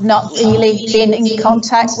have not really been in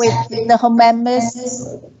contact with the hub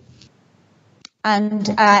members. And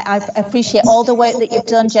I appreciate all the work that you've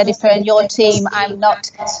done, Jennifer, and your team. I'm not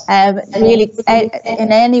really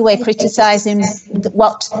in any way criticising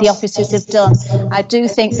what the officers have done. I do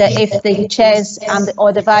think that if the chairs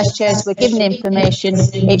or the vice chairs were given information,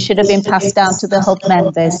 it should have been passed down to the hub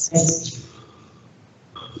members.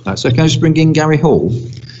 So can I just bring in Gary Hall?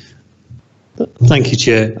 Thank you,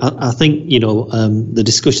 Chair. I think, the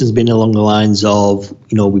discussion's been along the lines of,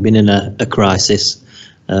 we've been in a crisis.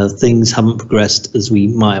 Things haven't progressed as we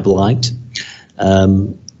might have liked,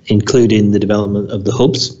 including the development of the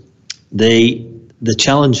hubs. The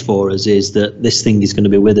challenge for us is that this thing is going to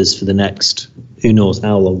be with us for the next, who knows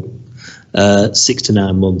how long, 6 to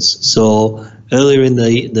 9 months. So earlier in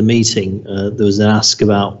the meeting, there was an ask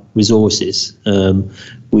about resources.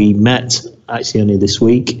 We met actually only this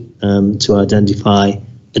week to identify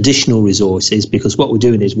additional resources, because what we're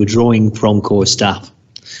doing is we're drawing from core staff.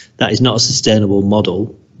 That is not a sustainable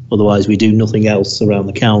model. Otherwise, we do nothing else around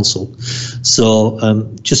the council. So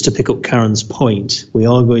just to pick up Karen's point, we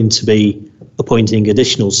are going to be appointing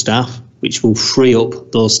additional staff, which will free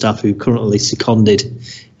up those staff who are currently seconded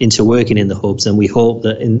into working in the hubs. And we hope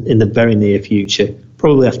that in the very near future,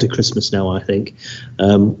 probably after Christmas now, I think,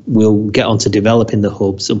 we'll get on to developing the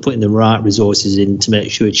hubs and putting the right resources in to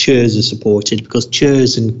make sure chairs are supported, because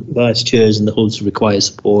chairs and vice chairs in the hubs require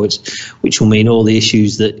support, which will mean all the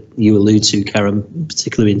issues that you allude to, Karen,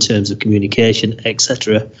 particularly in terms of communication,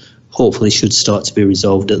 etc., hopefully should start to be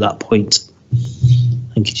resolved at that point.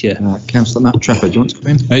 Thank you, Chair. Councillor Matt Trapper, do you want to come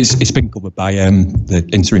in? It's been covered by the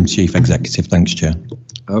Interim Chief Executive. Thanks, Chair.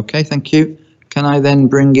 Okay, thank you. Can I then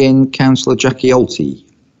bring in Councillor Jackie Alty?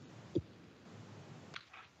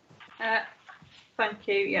 Thank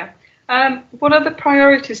you, yeah. What are the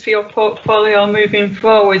priorities for your portfolio moving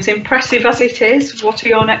forwards? Impressive as it is, what are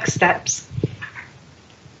your next steps?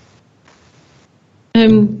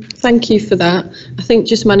 Thank you for that. I think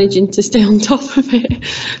just managing to stay on top of it.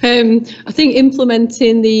 I think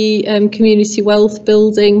implementing the community wealth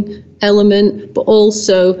building element, but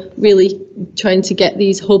also really trying to get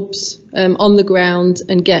these hubs on the ground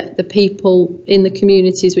and get the people in the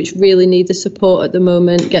communities which really need the support at the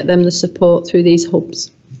moment, get them the support through these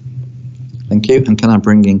hubs. Thank you. And can I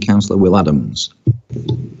bring in Councillor Will Adams?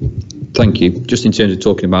 Thank you. Just in terms of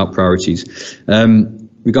talking about priorities,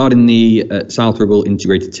 regarding the South Ribble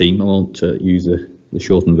integrated team, I won't use the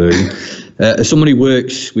shortened version. As someone who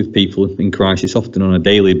works with people in crisis, often on a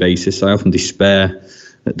daily basis, I often despair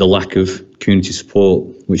at the lack of community support,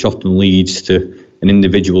 which often leads to an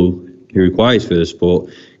individual who requires further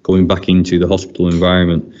support going back into the hospital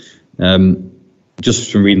environment.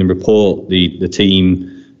 Just from reading the report, the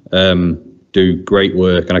team do great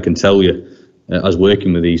work, and I can tell you, as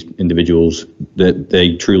working with these individuals, that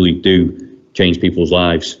they truly do change people's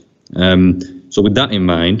lives. So with that in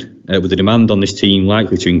mind, with the demand on this team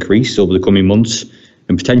likely to increase over the coming months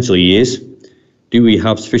and potentially years, do we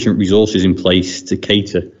have sufficient resources in place to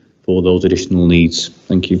cater for those additional needs?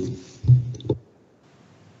 Thank you.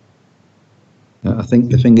 I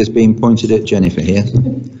think the finger's being pointed at Jennifer here.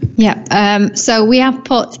 Yeah, so we have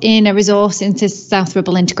put in a resource into South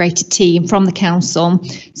Ribble integrated team from the council.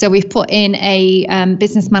 So we've put in a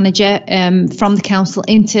business manager from the council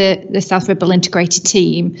into the South Ribble integrated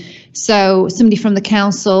team. So somebody from the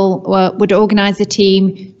council would organise the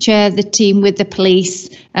team, chair the team with the police,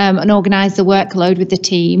 and organise the workload with the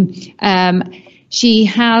team. She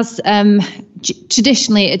has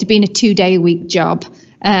traditionally it had been a 2-day-a-week job.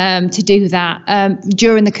 To do that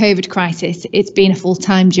during the COVID crisis, it's been a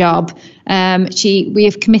full-time job. We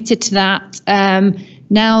have committed to that.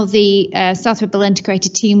 Now the South Ribble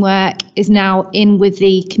integrated teamwork is now in with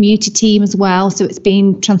the community team as well, so it's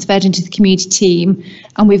been transferred into the community team,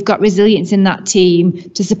 and we've got resilience in that team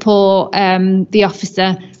to support the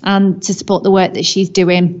officer and to support the work that she's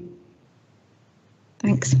doing.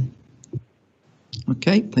 Thanks.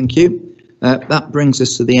 Okay, thank you. That brings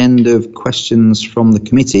us to the end of questions from the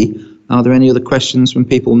committee. Are there any other questions from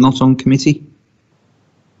people not on committee?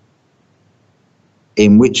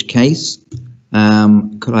 In which case,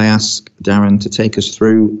 could I ask Darren to take us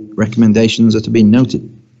through recommendations that have been noted?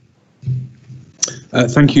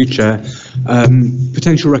 Thank you, Chair.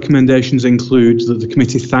 Potential recommendations include that the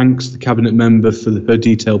committee thanks the Cabinet member for her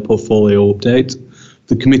detailed portfolio update.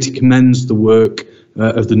 The committee commends the work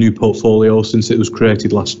of the new portfolio since it was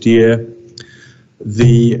created last year.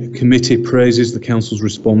 The committee praises the Council's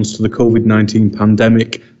response to the COVID-19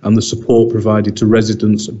 pandemic and the support provided to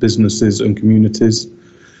residents, businesses and communities.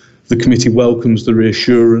 The committee welcomes the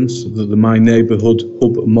reassurance that the My Neighbourhood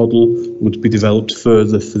Hub model would be developed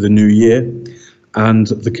further for the new year, and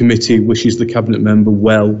the committee wishes the Cabinet member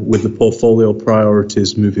well with the portfolio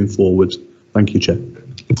priorities moving forward. Thank you, Chair.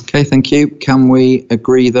 Okay, thank you. Can we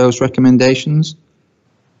agree those recommendations?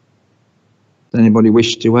 Does anybody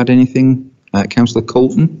wish to add anything? Councillor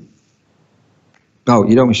Colton? Oh,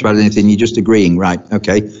 you don't wish to add anything, you're just agreeing, right,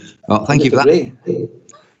 okay. Well, thank you for that.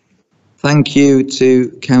 Thank you to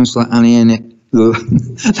Councillor Aniene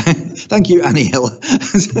Thank you, Annie Hill,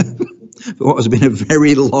 for what has been a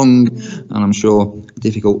very long and I'm sure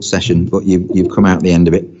difficult session, but you've come out the end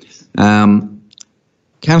of it.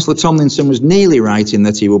 Councillor Tomlinson was nearly right in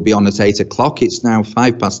that he will be on at 8 o'clock. It's now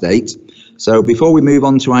 8:05. So before we move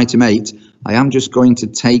on to item 8, I am just going to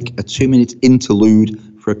take a 2-minute interlude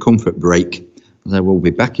for a comfort break. I will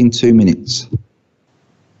be back in 2 minutes.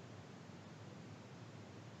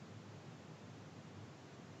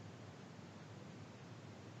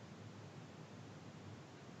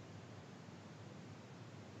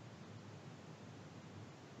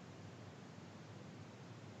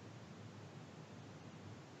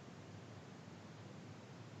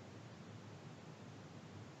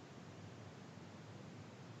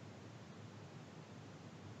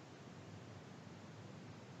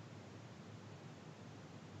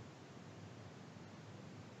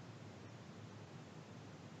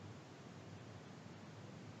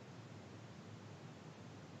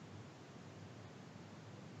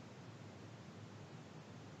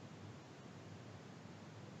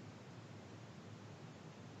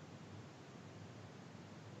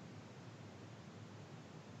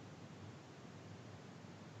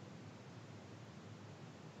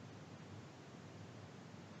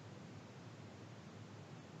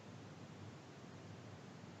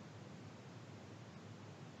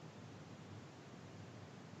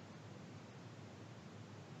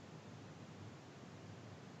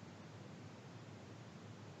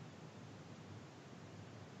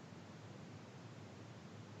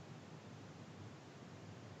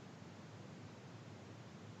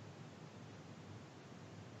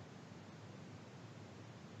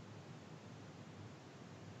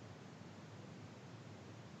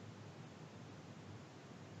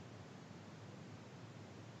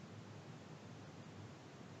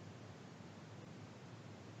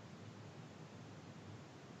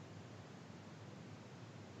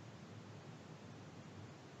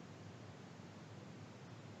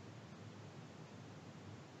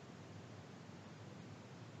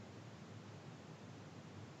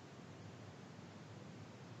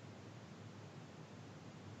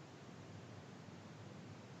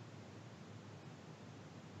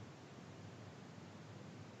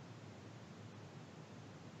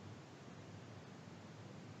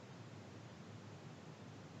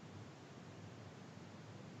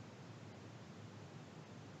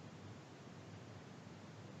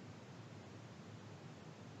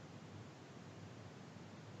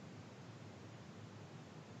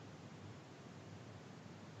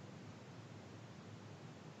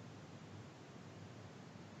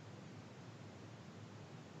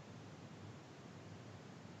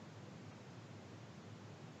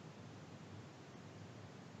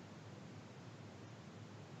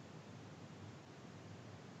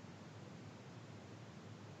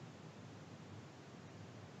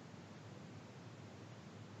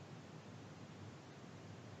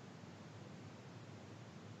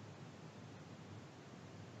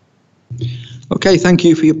 Okay, thank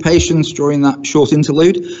you for your patience during that short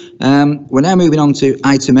interlude. We're now moving on to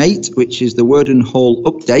item 8, which is the Worden Hall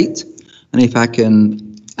update. And if I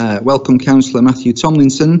can welcome Councillor Matthew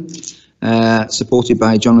Tomlinson, supported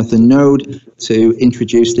by Jonathan Node, to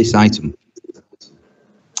introduce this item.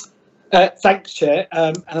 Thanks, Chair.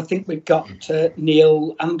 And I think we've got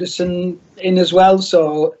Neil Anderson in as well,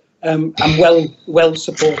 so I'm well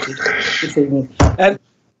supported this evening.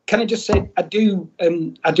 Can I just say I do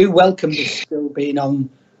welcome this still being on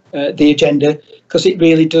the agenda, because it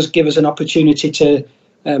really does give us an opportunity to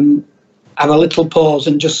have a little pause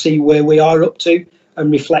and just see where we are up to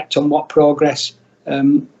and reflect on what progress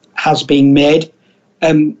has been made.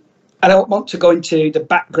 I don't want to go into the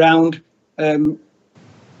background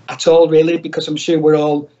at all, really, because I'm sure we're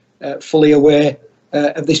all fully aware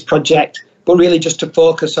of this project, but really just to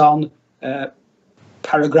focus on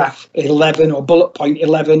paragraph 11 or bullet point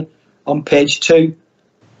 11 on page 2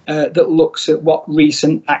 that looks at what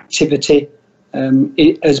recent activity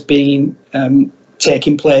has been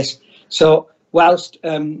taking place. So whilst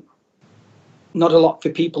not a lot for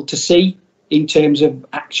people to see in terms of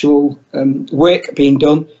actual work being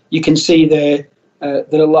done, you can see there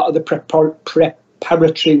that a lot of the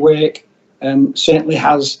preparatory work certainly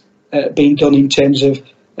has been done in terms of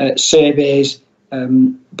surveys,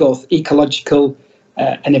 both ecological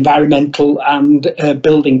and environmental and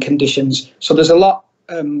building conditions. So there's a lot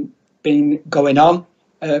been going on.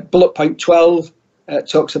 Bullet point 12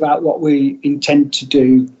 talks about what we intend to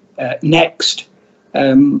do next.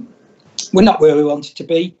 We're not where we wanted to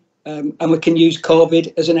be, and we can use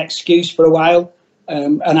COVID as an excuse for a while,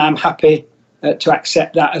 and I'm happy to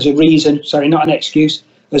accept that as a reason, sorry, not an excuse,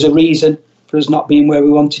 as a reason for us not being where we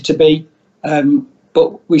wanted to be.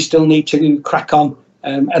 but we still need to crack on.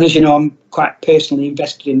 And as you know, I'm quite personally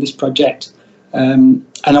invested in this project, and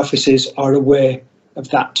officers are aware of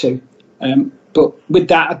that too. But with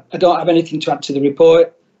that, I don't have anything to add to the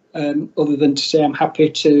report, other than to say I'm happy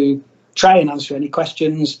to try and answer any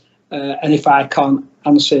questions, and if I can't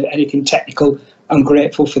answer anything technical, I'm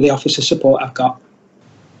grateful for the officer support I've got.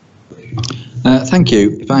 Thank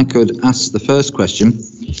you. If I could ask the first question,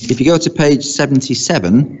 if you go to page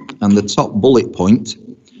 77 and the top bullet point,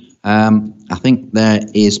 I think there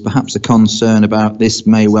is perhaps a concern about this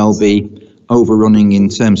may well be overrunning in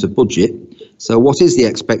terms of budget. So what is the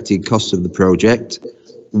expected cost of the project?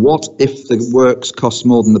 What if the works cost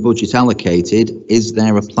more than the budget allocated? Is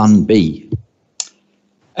there a plan B?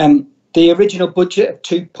 The original budget of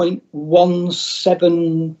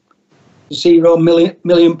 £2.170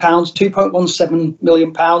 million, £2.17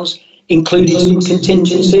 million, including some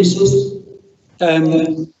contingencies.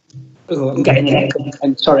 I'm getting an echo.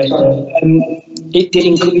 I'm sorry. It did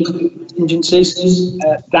include contingencies.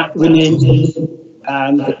 That remains,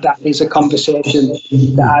 and that is a conversation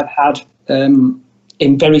that I've had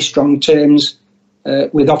in very strong terms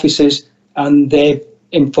with officers, and they've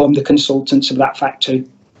informed the consultants of that fact too.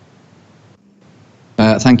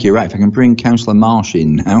 Thank you. Right, if I can bring Councillor Marsh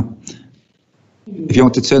in now. If you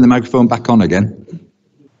want to turn the microphone back on again.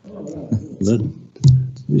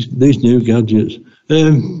 These new gadgets.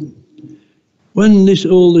 When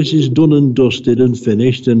all this is done and dusted and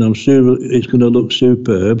finished, and I'm sure it's going to look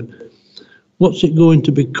superb, what's it going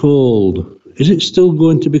to be called? Is it still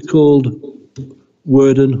going to be called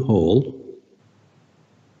Worden Hall?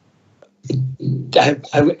 I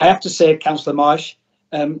have to say, Councillor Marsh,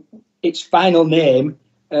 its final name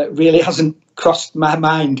really hasn't crossed my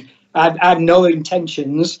mind. I have no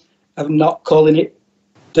intentions of not calling it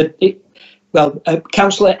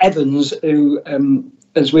Councillor Evans, who,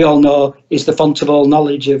 as we all know, is the font of all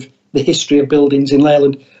knowledge of the history of buildings in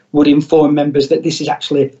Leyland, would inform members that this is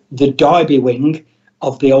actually the Derby wing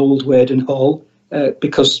of the old Werden Hall,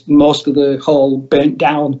 because most of the hall burnt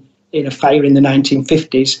down in a fire in the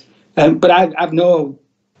 1950s. But I've no...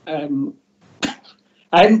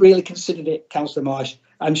 I hadn't really considered it, Councillor Marsh.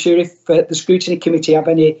 I'm sure if the Scrutiny Committee have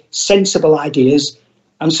any sensible ideas,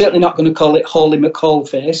 I'm certainly not going to call it Hawley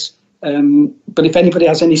McHallface, but if anybody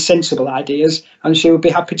has any sensible ideas, I'm sure we'd be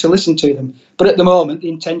happy to listen to them. But at the moment, the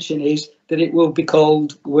intention is that it will be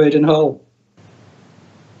called Werden Hall.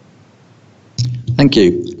 Thank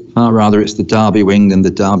you. Far rather it's the Derby wing than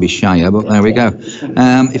the Derbyshire, but there we go.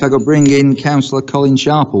 If I could bring in Councillor Colin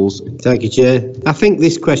Sharples. Thank you, Chair. I think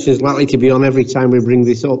this question is likely to be on every time we bring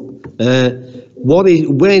this up.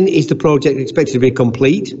 When is the project expected to be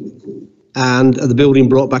complete, and are the building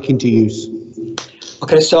brought back into use?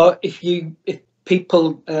 Okay, so if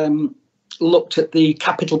people looked at the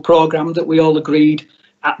capital programme that we all agreed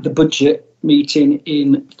at the budget meeting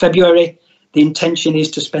in February, the intention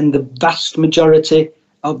is to spend the vast majority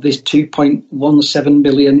of this 2.17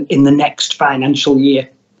 million in the next financial year,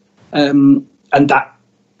 and that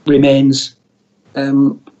remains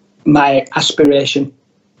my aspiration.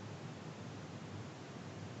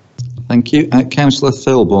 Thank you. Councillor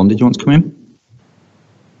Thirlborn, did you want to come in?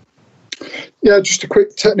 Yeah, just a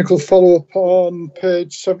quick technical follow-up on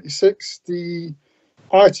page 76, the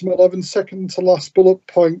item 11, second to last bullet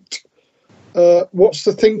point. What's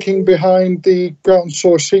the thinking behind the ground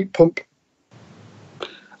source heat pump?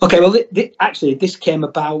 Okay, well, actually, this came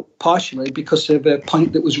about partially because of a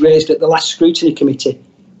point that was raised at the last Scrutiny Committee,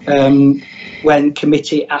 when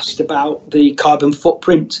committee asked about the carbon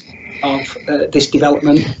footprint of this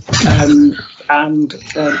development. And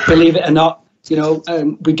believe it or not, you know,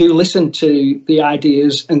 we do listen to the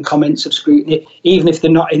ideas and comments of Scrutiny, even if they're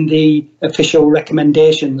not in the official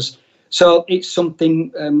recommendations. So it's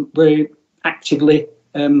something we're actively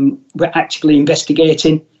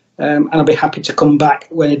investigating. And I'll be happy to come back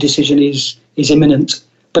when a decision is imminent.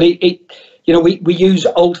 But we use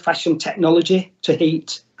old-fashioned technology to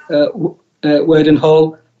heat Werden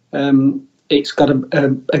Hall. It's got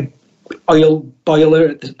a oil boiler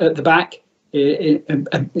at the back.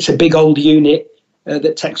 It's a big old unit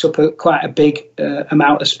that takes up quite a big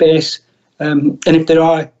amount of space. And if there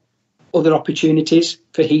are other opportunities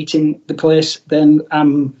for heating the place, then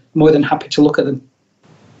I'm more than happy to look at them.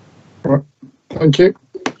 Right. Thank you.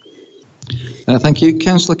 Thank you.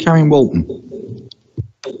 Councillor Karen Walton.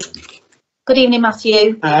 Good evening,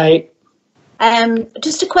 Matthew. Hi.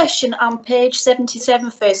 Just a question on page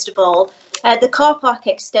 77, first of all. The car park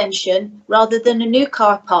extension, rather than a new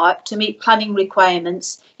car park to meet planning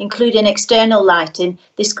requirements, including external lighting,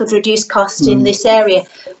 this could reduce costs in this area.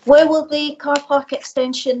 Where will the car park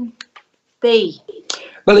extension be?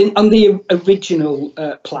 Well, on the original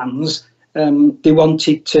plans, they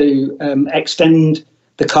wanted to extend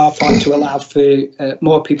the car park to allow for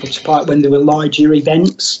more people to park when there were larger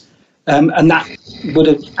events, and that would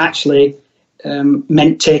have actually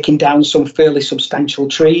meant taking down some fairly substantial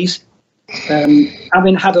trees.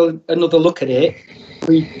 Having had another look at it,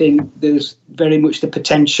 we think there's very much the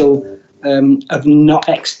potential of not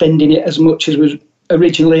extending it as much as was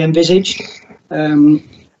originally envisaged.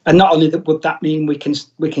 And not only that, would that mean we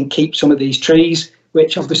can keep some of these trees,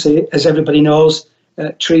 which obviously, as everybody knows,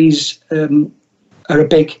 trees are a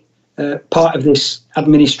big part of this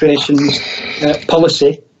administration's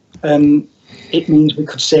policy. It means we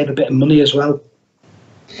could save a bit of money as well.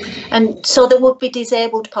 And so there would be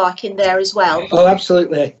disabled parking there as well? Oh,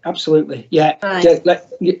 absolutely, absolutely, yeah. Right.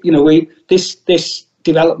 This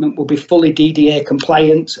development will be fully DDA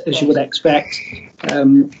compliant, as you would expect,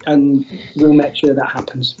 and we'll make sure that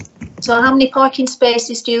happens. So how many parking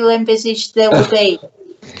spaces do you envisage there will be?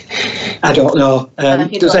 I don't know.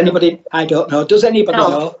 Does anybody? I don't know. Does anybody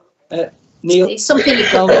know? Neil? It's something you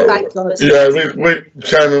can bring back to us. Yeah,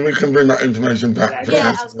 Chairman, we can bring that information back.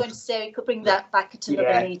 Yeah, I was going to say we could bring that back to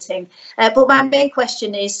another meeting. But my main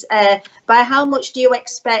question is, by how much do you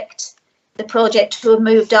expect the project to have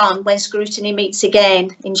moved on when scrutiny meets again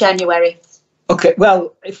in January? Okay,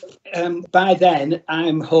 well, if by then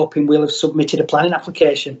I'm hoping we'll have submitted a planning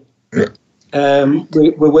application. Yeah.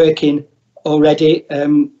 We're working already.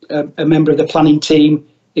 A member of the planning team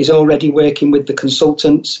is already working with the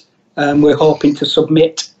consultants. We're hoping to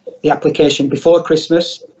submit the application before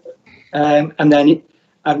Christmas, and then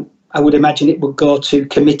I would imagine it would go to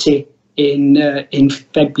committee in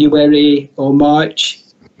February or March.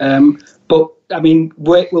 But I mean,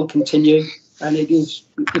 work will continue, and it is,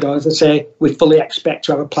 as I say, we fully expect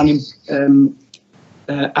to have a planning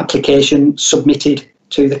application submitted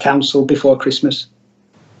to the council before Christmas.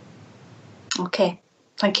 Okay,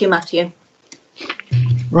 thank you, Matthew.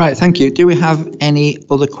 Right, thank you. Do we have any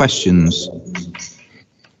other questions?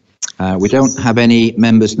 We don't have any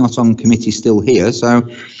members not on committee still here, so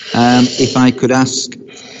if I could ask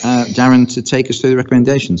Darren to take us through the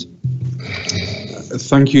recommendations.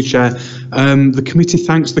 Thank you, Chair. The committee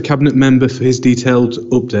thanks the Cabinet member for his detailed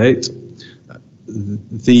update.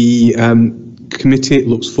 The committee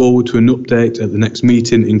looks forward to an update at the next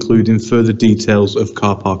meeting, including further details of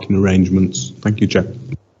car parking arrangements. Thank you, Chair.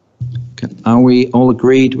 Okay. Are we all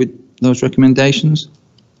agreed with those recommendations?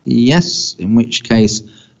 Yes, in which case,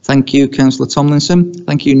 thank you, Councillor Tomlinson.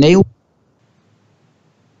 Thank you, Neil.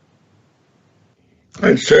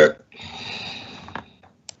 Thanks, Chair.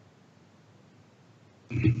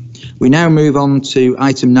 We now move on to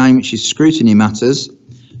item 9, which is scrutiny matters.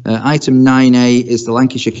 Item 9A is the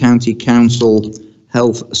Lancashire County Council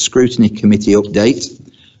Health Scrutiny Committee update.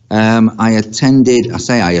 I attended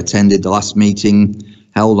the last meeting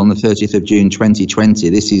held on the 30th of June 2020.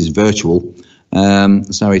 This is virtual,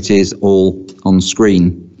 so it is all on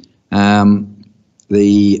screen.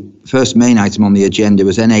 The first main item on the agenda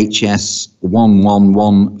was NHS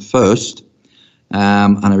 111 first,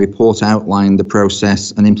 and a report outlined the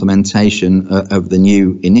process and implementation of the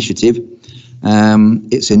new initiative.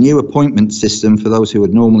 It's a new appointment system for those who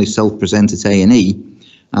would normally self-present at A&E,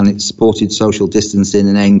 and it supported social distancing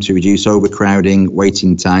and aimed to reduce overcrowding,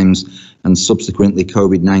 waiting times, and subsequently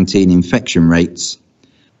COVID-19 infection rates.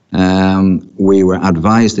 We were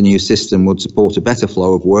advised the new system would support a better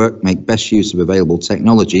flow of work, make best use of available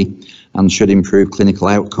technology, and should improve clinical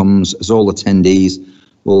outcomes, as all attendees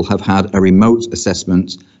will have had a remote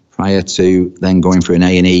assessment prior to then going for an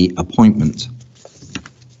A&E appointment.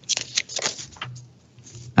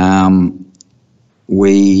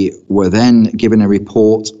 We were then given a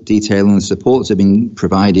report detailing the support that had been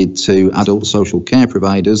provided to adult social care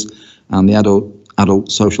providers and the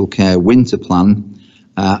adult social care winter plan,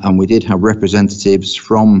 and we did have representatives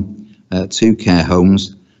from 2 care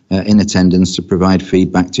homes in attendance to provide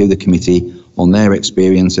feedback to the committee on their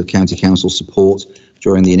experience of county council support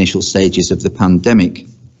during the initial stages of the pandemic.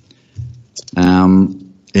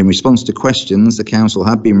 In response to questions, the council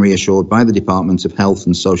had been reassured by the Department of Health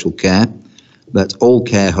and Social Care that all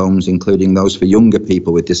care homes, including those for younger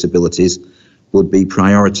people with disabilities, would be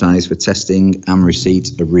prioritised for testing and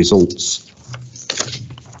receipt of results.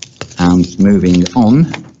 And moving on,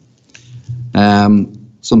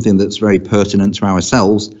 something that's very pertinent to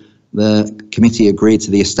ourselves, the committee agreed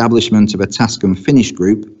to the establishment of a task and finish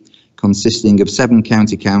group consisting of 7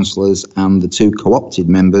 county councillors and the 2 co-opted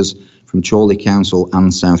members from Chorley Council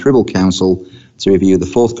and South Ribble Council to review the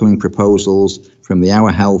forthcoming proposals from the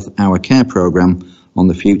Our Health, Our Care programme on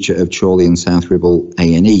the future of Chorley and South Ribble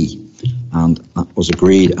A&E. and that was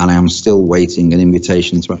agreed, and I am still waiting an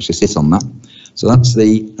invitation to actually sit on that. So that's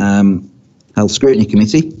the Health Scrutiny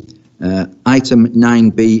Committee. Item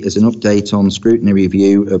 9B is an update on scrutiny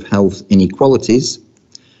review of health inequalities.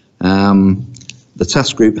 The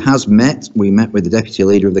task group has met. We met with the Deputy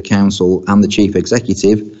Leader of the Council and the Chief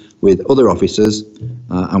Executive with other officers,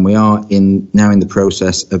 and we are now in the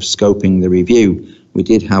process of scoping the review. We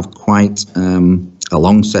did have quite a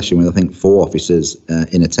long session with, I think, 4 officers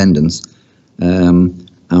in attendance,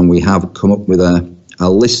 and we have come up with a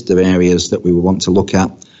list of areas that we want to look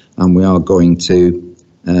at, and we are going to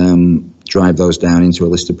drive those down into a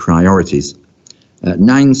list of priorities.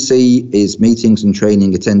 9C is meetings and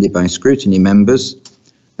training attended by scrutiny members.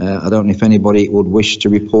 I don't know if anybody would wish to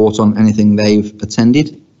report on anything they've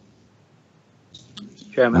attended.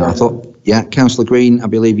 Chairman. I thought, yeah, Councillor Green, I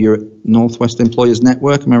believe you're at North West Employers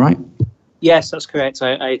Network, am I right? Yes, that's correct.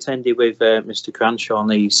 I attended with Mr. Cranshaw on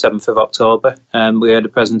the 7th of October. We had a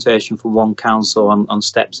presentation from one council on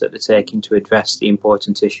steps that they're taking to address the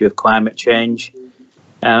important issue of climate change.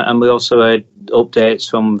 And we also heard updates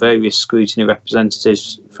from various scrutiny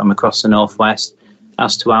representatives from across the North West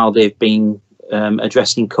as to how they've been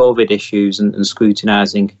addressing COVID issues and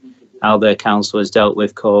scrutinising how their council has dealt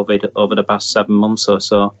with COVID over the past 7 months or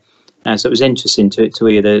so. So it was interesting to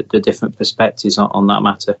hear the different perspectives on that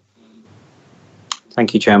matter.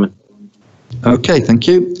 Thank you, Chairman. Okay, thank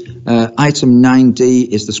you. Item 9D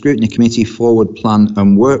is the Scrutiny Committee Forward Plan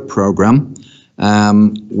and Work Programme.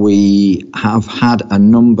 We have had a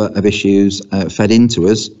number of issues fed into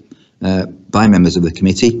us by members of the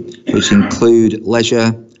committee, which include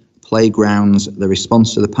leisure, playgrounds, the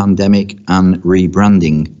response to the pandemic and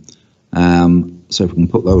rebranding. So if we can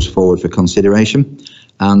put those forward for consideration.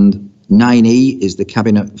 And 9E is the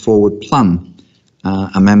Cabinet Forward Plan.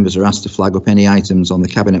 And members are asked to flag up any items on the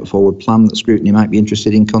Cabinet Forward Plan that scrutiny might be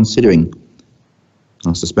interested in considering.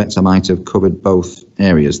 I suspect I might have covered both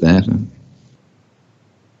areas there.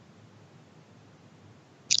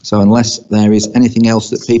 So unless there is anything else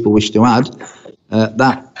that people wish to add,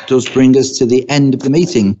 that does bring us to the end of the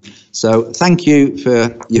meeting. So thank you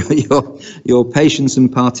for your patience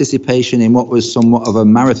and participation in what was somewhat of a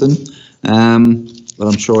marathon. But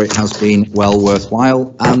I'm sure it has been well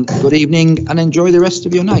worthwhile. And good evening and enjoy the rest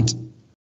of your night.